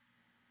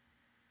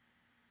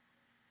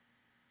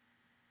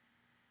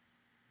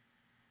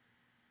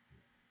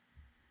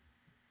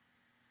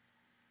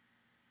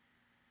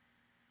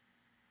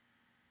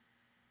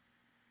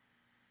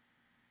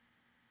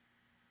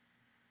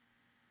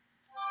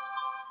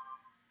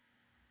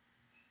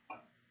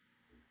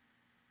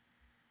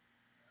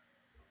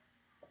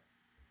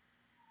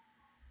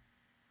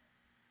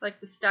 Like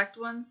the stacked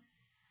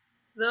ones?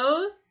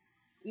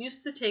 Those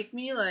used to take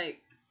me like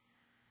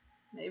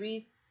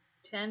maybe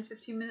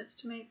 10-15 minutes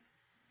to make.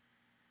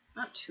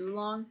 Not too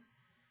long.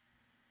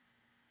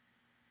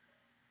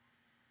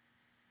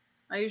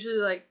 I usually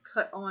like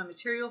cut all my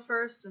material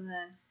first and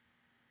then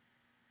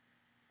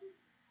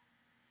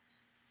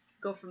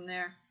go from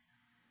there.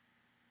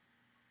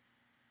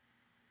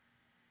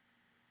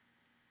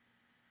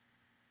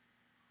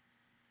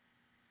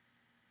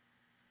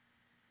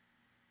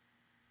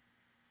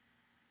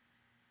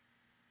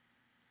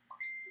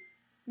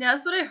 Yeah,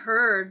 that's what I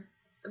heard.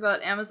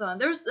 about Amazon.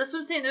 That's what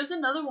I'm saying. There's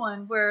another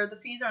one where the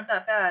fees aren't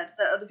that bad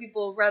that other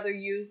people rather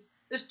use.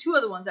 There's two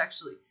other ones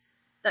actually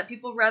that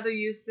people rather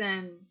use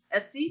than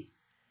Etsy.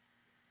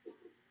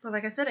 But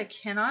like I said, I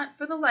cannot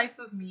for the life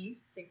of me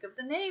think of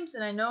the names.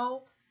 And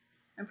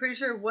I'm pretty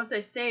sure once I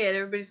say it,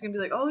 everybody's gonna be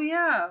like, oh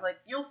yeah, like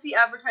you'll see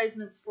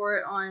advertisements for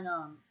it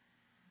on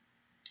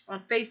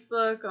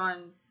Facebook,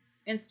 on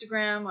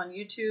Instagram, on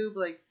YouTube.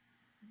 Like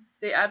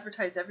they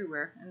advertise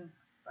everywhere, and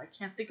I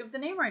can't think of the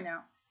name right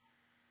now.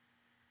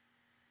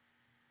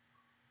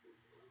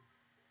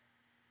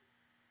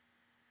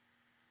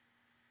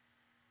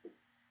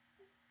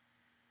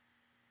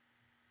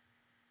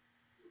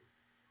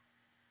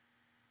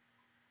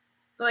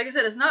 But like I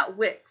said, it's not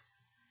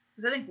Wix.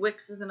 Because I think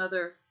Wix is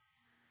another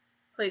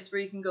place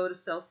where you can go to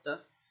sell stuff.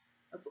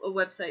 A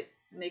website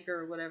maker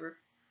or whatever.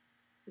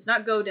 It's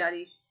not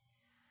GoDaddy.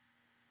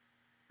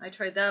 I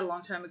tried that a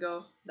long time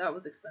ago. That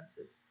was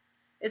expensive.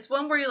 It's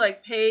one where you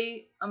like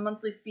pay a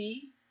monthly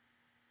fee,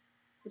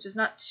 which is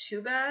not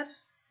too bad.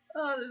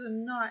 Oh, there's a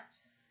knot.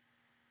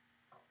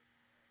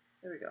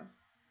 There we go.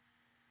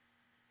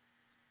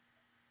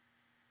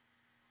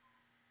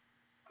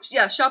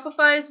 Yeah,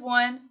 Shopify is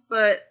one,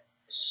 but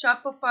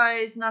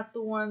Shopify is not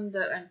the one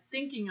that I'm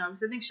thinking of,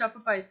 because I think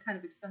Shopify is kind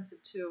of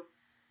expensive too.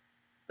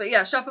 But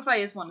yeah, Shopify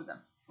is one of them.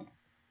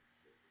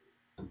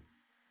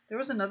 There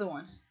was another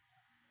one.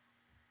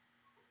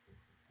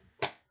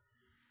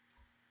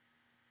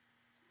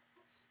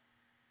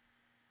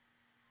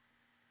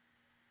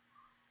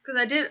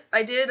 Because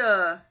I did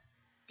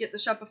get the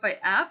Shopify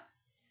app,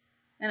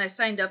 and I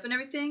signed up and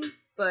everything,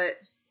 but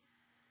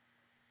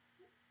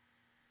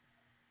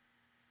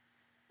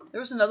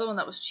there was another one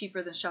that was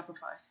cheaper than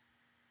Shopify.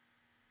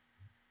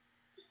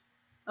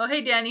 Oh,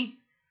 hey, Danny.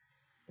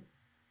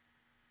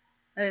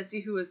 I didn't see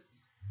who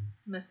was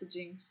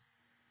messaging.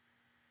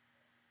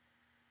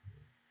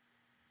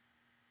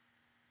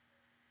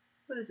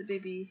 What is it,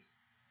 baby?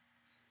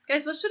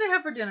 Guys, what should I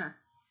have for dinner?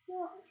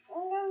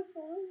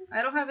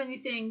 I don't have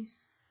anything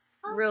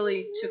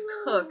really to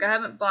cook. I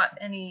haven't bought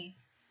any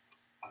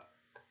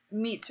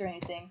meats or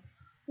anything.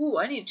 Ooh,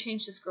 I need to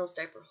change this girl's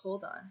diaper.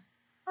 Hold on.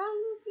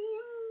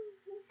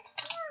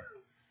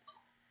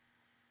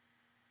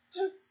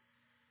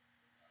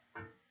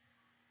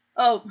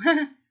 Oh,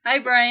 hi,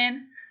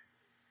 Brian.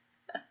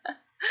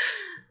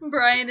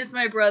 Brian is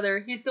my brother.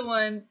 He's the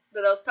one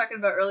that I was talking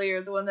about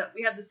earlier, the one that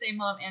we have the same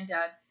mom and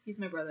dad. He's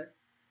my brother.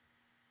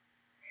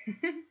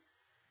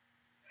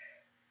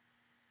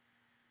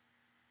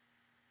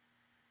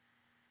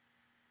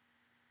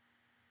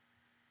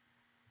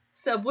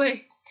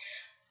 Subway.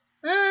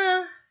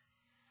 I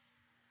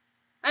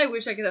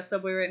wish I could have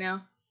Subway right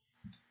now.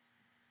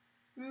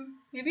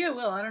 Maybe I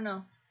will. I don't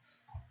know.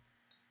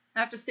 I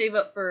have to save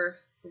up for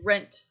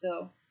rent,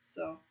 though,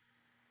 so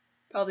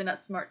probably not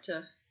smart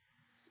to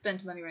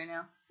spend money right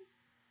now.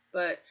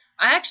 But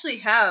I actually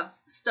have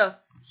stuff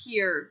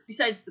here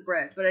besides the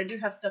bread, but I do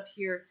have stuff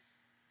here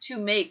to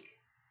make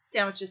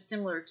sandwiches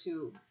similar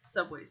to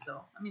Subway.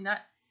 So, I mean,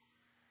 that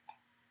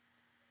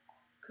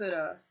could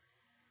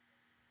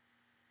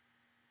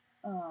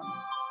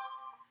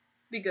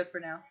be good for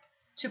now.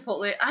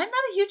 Chipotle. I'm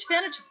not a huge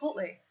fan of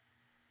Chipotle.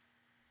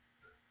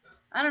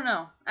 I don't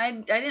know. I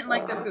didn't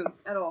like their food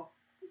at all.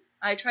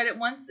 I tried it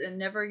once and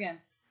never again.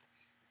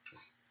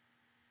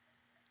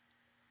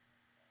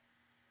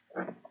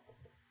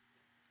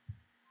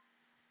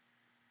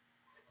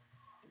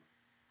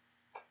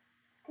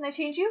 Can I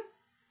change you?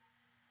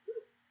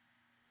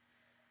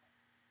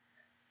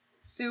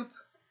 Soup.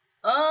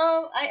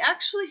 I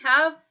actually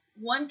have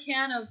one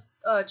can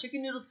of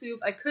chicken noodle soup.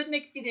 I could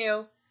make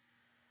fideo,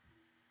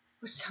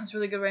 which sounds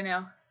really good right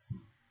now.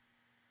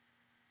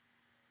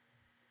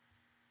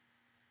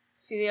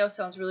 Fideo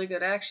sounds really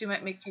good. I actually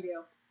might make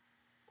fideo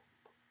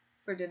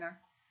for dinner.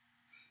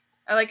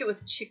 I like it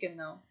with chicken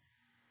though.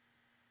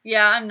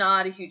 Yeah, I'm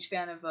not a huge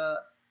fan of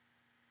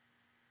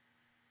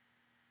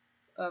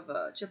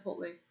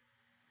Chipotle.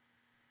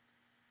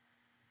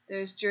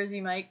 There's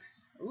Jersey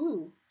Mike's.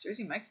 Ooh,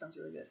 Jersey Mike's sounds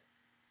really good.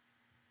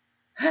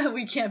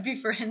 We can't be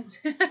friends.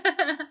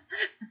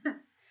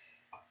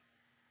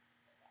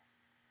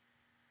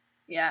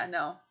 Yeah,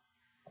 no.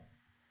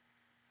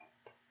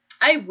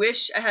 I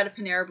wish I had a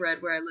Panera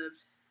Bread where I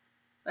lived.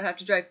 I'd have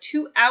to drive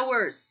 2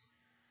 hours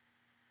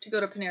to go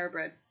to Panera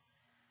Bread.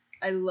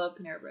 I love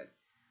Panera Bread.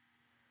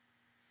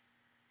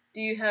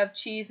 Do you have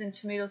cheese and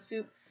tomato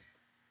soup?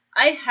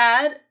 I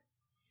had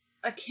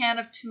a can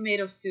of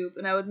tomato soup,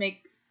 and I would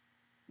make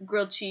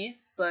grilled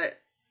cheese, but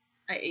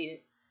I ate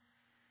it.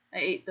 I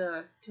ate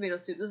the tomato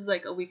soup. This was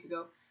like a week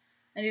ago.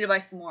 I need to buy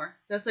some more.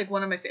 That's like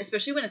one of my favorites.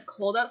 Especially when it's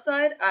cold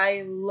outside.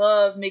 I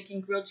love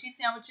making grilled cheese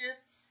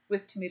sandwiches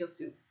with tomato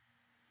soup.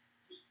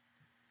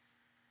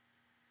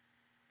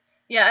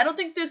 Yeah, I don't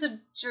think there's a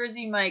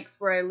Jersey Mike's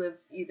where I live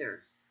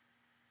either.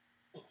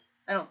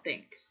 I don't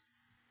think.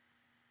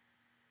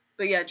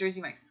 But yeah, Jersey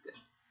Mike's is good.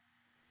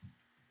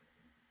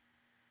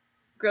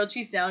 Grilled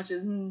cheese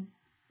sandwiches.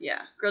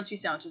 Yeah, grilled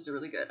cheese sandwiches are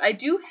really good. I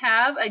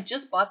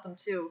just bought them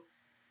too.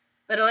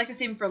 But I like to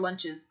save them for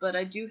lunches. But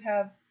I do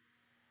have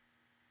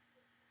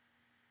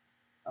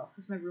Oh,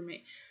 that's my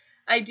roommate.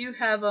 I do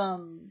have I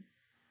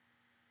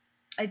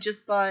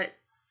just bought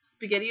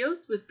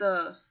SpaghettiOs with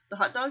the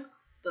hot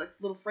dogs, the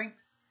little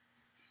Franks,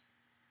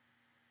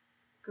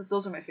 because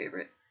those are my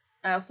favorite.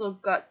 I also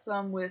got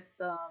some with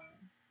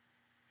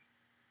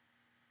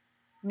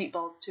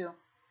meatballs too.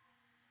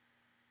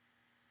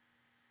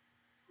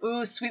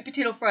 Ooh, sweet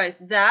potato fries.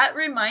 That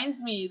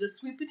reminds me, the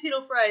sweet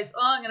potato fries.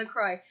 Oh, I'm gonna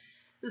cry.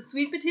 The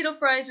sweet potato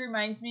fries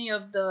reminds me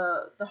of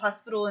the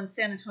hospital in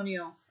San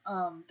Antonio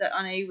that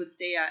Anae would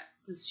stay at,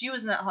 because she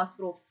was in that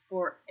hospital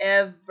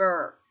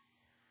forever.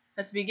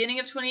 At the beginning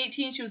of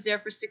 2018, she was there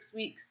for 6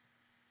 weeks,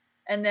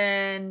 and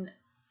then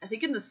I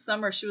think in the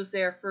summer she was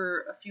there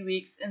for a few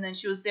weeks, and then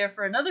she was there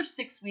for another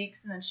 6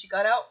 weeks, and then she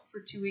got out for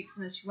 2 weeks,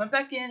 and then she went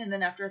back in, and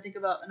then after I think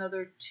about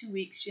another 2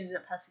 weeks, she ended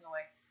up passing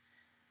away.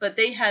 But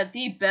they had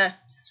the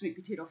best sweet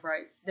potato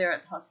fries there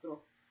at the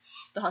hospital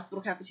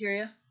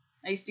cafeteria.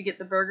 I used to get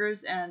the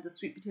burgers and the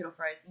sweet potato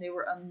fries, and they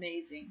were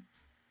amazing.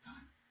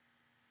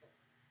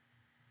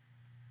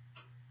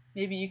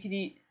 Maybe you could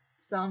eat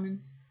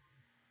salmon,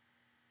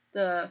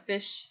 the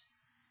fish.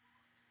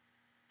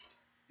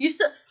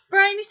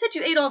 Brian, you said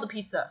you ate all the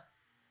pizza.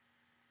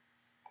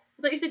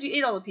 I thought you said you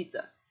ate all the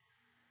pizza.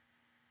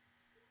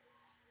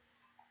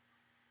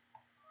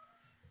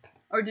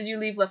 Or did you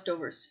leave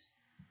leftovers?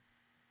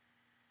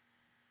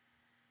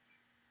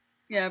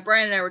 Yeah,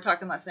 Brian and I were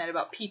talking last night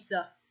about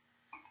pizza.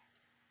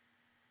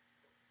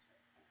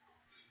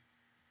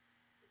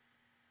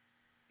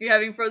 You're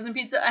having frozen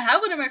pizza? I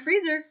have one in my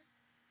freezer.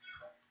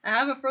 I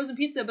have a frozen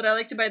pizza, but I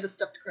like to buy the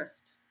stuffed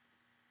crust,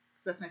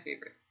 because that's my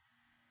favorite.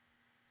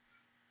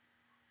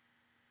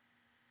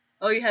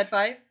 Oh, you had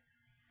 5?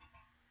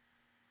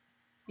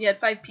 You had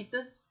 5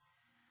 pizzas?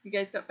 You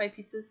guys got 5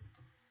 pizzas?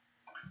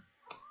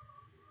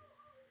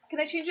 Can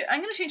I change it? I'm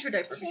going to change her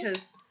diaper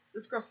because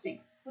this girl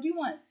stinks. What do you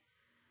want?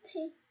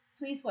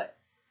 Please what?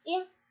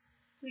 Yeah.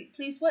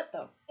 Please what,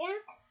 though? Yeah.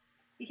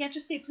 You can't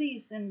just say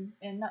please and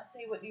not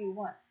say what you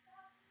want.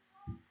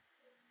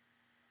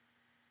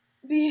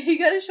 You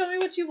gotta show me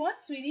what you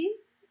want, sweetie.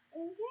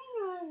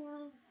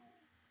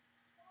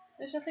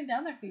 There's nothing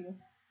down there for you.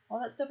 All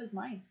that stuff is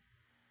mine.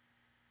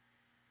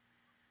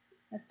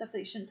 That's stuff that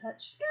you shouldn't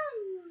touch.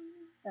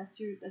 That's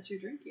your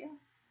drink, yeah.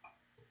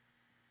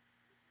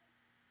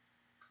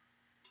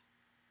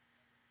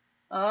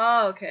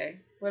 Oh, okay.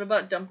 What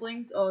about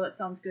dumplings? Oh, that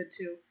sounds good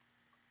too.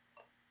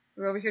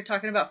 We're over here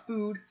talking about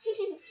food.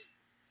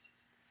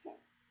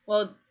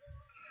 Well,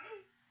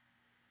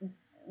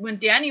 when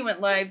Danny went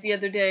live the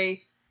other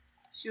day,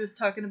 she was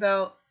talking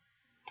about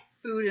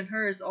food and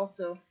hers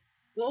also.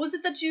 What was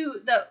it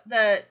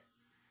that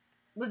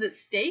was it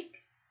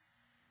steak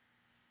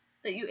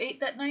that you ate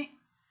that night?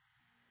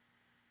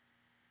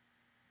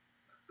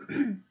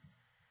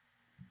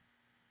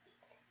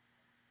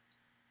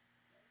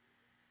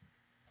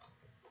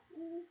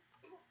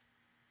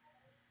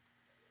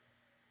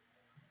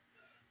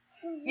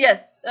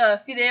 Yes,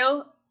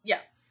 fideo.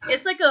 Yeah,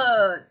 it's like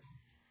a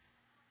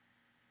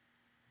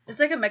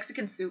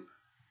Mexican soup.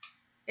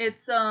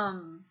 It's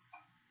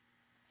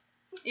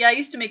yeah, I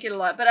used to make it a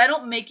lot, but I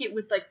don't make it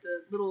with like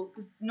the little,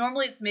 because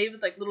normally it's made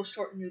with like little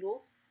short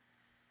noodles,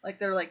 like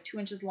they're like 2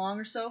 inches long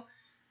or so.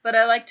 But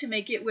I like to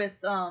make it with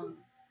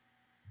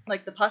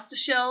like the pasta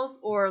shells,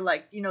 or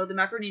like, you know, the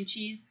macaroni and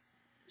cheese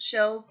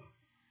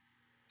shells.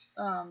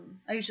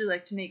 I usually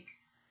like to make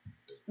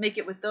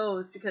it with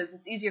those because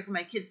it's easier for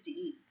my kids to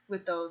eat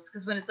with those.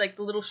 Because when it's like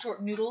the little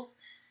short noodles,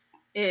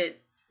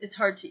 it's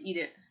hard to eat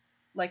it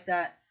like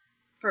that,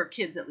 for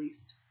kids at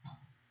least.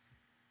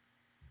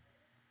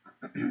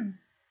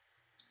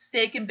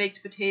 Steak and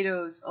baked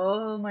potatoes.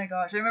 Oh my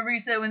gosh! I remember you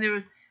said when they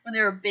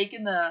were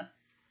baking the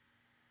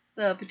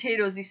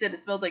potatoes, you said it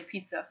smelled like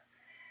pizza.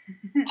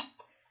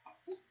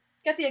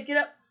 Katia, get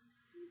up!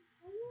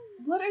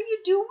 What are you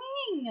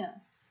doing?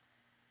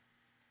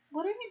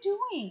 What are you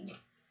doing?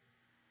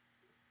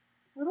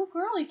 Little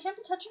girl, you can't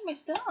be touching my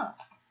stuff.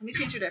 Let me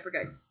change your diaper,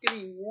 guys. Give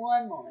me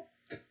 1 moment.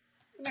 Come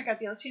here,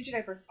 Katia. Let's change your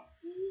diaper.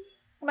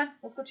 Come on,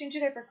 let's go change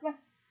your diaper. Come on.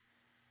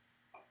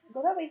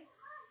 Go that way.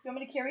 You want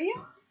me to carry you?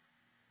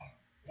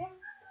 Yeah.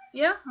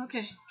 Yeah?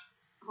 Okay.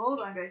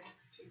 Hold on, guys.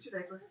 Change your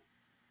diaper.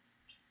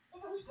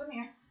 Come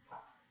here.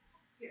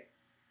 Here.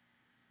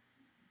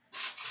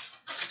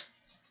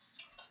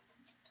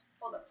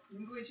 Hold up. Let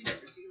me go get you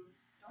diapers. You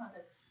don't have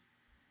diapers.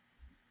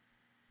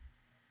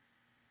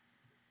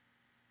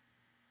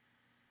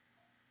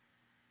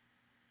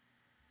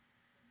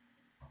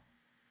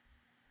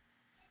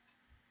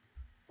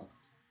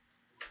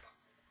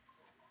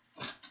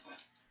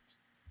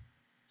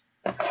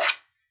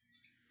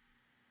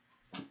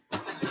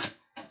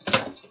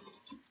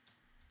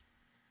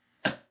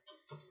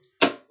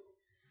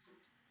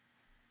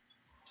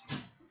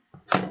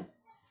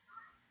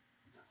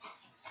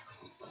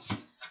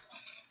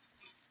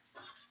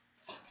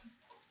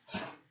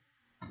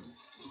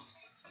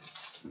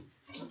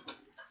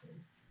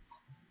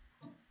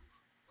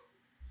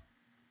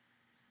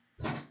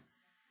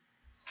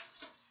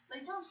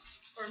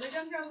 Or lay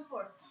down here on the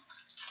floor,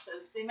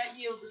 because they might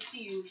be able to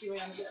see you if you lay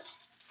on the bed.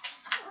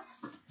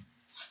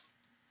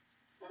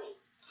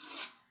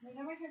 Lay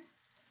down right here.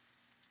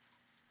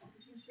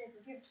 Change diaper.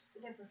 Here, the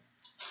diaper.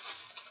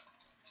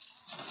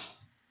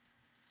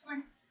 Come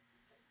on.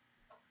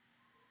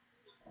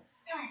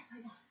 Alright,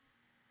 lay down.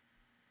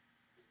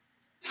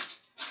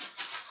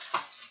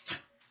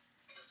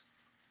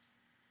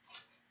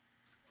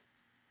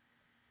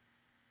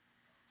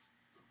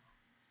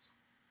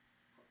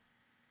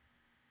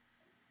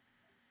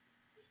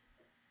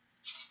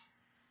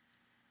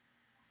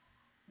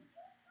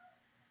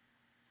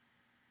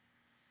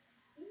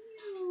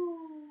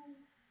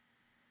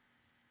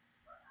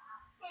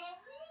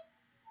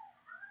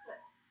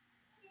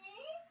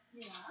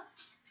 Yeah.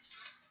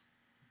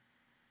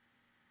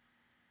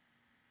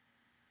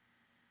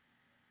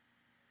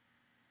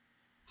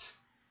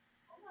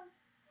 Hold on.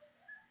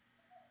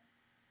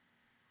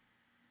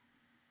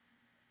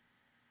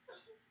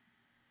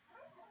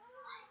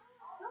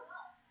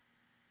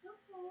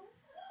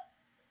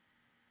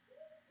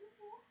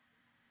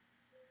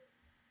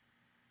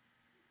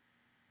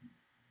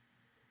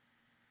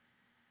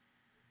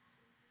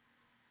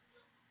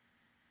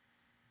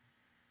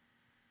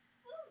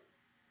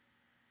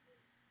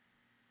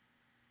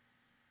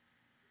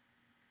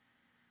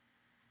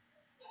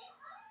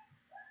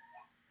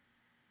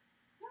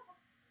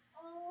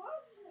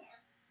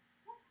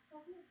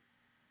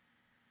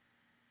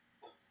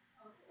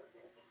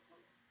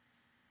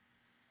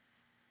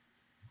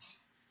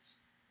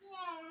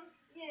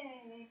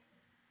 Yay.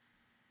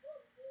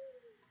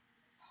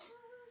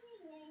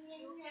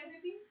 You okay,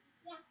 baby?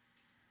 Yeah.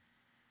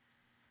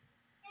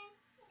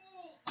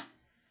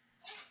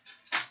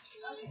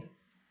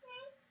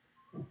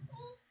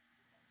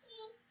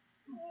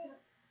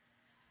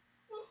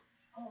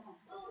 Okay.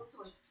 Oh,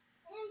 sorry.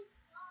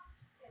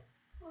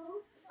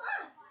 Oh,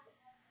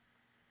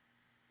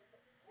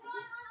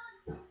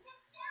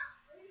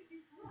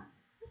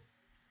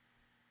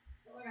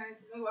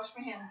 guys, let me wash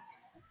my hands.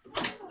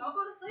 Don't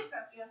go to sleep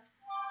after you.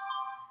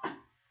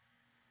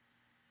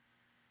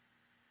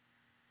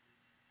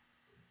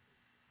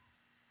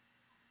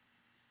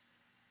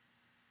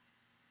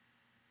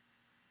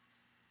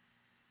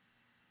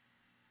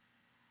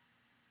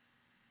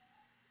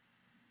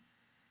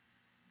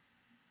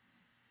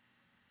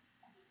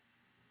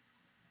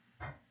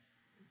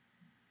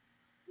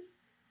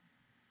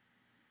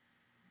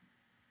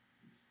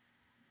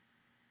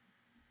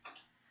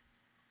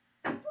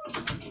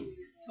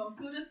 Don't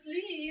go to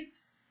sleep.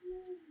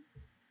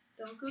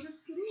 Don't go to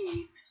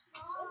sleep.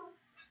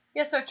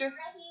 Yes, Archer.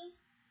 Ready?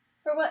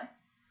 For what?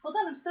 Hold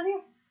on, I'm still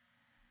here.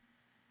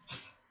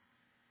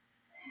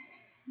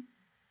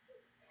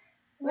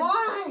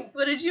 Why?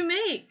 What did you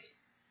make?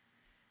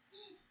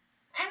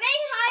 I made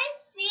hide and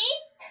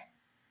seek,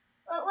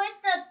 but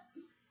with the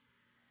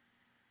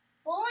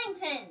bowling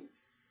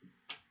pins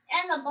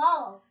and the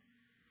balls.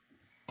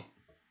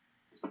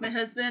 My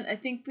husband, I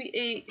think we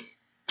ate.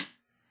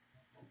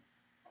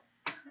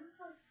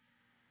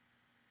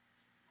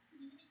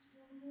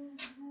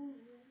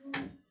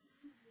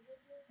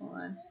 Hold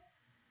on.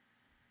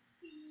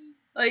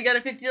 Oh, you got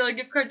a $50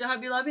 gift card to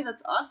Hobby Lobby?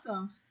 That's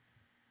awesome.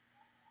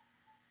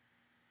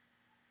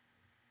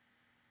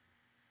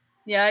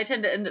 Yeah, I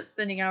tend to end up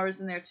spending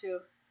hours in there too.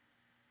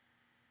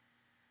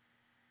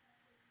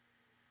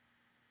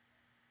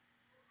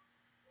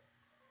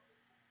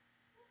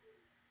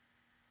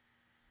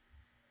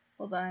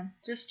 Hold on.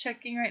 Just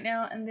checking right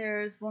now, and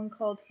there's one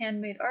called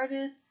Handmade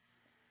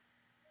Artists,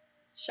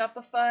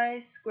 Shopify,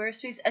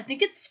 Squarespace. I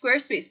think it's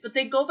Squarespace, but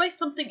they go by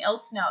something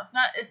else now.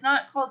 It's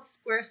not called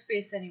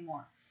Squarespace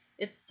anymore.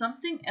 It's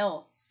something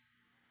else.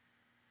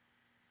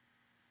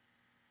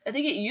 I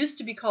think it used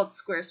to be called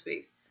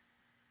Squarespace.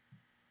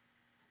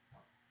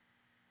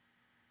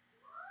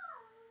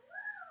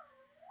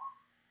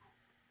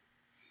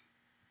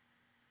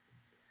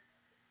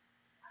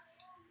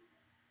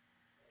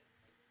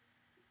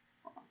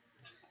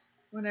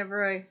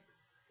 Whenever I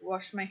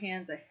wash my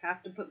hands, I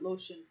have to put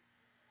lotion.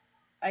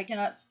 I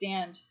cannot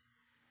stand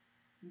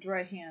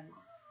dry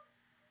hands.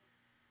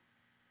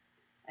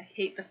 I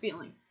hate the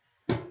feeling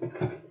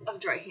of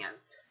dry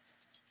hands.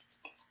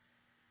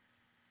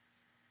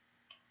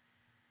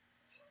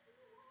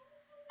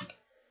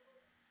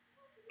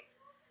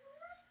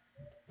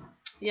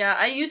 Yeah,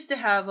 I used to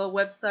have a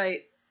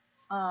website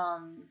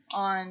from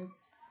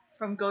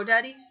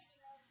GoDaddy.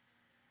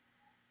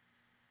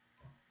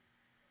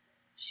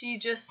 She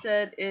just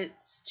said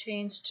it's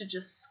changed to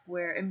just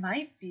Square. It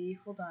might be.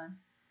 Hold on.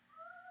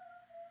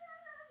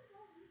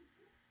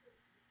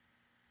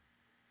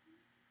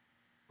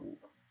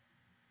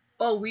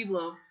 Oh,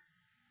 Weeblo.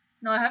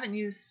 No, I haven't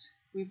used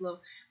Weeblo.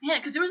 Man,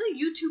 because there was a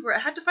YouTuber. I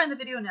have to find the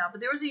video now,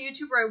 but there was a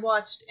YouTuber I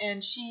watched,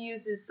 and she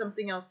uses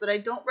something else, but I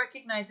don't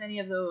recognize any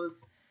of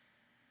those.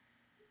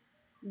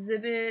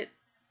 Zibbit,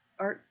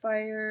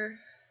 Artfire.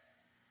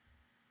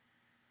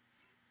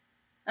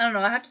 I don't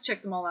know. I have to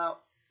check them all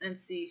out and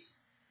see.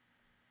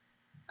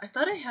 I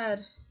thought I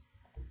had.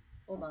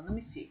 Hold on, let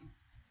me see.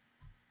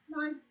 Come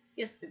on.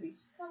 Yes, baby.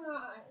 Come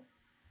on.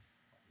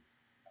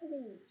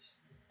 Please.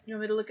 You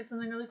want me to look at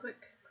something really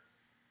quick?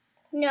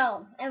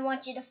 No, I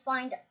want you to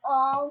find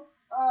all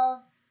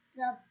of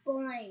the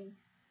bowling.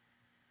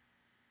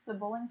 The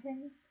bowling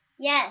pins?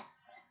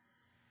 Yes.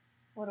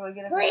 What do I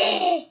get if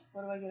Please.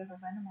 What do I get if I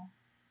find them all?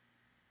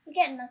 You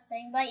get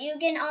nothing, but you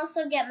can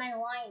also get my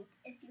lion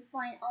if you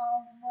find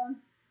all of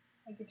them.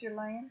 I get your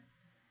lion?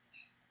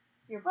 Yes.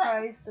 Your What?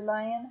 prized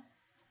lion?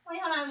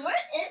 Wait, hold on. Where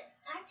is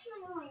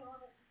actually my lion?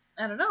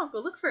 I don't know. Go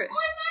look for it. Oh,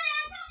 I found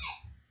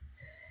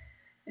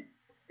it!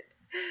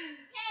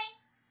 Okay.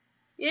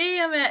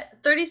 Yay, I'm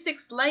at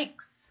 36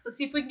 likes. Let's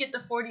see if we can get to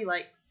 40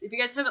 likes. If you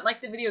guys haven't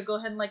liked the video, go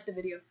ahead and like the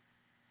video.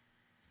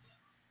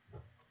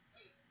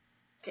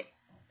 Okay.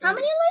 How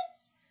many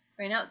likes?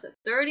 Right now it's at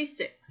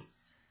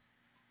 36.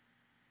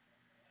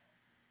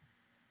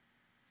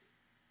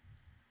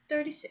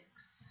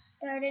 36.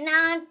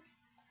 39,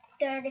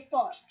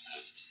 34.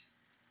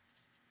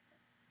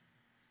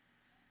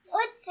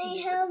 Let's see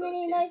These how are the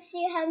many here. likes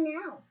you have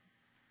now.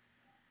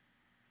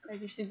 I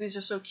just think these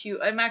are so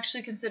cute. I'm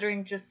actually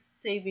considering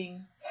just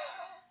saving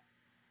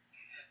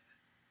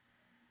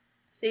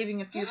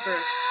a few for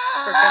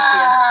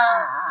Bethia.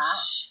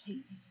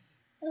 It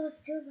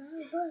was too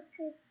loud. Look,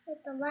 it's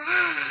at the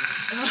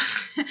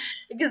loud.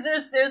 Because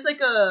there's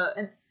like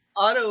an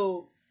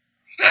audio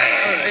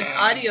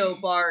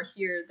bar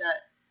here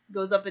that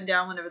goes up and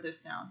down whenever there's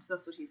sound. So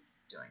that's what he's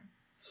doing.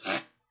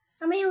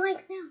 How many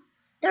likes now?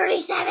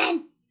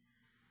 37.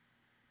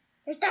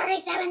 There's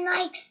 37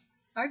 likes.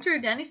 Archer,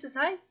 Danny says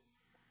hi.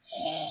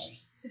 Say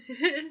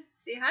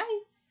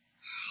hi.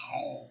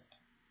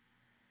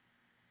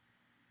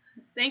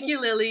 Thank you,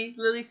 Lily.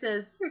 Lily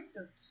says, you're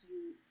so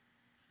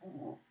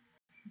cute.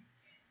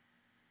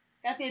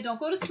 Kathia, don't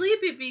go to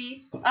sleep,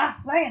 baby.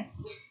 Ah, lion.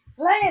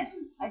 Lion.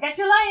 I got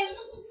your lion.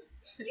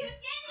 You did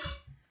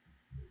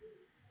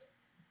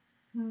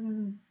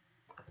it.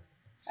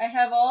 I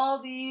have all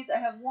these. I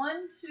have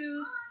 1,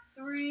 2,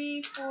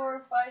 3,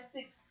 4, 5,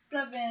 6,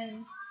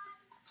 7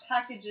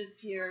 packages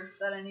here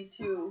that I need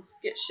to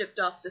get shipped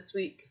off this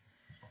week.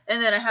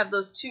 And then I have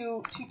those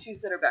two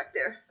tutus that are back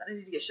there that I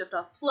need to get shipped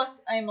off.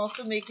 Plus, I'm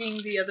also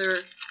making the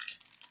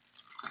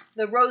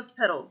rose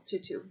petal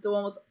tutu, the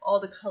one with all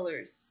the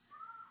colors.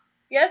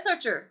 Yes,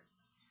 Archer.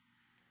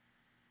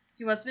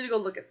 He wants me to go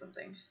look at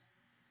something.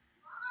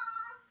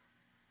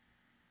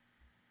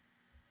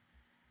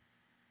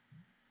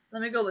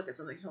 Let me go look at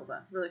something. Hold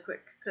on, really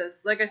quick.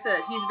 Because, like I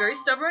said, he's very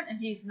stubborn and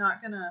he's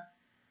not going to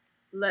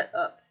let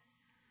up.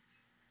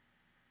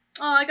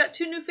 Oh, I got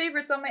 2 new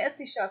favorites on my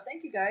Etsy shop.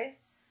 Thank you,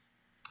 guys.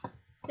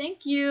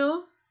 Thank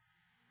you.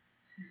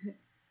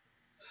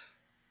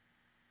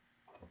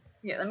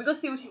 Yeah, let me go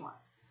see what he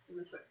wants.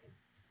 Really quick.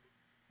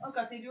 Oh,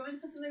 God, do you want me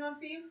to put something on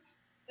for you?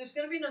 There's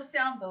going to be no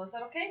sound, though. Is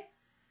that okay?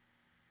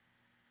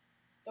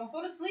 Don't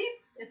go to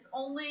sleep. It's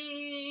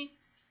only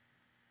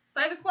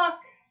 5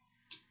 o'clock.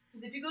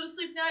 Because if you go to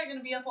sleep now, you're going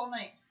to be up all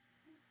night.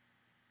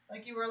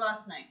 Like you were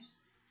last night.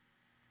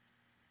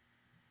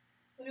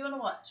 What do you want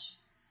to watch?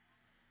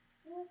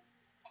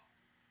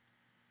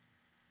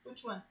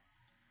 Which one?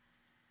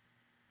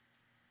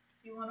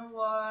 Do you want to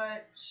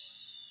watch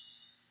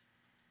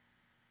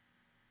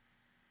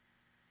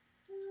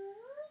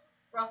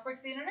Rock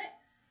Breaks the Internet?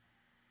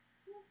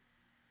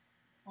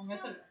 I'm going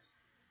to put it on.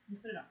 I'm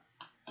going to put it on.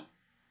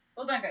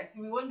 Hold on, guys.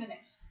 Give me 1 minute.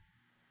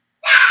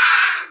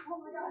 Oh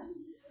my gosh.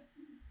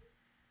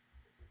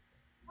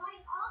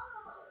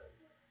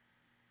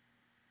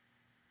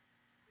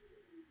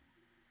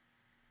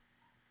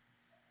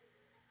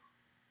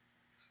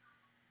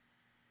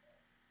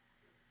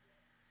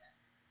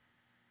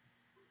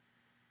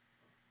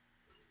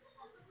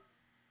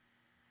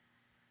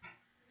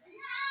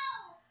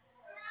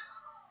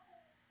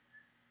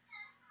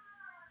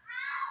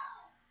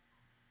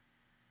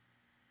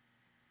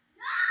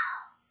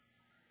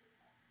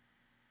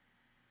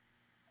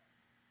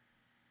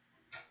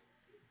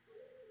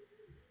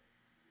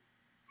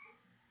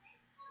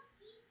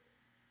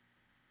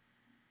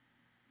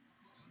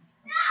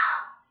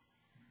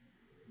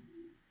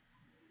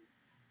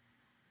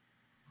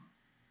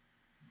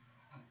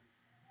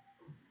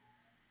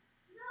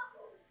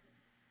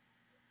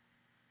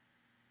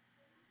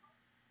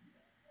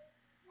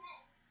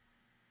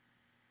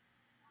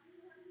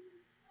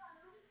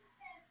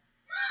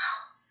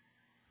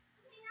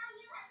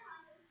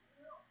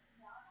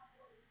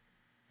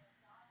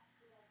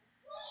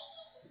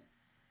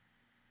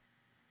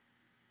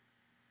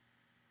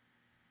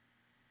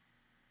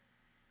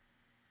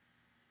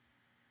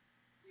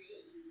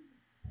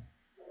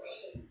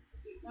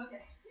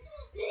 Okay.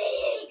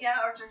 Yeah,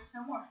 Archer,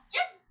 no more.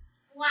 Just,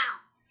 wow.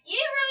 You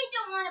really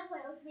don't want to play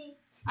with me.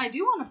 I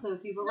do want to play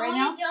with you, but right No,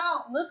 now... you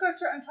don't. Look,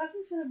 Archer, I'm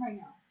talking to them right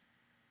now.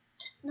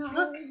 No,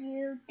 Look.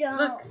 you don't.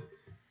 Look.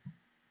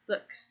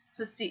 Look.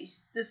 Let's see.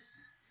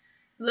 This...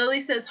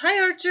 Lily says,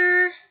 hi,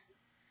 Archer.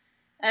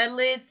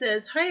 Adelaide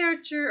says, hi,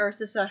 Archer. Or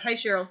says, hi,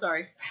 Cheryl,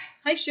 sorry.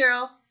 Hi,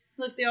 Cheryl.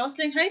 Look, they're all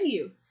saying hi to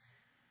you.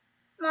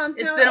 Mom,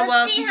 It's been a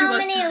while let's see since you how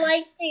watched many it.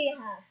 likes do you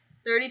have?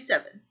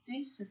 37.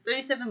 See? It's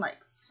 37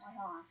 likes. Wait,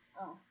 hold on.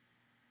 Oh.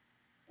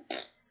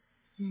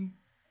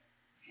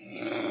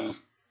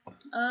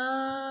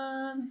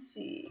 Let me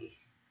see.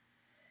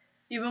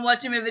 You've been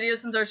watching my videos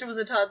since Archer was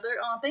a toddler?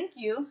 Oh, thank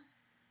you.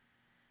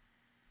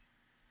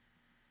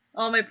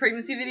 All my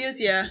pregnancy videos?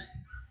 Yeah.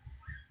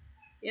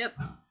 Yep.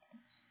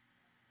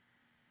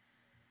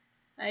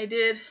 I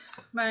did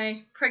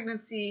my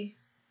pregnancy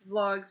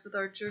vlogs with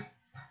Archer.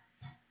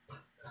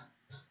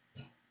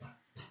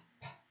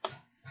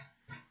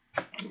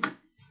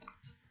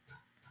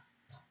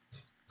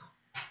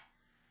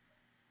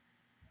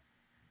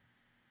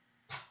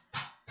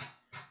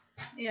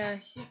 Yeah,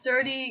 it's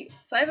already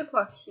 5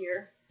 o'clock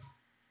here.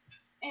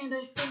 And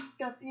I think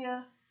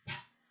Gatia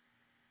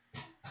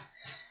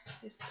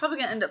is probably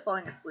going to end up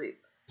falling asleep.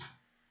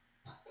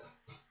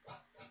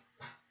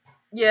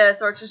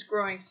 Yes, Archer's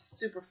growing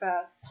super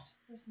fast.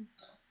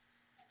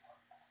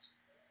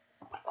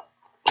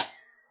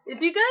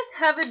 If you guys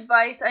have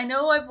advice, I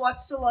know I've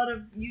watched a lot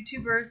of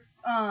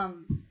YouTubers,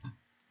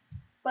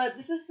 but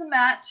this is the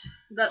mat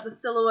that the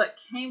silhouette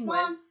came with.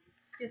 Mom.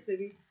 Yes,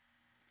 baby.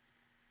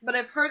 But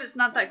I've heard it's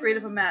not that great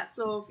of a mat,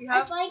 so if you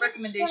have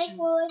recommendations.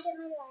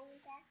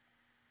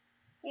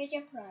 Here's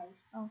your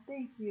prize. Oh,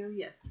 thank you.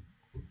 Yes.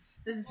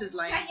 This is his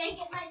line.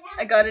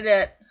 I got it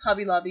at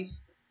Hobby Lobby.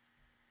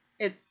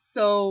 It's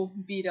so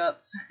beat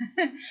up.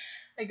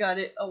 I got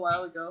it a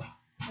while ago.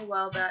 A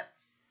while back.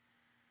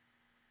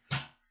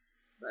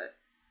 But,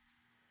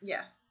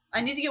 yeah.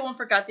 I need to get one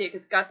for Gatia,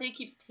 because Gatia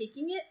keeps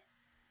taking it,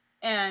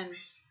 and,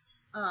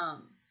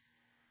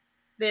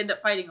 they end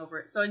up fighting over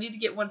it. So I need to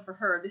get one for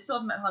her. They still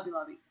have them at Hobby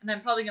Lobby. And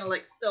I'm probably going to,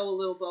 like, sew a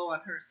little bow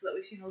on her, so that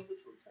way she knows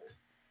which one's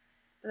hers.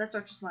 But that's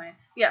Archer's line.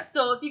 Yeah,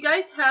 so if you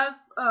guys have,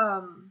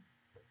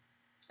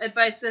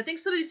 advice, I think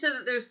somebody said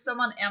that there's some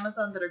on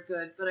Amazon that are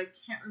good, but I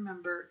can't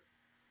remember.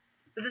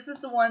 But this is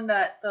the one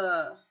that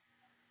the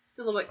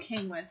silhouette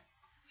came with.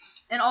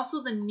 And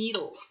also the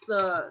needles.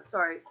 The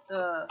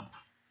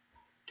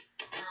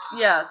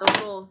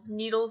little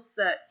needles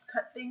that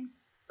cut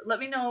things. Let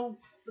me know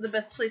the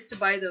best place to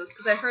buy those,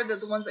 because I heard that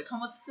the ones that come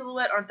with the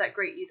silhouette aren't that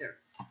great either.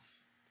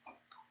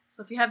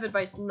 So if you have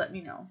advice, let me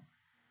know.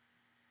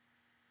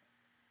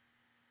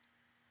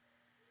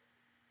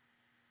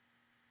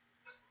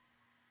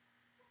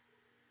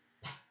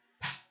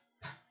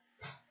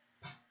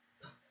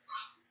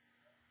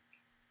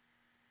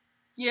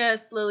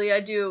 Yes, Lily, I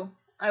do.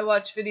 I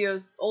watch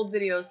videos, old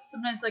videos.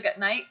 Sometimes, like at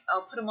night,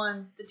 I'll put them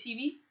on the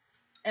TV,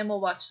 and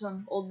we'll watch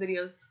some old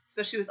videos,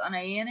 especially with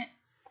Anae in it.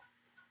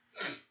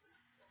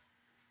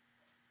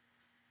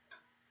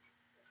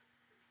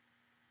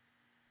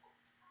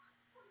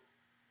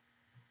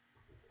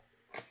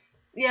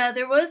 Yeah,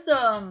 there was,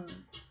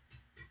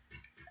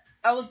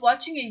 I was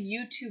watching a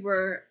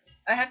YouTuber.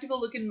 I have to go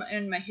look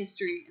in my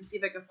history and see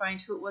if I can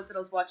find who it was that I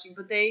was watching,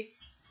 but they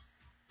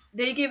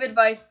gave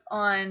advice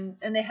on,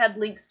 and they had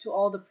links to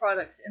all the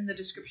products in the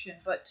description,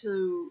 but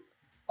to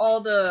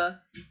all the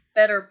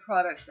better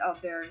products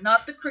out there.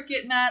 Not the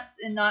Cricut mats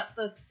and not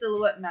the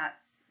silhouette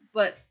mats,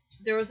 but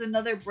there was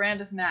another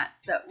brand of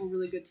mats that were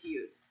really good to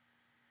use.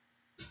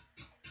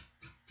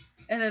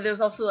 And then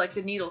there's also like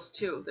the needles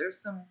too.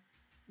 There's some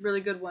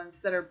really good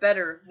ones that are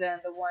better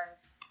than the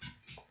ones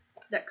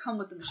that come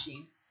with the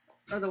machine,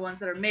 or the ones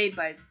that are made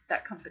by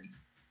that company.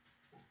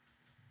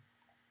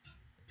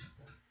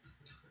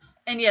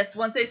 And yes,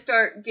 once I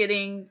start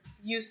getting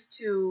used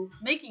to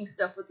making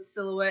stuff with the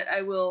silhouette,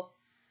 I will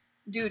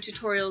do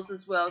tutorials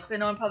as well, because I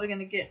know I'm probably going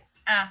to get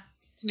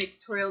asked to make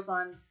tutorials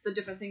on the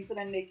different things that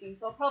I'm making,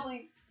 so I'll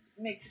probably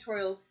make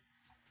tutorials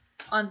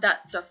on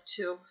that stuff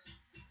too,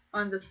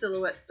 on the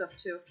silhouette stuff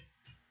too.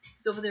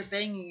 He's over there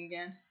banging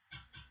again.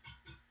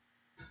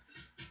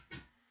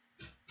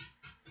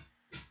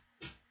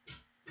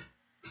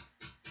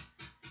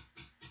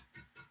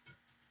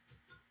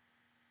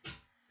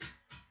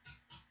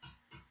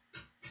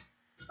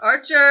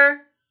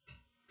 Archer!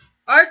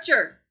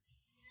 Archer!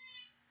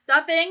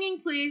 Stop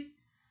banging,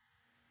 please.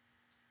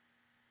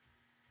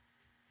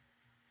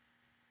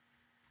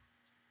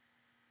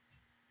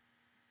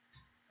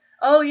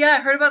 Oh yeah,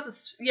 I heard about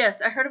this.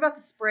 Yes, I heard about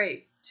the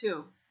spray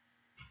too.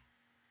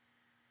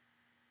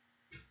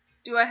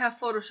 Do I have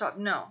Photoshop?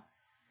 No.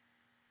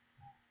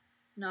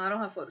 No, I don't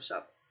have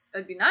Photoshop.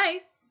 That'd be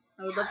nice.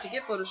 I would love to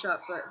get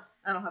Photoshop, but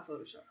I don't have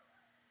Photoshop.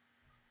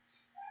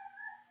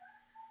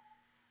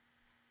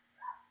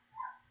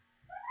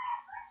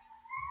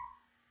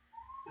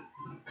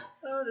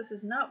 Oh, this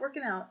is not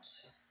working out.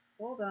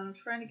 Hold on, I'm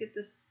trying to get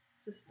this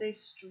to stay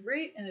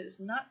straight, and it is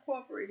not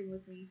cooperating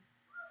with me.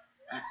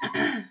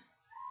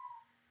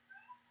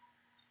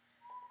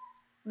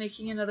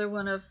 Making another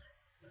one of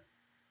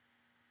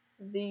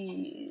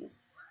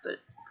these, but it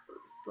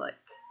goes like...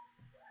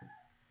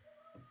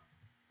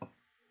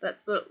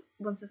 That's what,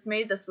 once it's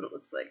made, that's what it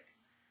looks like.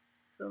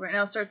 So right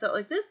now it starts out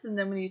like this, and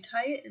then when you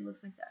tie it, it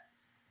looks like that.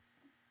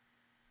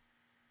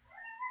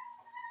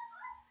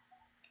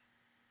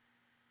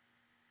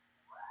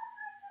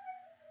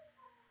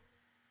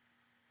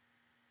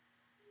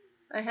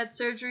 I had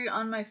surgery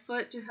on my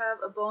foot to have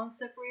a bone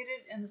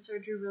separated, and the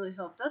surgery really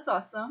helped. That's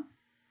awesome.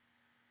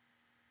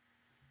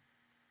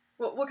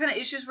 What kind of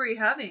issues were you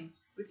having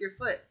with your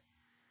foot?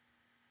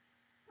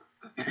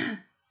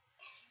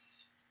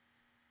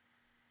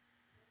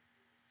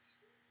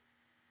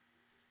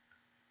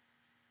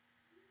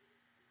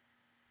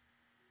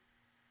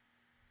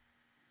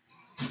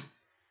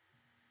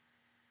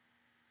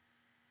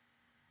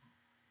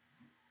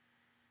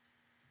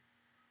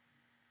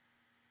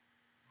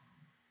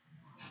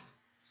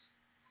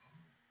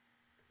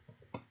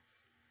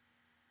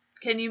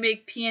 Can you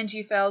make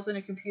PNG files on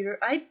a computer?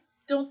 I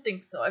don't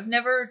think so. I've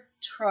never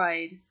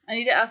tried. I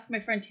need to ask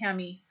my friend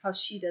Tammy how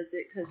she does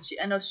it, because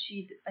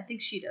I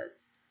think she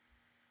does.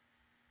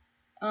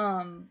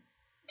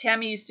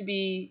 Tammy used to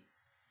be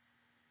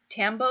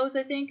Tambos,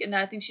 I think, and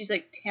now I think she's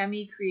like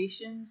Tammy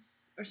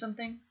Creations or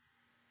something.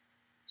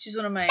 She's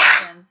one of my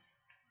friends.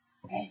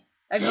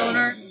 I've known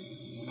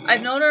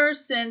her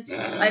since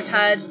I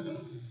got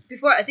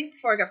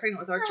pregnant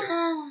with Archer.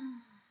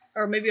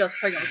 Or maybe I was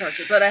pregnant with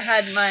Archer, but I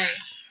had my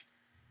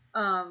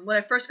when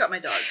I first got my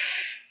dog.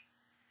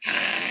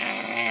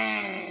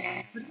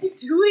 What are you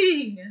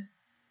doing?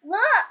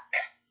 Look!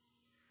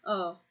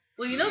 Oh.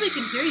 Well, you know they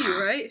can hear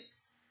you, right?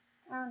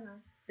 Oh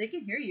no. They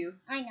can hear you.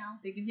 I know.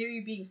 They can hear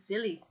you being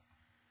silly.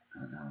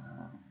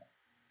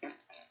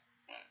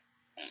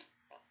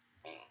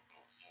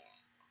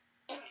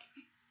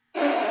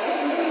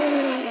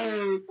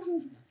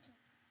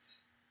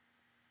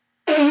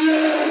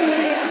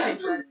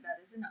 Okay, that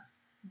is enough.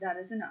 That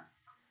is enough.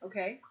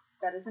 Okay?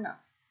 That is enough.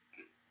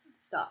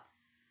 Stop.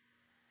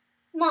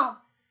 Mom.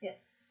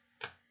 Yes.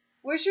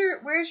 Where's your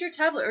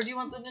tablet? Or do you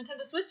want the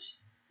Nintendo Switch?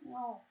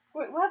 No.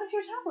 What happened to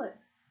your tablet?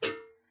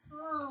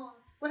 Oh.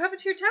 What happened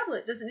to your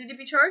tablet? Does it need to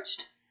be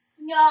charged?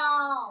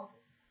 No.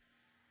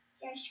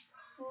 Just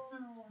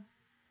cool.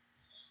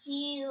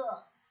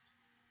 Feel.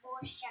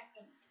 4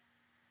 seconds.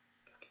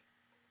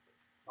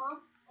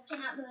 Mom, I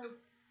cannot move.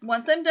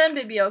 Once I'm done,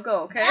 baby, I'll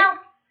go, okay? Help!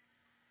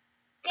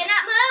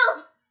 Cannot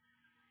move!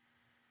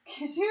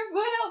 Get your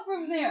foot out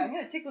from there. I'm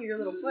going to tickle your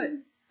little foot.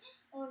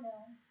 Oh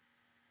no.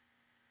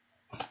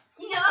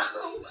 No!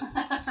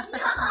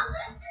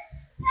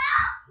 No!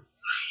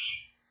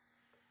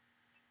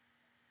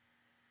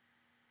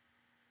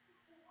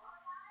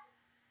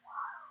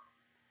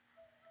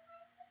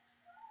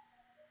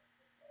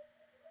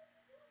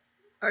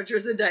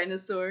 Archer's a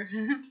dinosaur.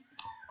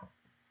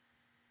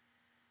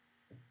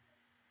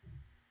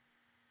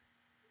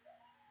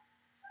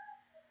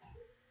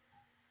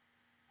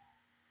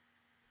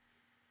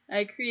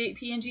 I create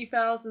PNG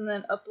files and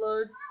then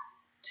upload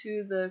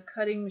to the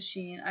cutting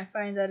machine. I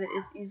find that it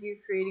is easier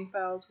creating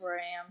files where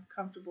I am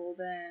comfortable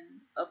than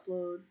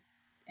upload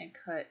and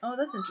cut. Oh,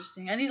 that's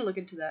interesting. I need to look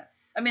into that.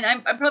 I mean,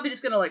 I'm probably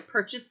just gonna like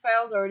purchase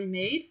files already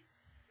made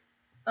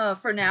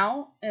for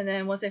now, and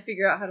then once I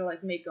figure out how to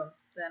like make them,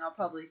 then I'll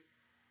probably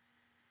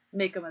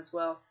make them as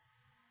well.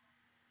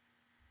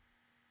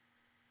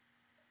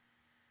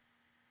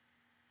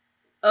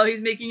 Oh,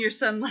 he's making your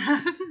son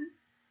laugh.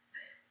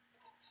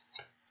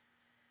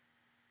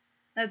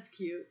 That's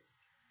cute.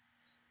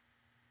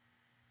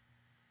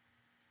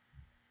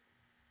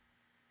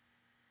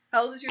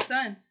 How old is your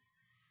son?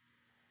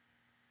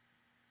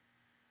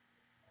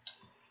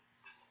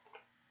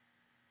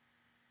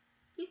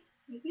 Okay,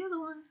 make the other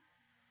one.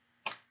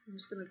 I'm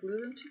just going to glue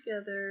them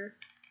together.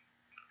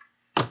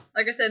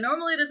 Like I said,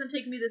 normally it doesn't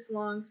take me this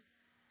long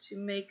to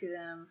make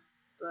them,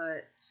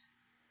 but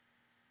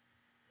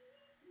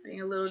I'm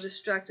being a little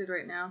distracted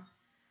right now.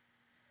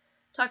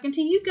 Talking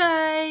to you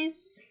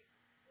guys.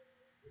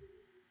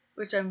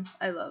 Which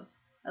I love.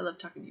 I love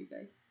talking to you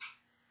guys.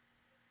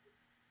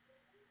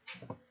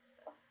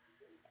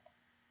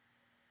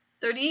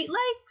 38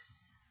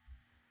 likes.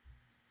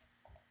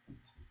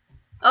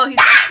 Oh,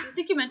 I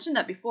think you mentioned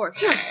that before.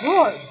 Good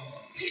boy.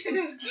 You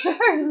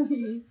scared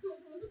me.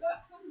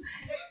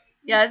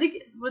 Yeah, I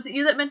think, was it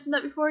you that mentioned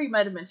that before? You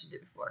might have mentioned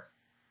it before.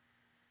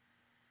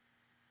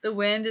 The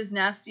wind is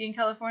nasty in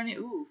California.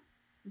 Ooh.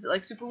 Is it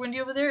like super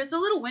windy over there? It's a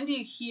little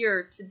windy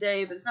here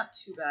today, but it's not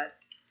too bad.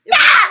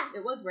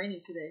 It was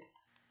raining today.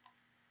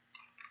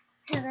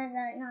 Did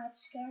that not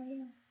scare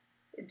you?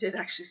 It did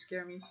actually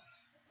scare me.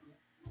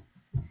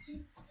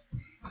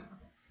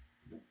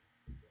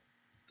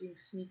 It's being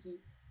sneaky.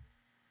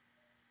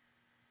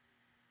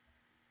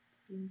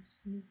 Being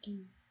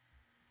sneaky.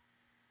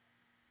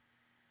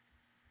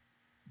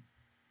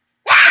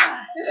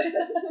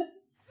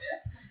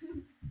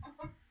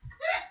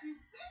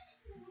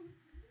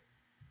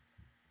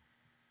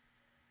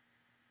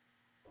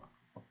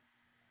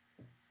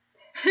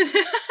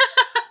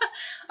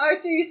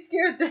 Archer, you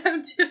scared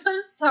them too.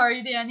 I'm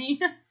sorry,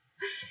 Danny.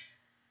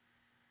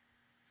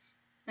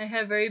 I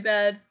have very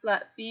bad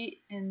flat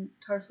feet and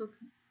tarsal.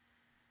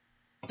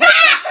 You're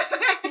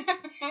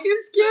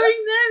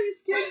scaring them. You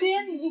scared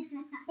Danny.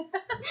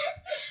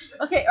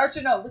 Okay,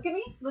 Archer, no. Look at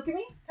me. Look at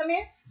me. Come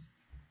here.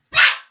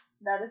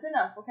 That is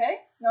enough, okay?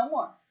 No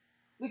more.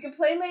 We can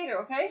play later,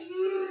 okay?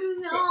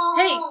 No.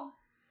 Hey,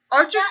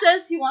 Archer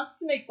says he wants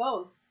to make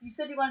bows. You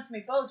said you wanted to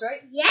make bows,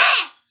 right?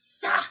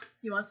 Yes.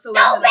 He wants to So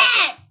learn how to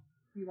bad.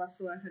 He wants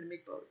to learn how to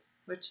make bows,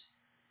 which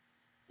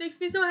makes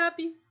me so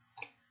happy.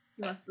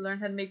 He wants to learn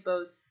how to make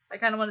bows. I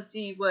kind of want to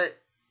see what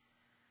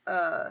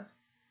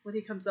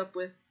he comes up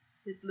with.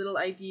 His little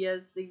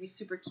ideas. They'd be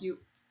super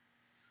cute.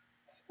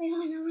 Wait,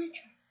 hold on. I want to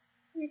try.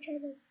 I want to try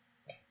this.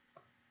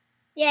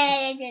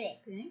 Yay, I did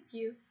it. Thank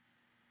you.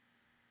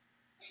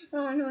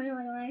 Oh, no.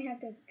 I have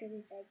to get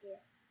this idea.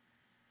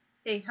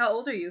 Hey, how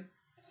old are you?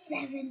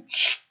 7.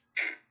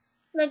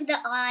 Look at the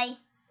eye.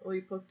 Oh,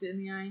 you poked it in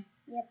the eye?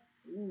 Yep.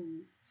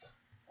 Ooh.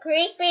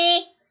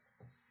 Creepy.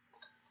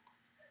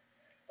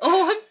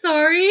 Oh, I'm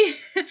sorry.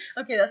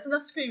 Okay, that's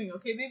enough screaming,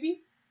 okay,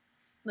 baby?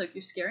 Look,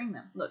 you're scaring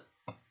them. Look.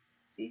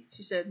 See?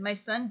 She said, my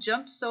son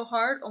jumped so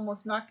hard,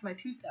 almost knocked my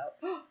tooth out.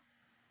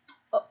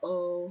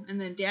 Uh-oh. And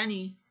then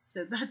Danny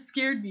said, that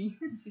scared me.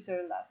 She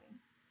started laughing.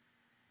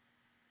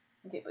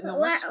 Okay, but no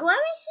more. Let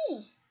me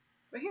see.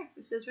 Right here.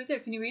 It says right there.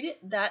 Can you read it?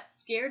 That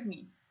scared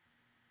me.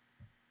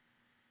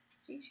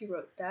 See? She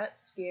wrote, that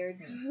scared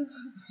me.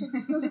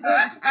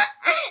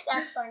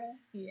 That's funny.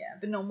 Yeah,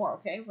 but no more,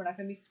 okay? We're not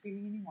going to be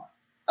screaming anymore.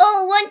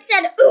 Oh, one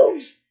said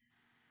oof.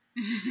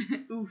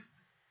 Oof.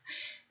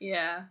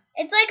 Yeah.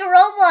 It's like a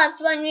Roblox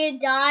when you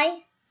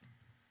die.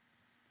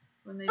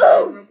 When they do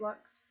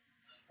Roblox.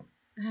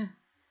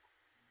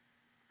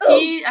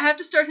 I have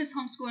to start his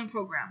homeschooling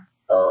program.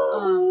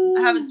 I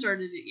haven't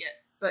started it yet.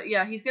 But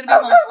yeah, he's going to be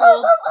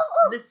homeschooled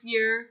this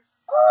year.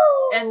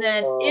 And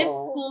then if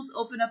schools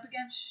open up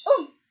again,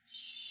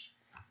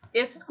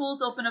 if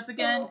schools open up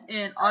again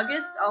in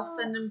August, I'll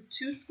send him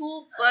to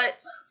school.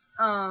 But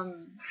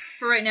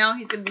for right now,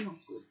 he's going to be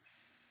homeschooled.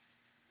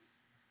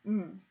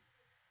 Mm.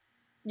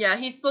 Yeah,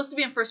 he's supposed to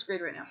be in 1st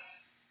grade right now.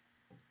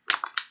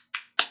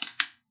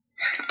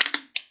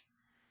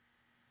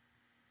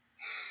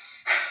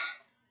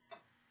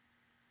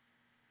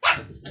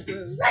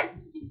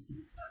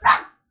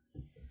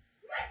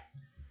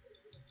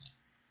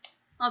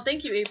 Oh,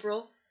 thank you,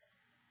 April.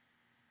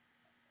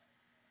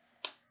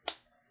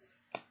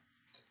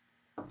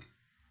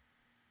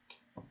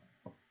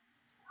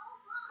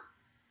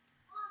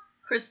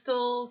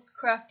 Crystal's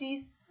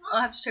Crafties.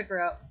 I'll have to check her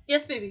out.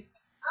 Yes, baby.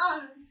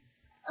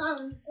 Let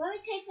me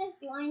take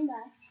this line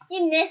back.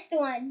 You missed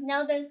one.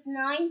 Now there's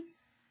 9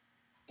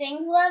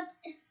 things left.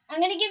 I'm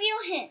gonna give you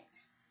a hint.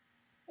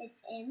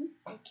 It's in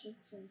the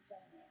kitchen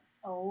somewhere.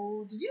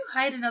 Oh, did you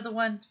hide another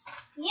one?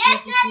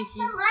 Yes, Sneaky, that's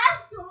sneaky. the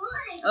last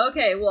one.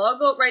 Okay, well, I'll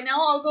go right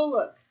now. I'll go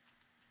look.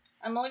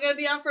 I'm only gonna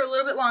be on for a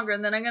little bit longer,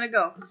 and then I'm gonna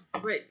go.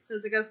 Right,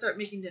 because I gotta start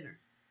making dinner.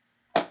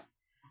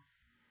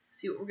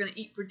 See what we're gonna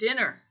eat for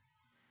dinner.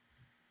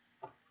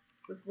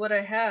 With what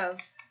I have,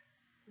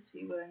 let's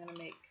see what I'm gonna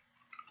make.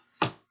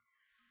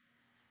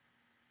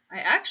 I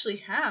actually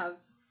have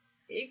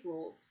egg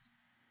rolls.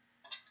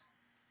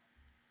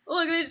 Oh,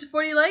 I made it to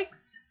 40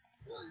 likes.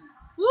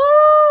 Woo!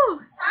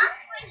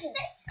 What'd you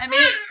say?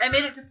 I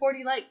made it to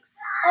 40 likes.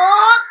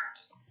 Oh!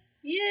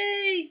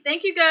 Yay!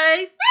 Thank you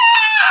guys.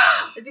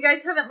 If you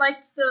guys haven't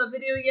liked the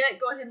video yet,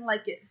 go ahead and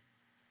like it.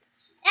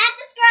 And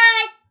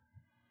subscribe.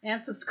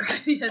 And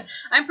subscribe. Yes.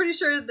 I'm pretty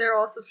sure they're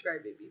all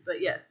subscribed, baby.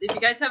 But yes, if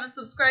you guys haven't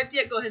subscribed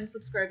yet, go ahead and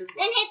subscribe as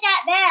well. And hit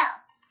that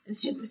bell. And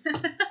hit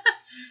that.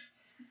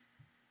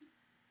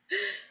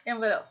 And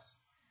what else?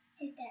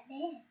 Hit that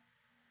bell.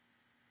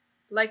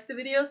 Like the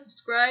video,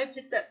 subscribe,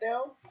 hit that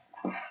bell.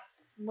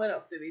 What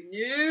else, baby?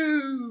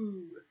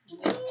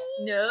 No.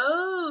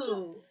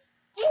 No.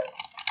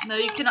 No,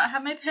 you cannot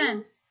have my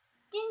pen.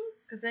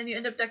 Because then you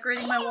end up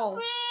decorating my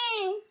walls.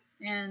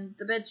 And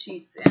the bed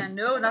sheets. And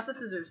no, not the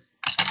scissors.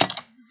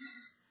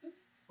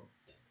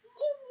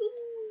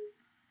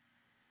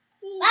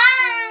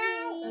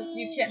 Bye.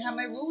 You can't have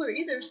my ruler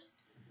either.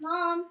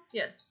 Mom.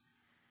 Yes.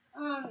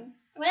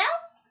 What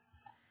else?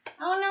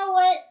 I don't know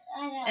what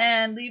I know.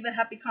 And leave a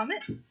happy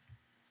comment. Happy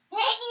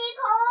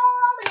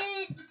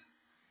comment.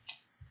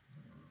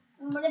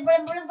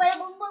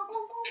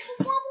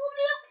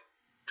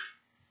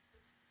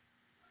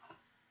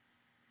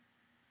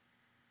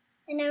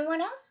 And then what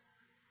else?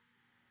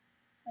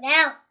 What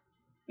else?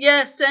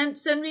 Yes,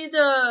 send me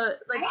the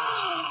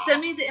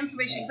send me the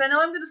information. Because I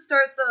know I'm gonna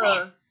start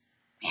the.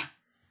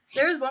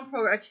 There's one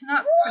program I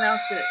cannot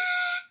pronounce it.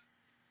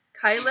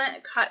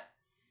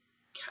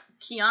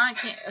 Kian, I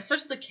can't. It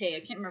starts with a K.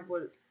 I can't remember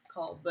what it's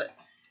called, but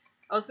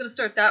I was gonna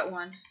start that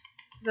one.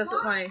 That's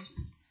what my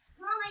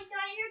Mom, I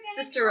thought you were gonna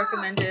sister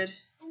recommended.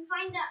 and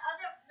find the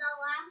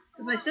last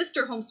Because my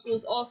sister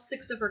homeschools all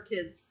 6 of her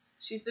kids.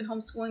 She's been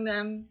homeschooling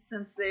them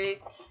since they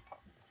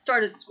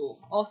started school.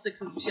 All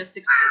 6 of them. She has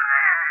 6 kids.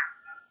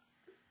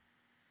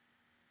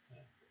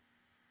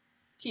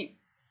 Keep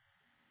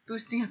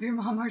boosting up your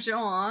mom, Arjun.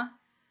 Aw.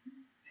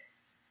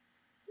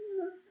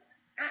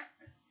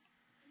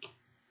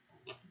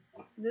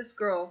 This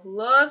girl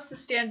loves to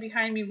stand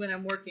behind me when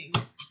I'm working.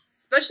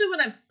 Especially when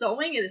I'm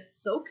sewing, it is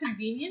so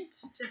convenient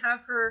to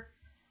have her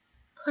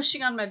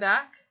pushing on my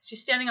back.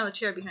 She's standing on the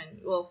chair behind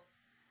me. Well,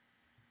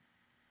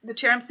 the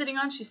chair I'm sitting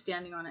on, she's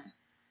standing on it.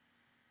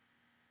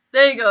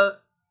 There you go.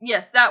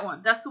 Yes, that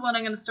one. That's the one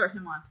I'm going to start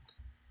him on.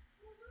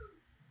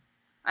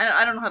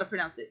 I don't know how to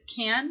pronounce it.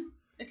 Khan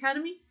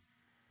Academy,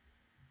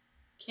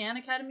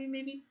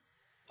 maybe?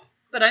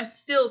 But I'm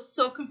still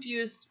so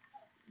confused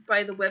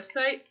by the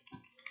website.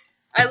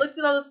 I looked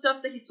at all the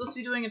stuff that he's supposed to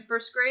be doing in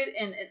 1st grade,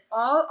 and in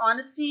all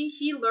honesty,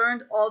 he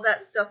learned all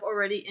that stuff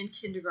already in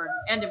kindergarten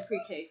and in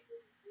pre-K.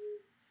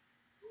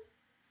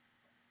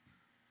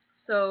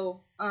 So,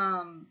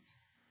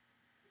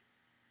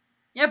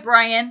 yeah,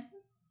 Brian.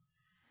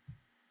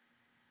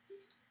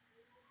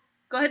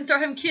 Go ahead and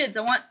start having kids.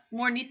 I want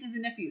more nieces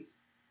and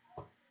nephews.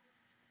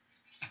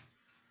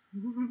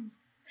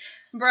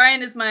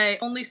 Brian is my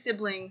only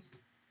sibling.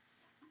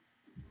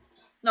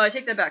 No, I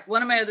take that back.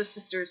 One of my other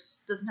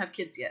sisters doesn't have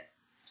kids yet.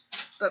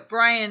 But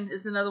Brian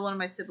is another one of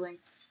my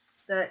siblings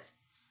that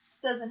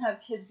doesn't have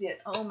kids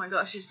yet. Oh my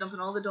gosh, she's dumping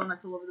all the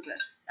donuts all over the bed.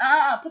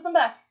 Put them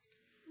back.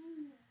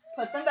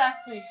 Put them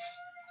back, please.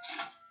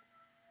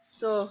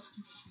 So,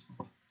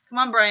 come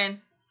on,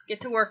 Brian. Get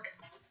to work.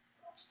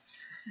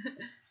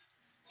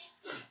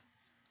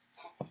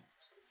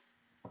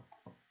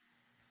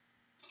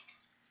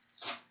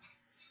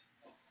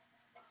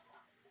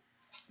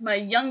 My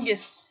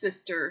youngest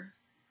sister,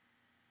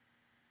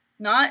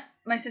 not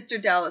my sister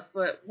Dallas,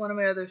 but one of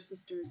my other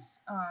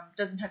sisters,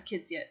 doesn't have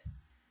kids yet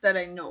that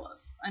I know of.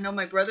 I know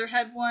my brother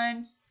had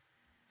one.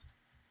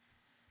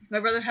 My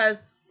brother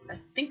has, I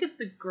think it's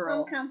a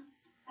girl. Come.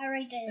 I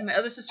already did it. And my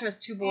other sister has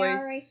 2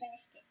 boys. I already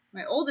finished it.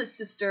 My oldest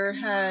sister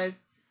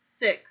has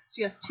 6.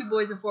 She has 2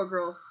 boys and 4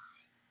 girls.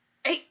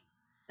 8.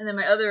 And then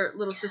my other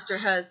little sister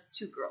has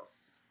 2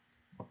 girls.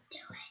 Do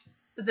it.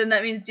 But then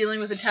that means dealing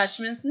with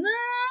attachments. Nah.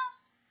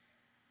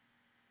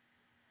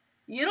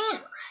 You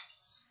don't.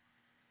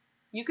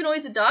 You can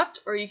always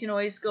adopt, or you can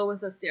always go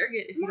with a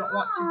surrogate if you don't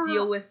want to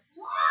deal with.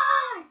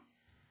 Why?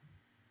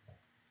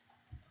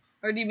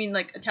 Or do you mean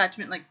like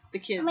attachment, like the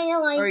kids? How many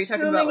likes? Or are you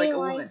talking about like a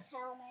woman? How many likes?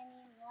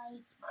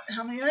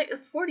 How many likes?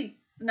 It's 40.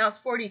 Now it's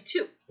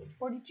 42.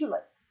 42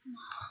 likes. Mom.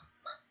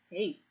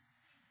 Hey.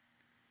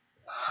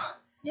 Mom.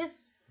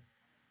 Yes.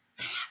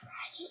 I'm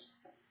ready.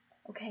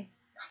 Okay.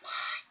 Come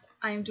on.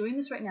 I am doing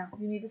this right now.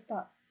 You need to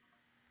stop.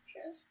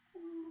 Just.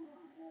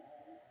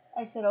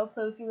 I said I'll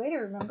play with you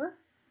later, remember?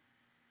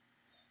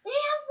 We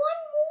have one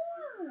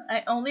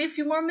more. Only a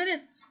few more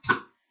minutes. Come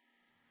on,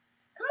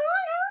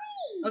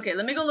 hurry. Okay,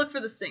 let me go look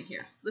for this thing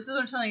here. This is what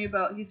I'm telling you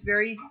about. He's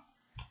very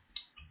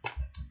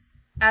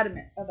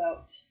adamant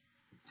about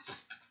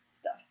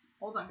stuff.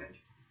 Hold on,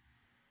 guys.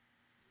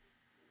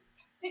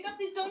 Pick up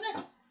these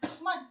donuts.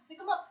 Come on, pick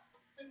them up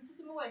so I can put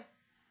them away.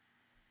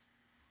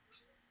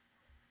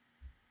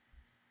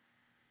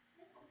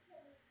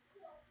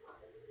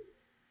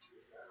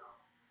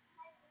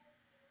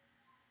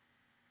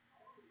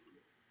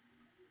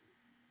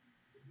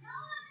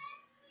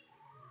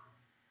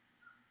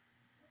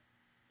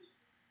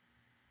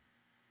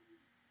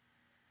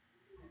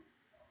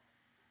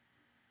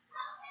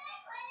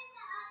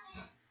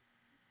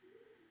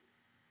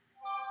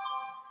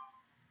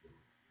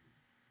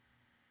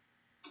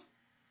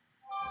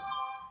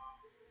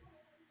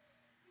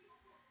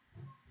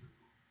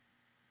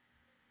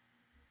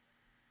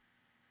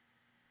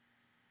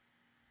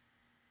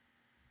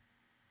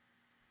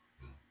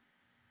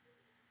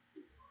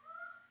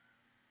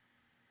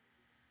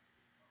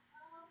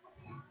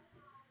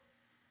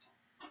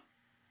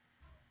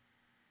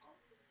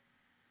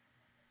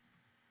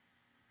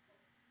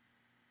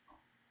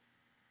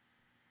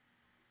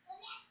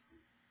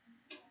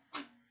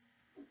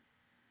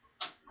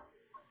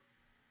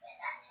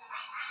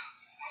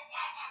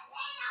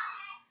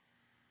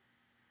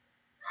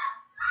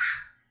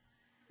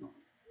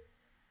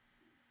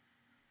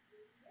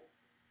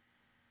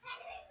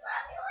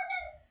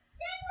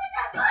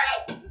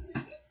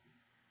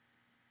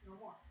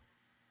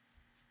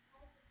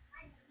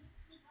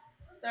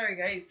 Sorry,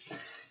 guys. But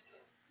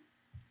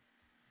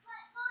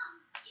Mom,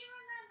 do you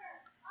remember?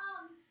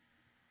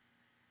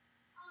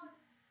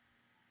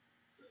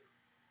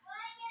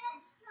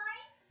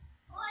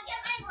 Will I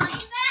get my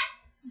lion back?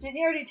 Didn't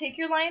you already take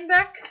your lion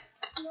back?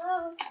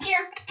 No.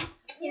 Here.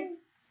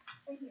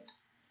 Right here.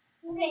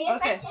 Okay,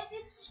 if I tip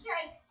it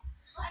straight.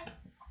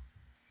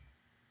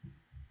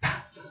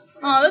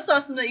 Oh, that's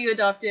awesome that you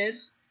adopted.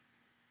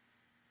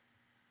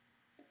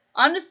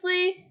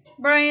 Honestly,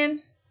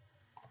 Brian,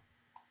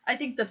 I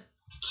think the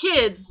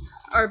kids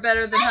are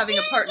better than having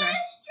a partner.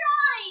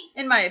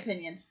 In my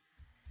opinion.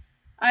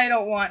 I'm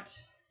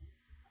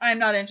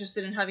not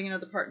interested in having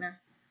another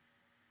partner.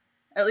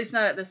 At least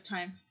not at this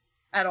time.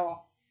 At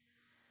all.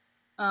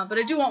 But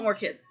I do want more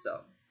kids,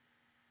 so.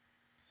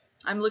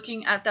 I'm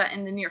looking at that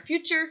in the near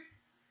future.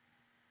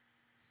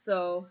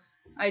 So,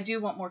 I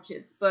do want more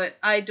kids. But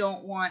I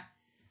don't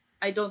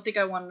think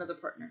I want another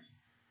partner.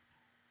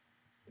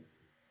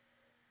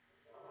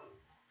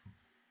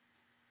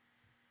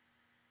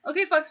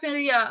 Okay, Fox Panda,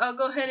 yeah, I'll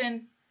go ahead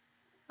and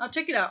I'll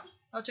check it out.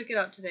 I'll check it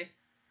out today.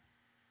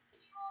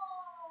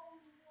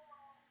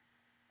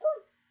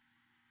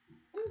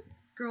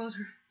 This girl and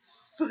her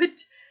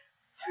foot.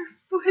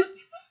 What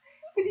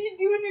are you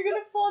doing? You're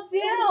gonna fall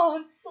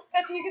down.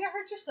 Kathy, you're gonna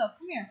hurt yourself.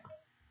 Come here.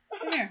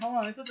 Come here. Hold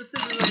on, let me put the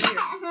scissors over here.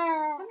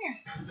 Come here.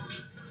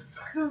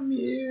 Come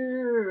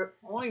here.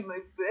 Oh,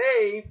 my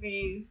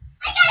baby.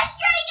 I got a strike!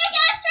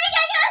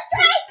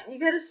 You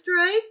got a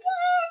strike?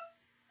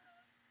 Yes!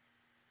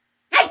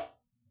 Hey!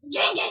 You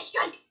didn't get a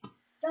strike!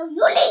 So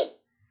you leave!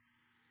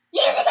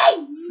 Leave the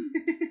game!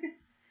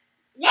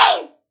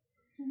 Leave!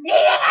 Leave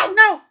the game!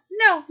 No!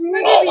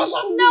 My baby!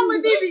 No, my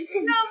baby!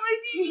 No, my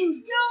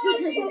baby! No, my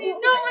baby!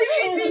 No, my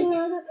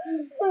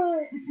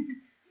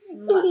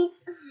baby!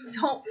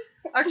 Don't.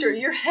 Archer,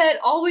 your head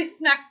always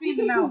smacks me in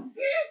the mouth.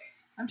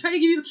 I'm trying to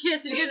give you a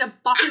kiss and you're getting a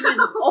bop in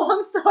the Oh,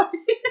 I'm sorry. I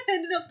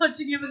ended up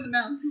punching him in the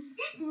mouth.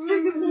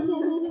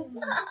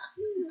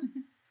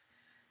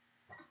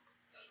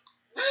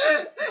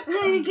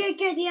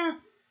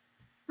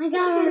 I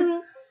got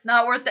her.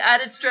 Not worth the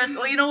added stress.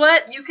 Well, you know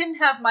what? You can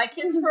have my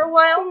kids for a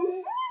while.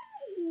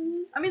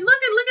 I mean, look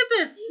at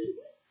this.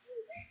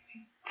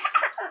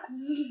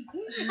 I'm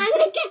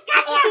gonna get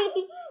Katya.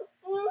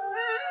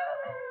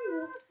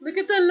 Look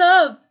at the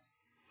love.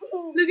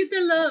 Look at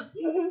the love.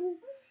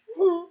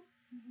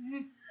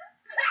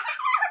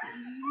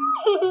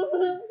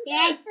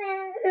 Yes.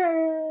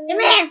 Come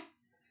here.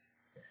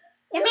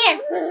 Come here.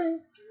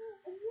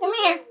 Come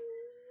here.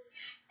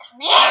 Come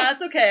here.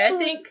 That's okay.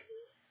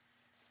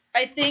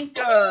 I think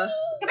Come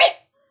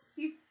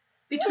here.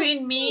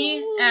 between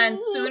me and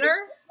Sooner,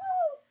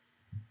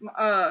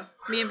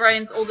 me and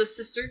Brian's oldest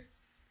sister,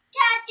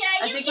 Katya,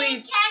 I you think can't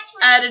we've catch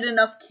me. added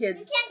enough kids.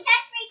 You can't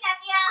catch me,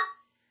 Katya.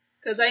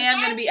 Because I am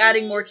going to be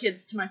adding more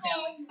kids to my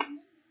family.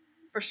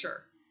 For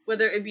sure.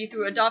 Whether it be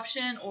through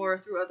adoption or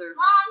through other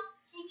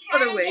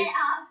Mom, ways.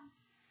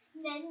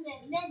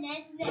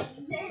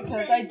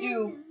 Because I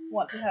do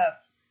want to have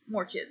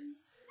more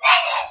kids.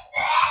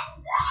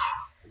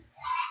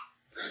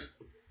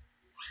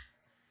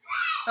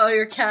 Oh,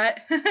 your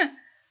cat.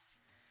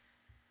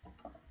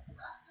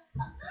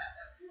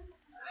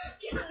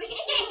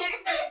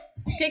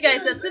 Okay,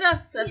 guys, that's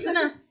enough. That's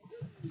enough.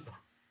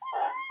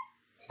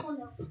 Oh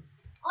no.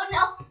 Oh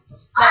no.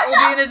 That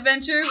will be an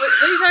adventure.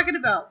 What are you talking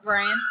about,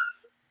 Brian?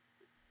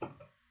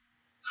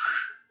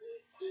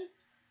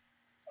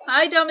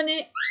 Hi,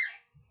 Dominique.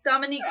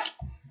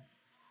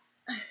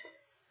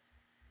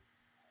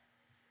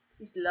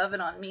 She's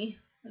loving on me.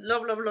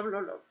 Love. Love.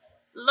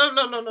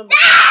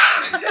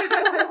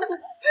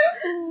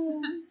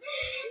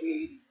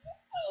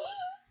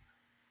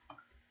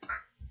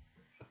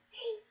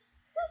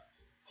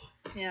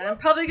 Yeah, I'm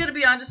probably going to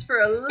be on just for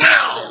a little bit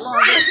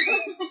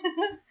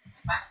longer.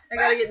 I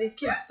got to get these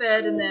kids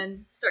fed and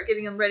then start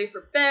getting them ready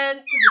for bed.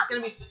 Because it's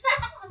going to be,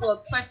 well,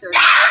 it's 5:30.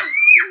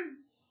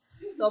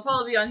 So I'll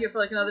probably be on here for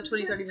like another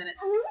 20-30 minutes.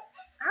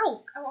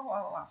 Ow.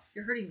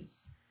 You're hurting me.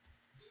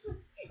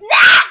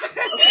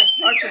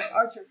 Okay,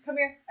 Archer, come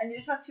here. I need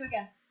to talk to you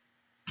again.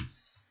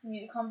 You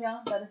need to calm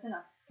down. That is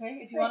enough. Okay?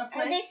 If you want to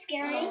play. Are they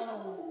scary?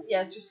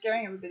 Yes, you're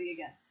scaring everybody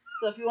again.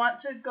 So if you want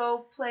to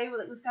go play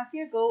with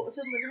Katya, go to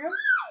the living room.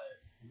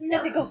 No.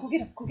 Katya, go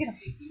get him. Go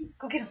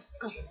get him.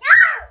 Go.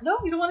 No,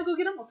 you don't want to go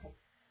get him? Okay.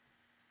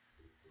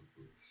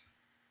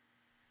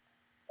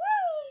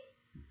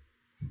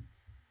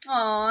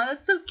 Aw,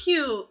 that's so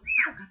cute. Oh,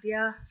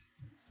 Katya.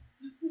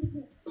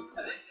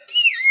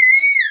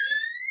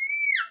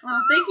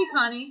 Oh, thank you,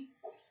 Connie.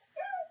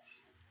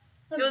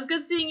 It was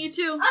good seeing you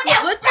too. Oh,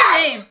 no. What's your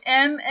name?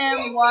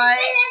 MMY.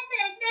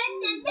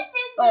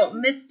 Oh,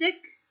 Mystic.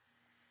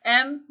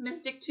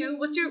 Mystic 2.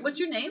 What's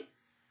your name?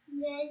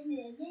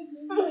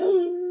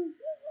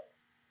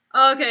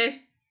 Oh,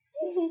 okay.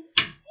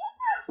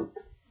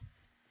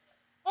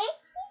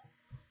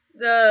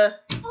 The.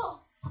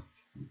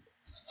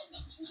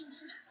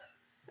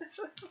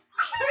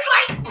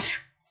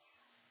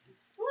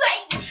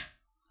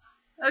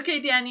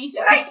 Okay, Danny.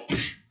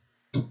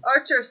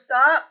 Archer,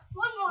 stop.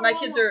 My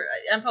kids are.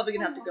 I'm probably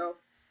gonna have to go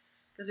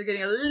because they're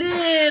getting a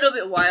little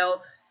bit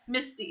wild.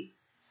 Misty.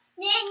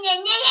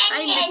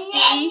 Hi,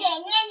 Misty.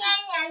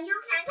 You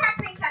can't touch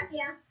me,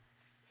 Katya.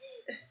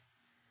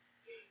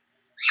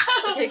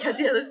 Okay,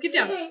 Katya, let's get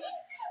down.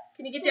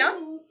 Can you get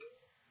down?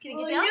 Can you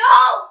get down?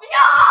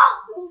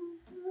 No!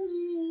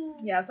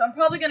 Yeah, so I'm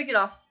probably gonna get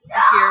off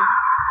of here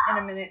in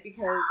a minute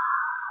because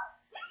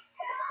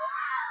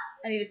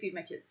I need to feed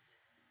my kids.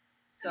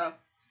 So,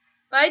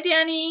 bye,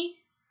 Danny.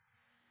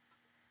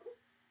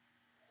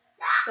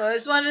 So I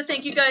just wanted to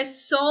thank you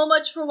guys so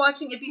much for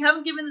watching. If you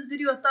haven't given this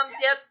video a thumbs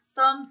up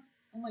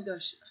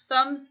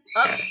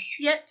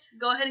yet,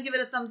 go ahead and give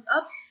it a thumbs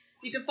up.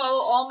 You can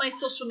follow all my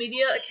social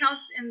media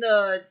accounts in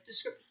the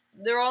description.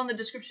 They're all in the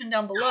description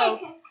down below.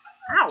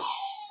 Ow.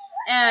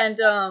 And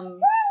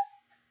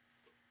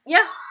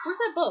yeah, where's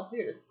that bow?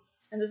 Here it is.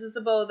 And this is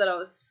the bow that I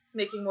was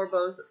making more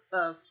bows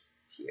of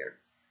here.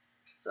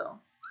 So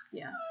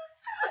yeah.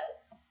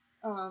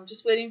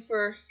 Just waiting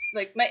for,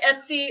 like, my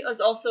Etsy is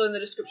also in the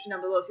description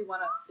down below if you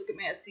want to look at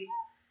my Etsy.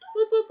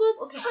 Boop, boop,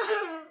 boop. Okay.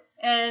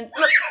 And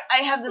look,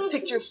 I have this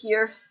picture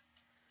here.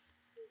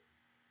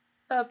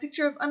 A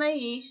picture of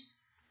Anai.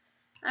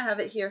 I have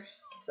it here.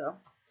 So,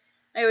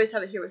 I always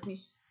have it here with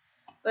me.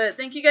 But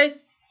thank you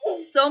guys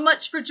so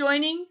much for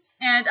joining.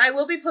 And I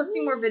will be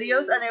posting more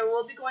videos and I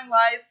will be going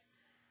live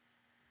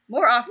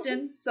more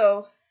often.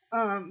 So,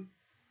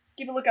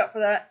 keep a lookout for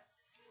that.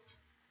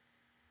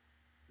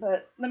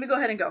 But let me go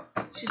ahead and go.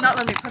 She's not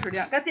letting me put her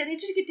down. Katya, I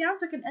need you to get down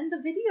so I can end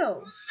the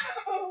video.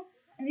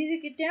 I need you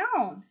to get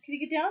down. Can you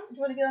get down? Do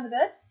you want to get on the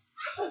bed?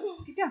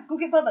 Get down. Go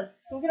get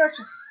Bubba's. Go get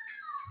Archer.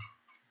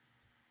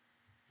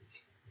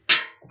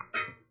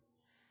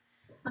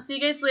 I'll see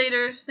you guys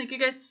later. Thank you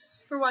guys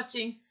for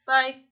watching. Bye.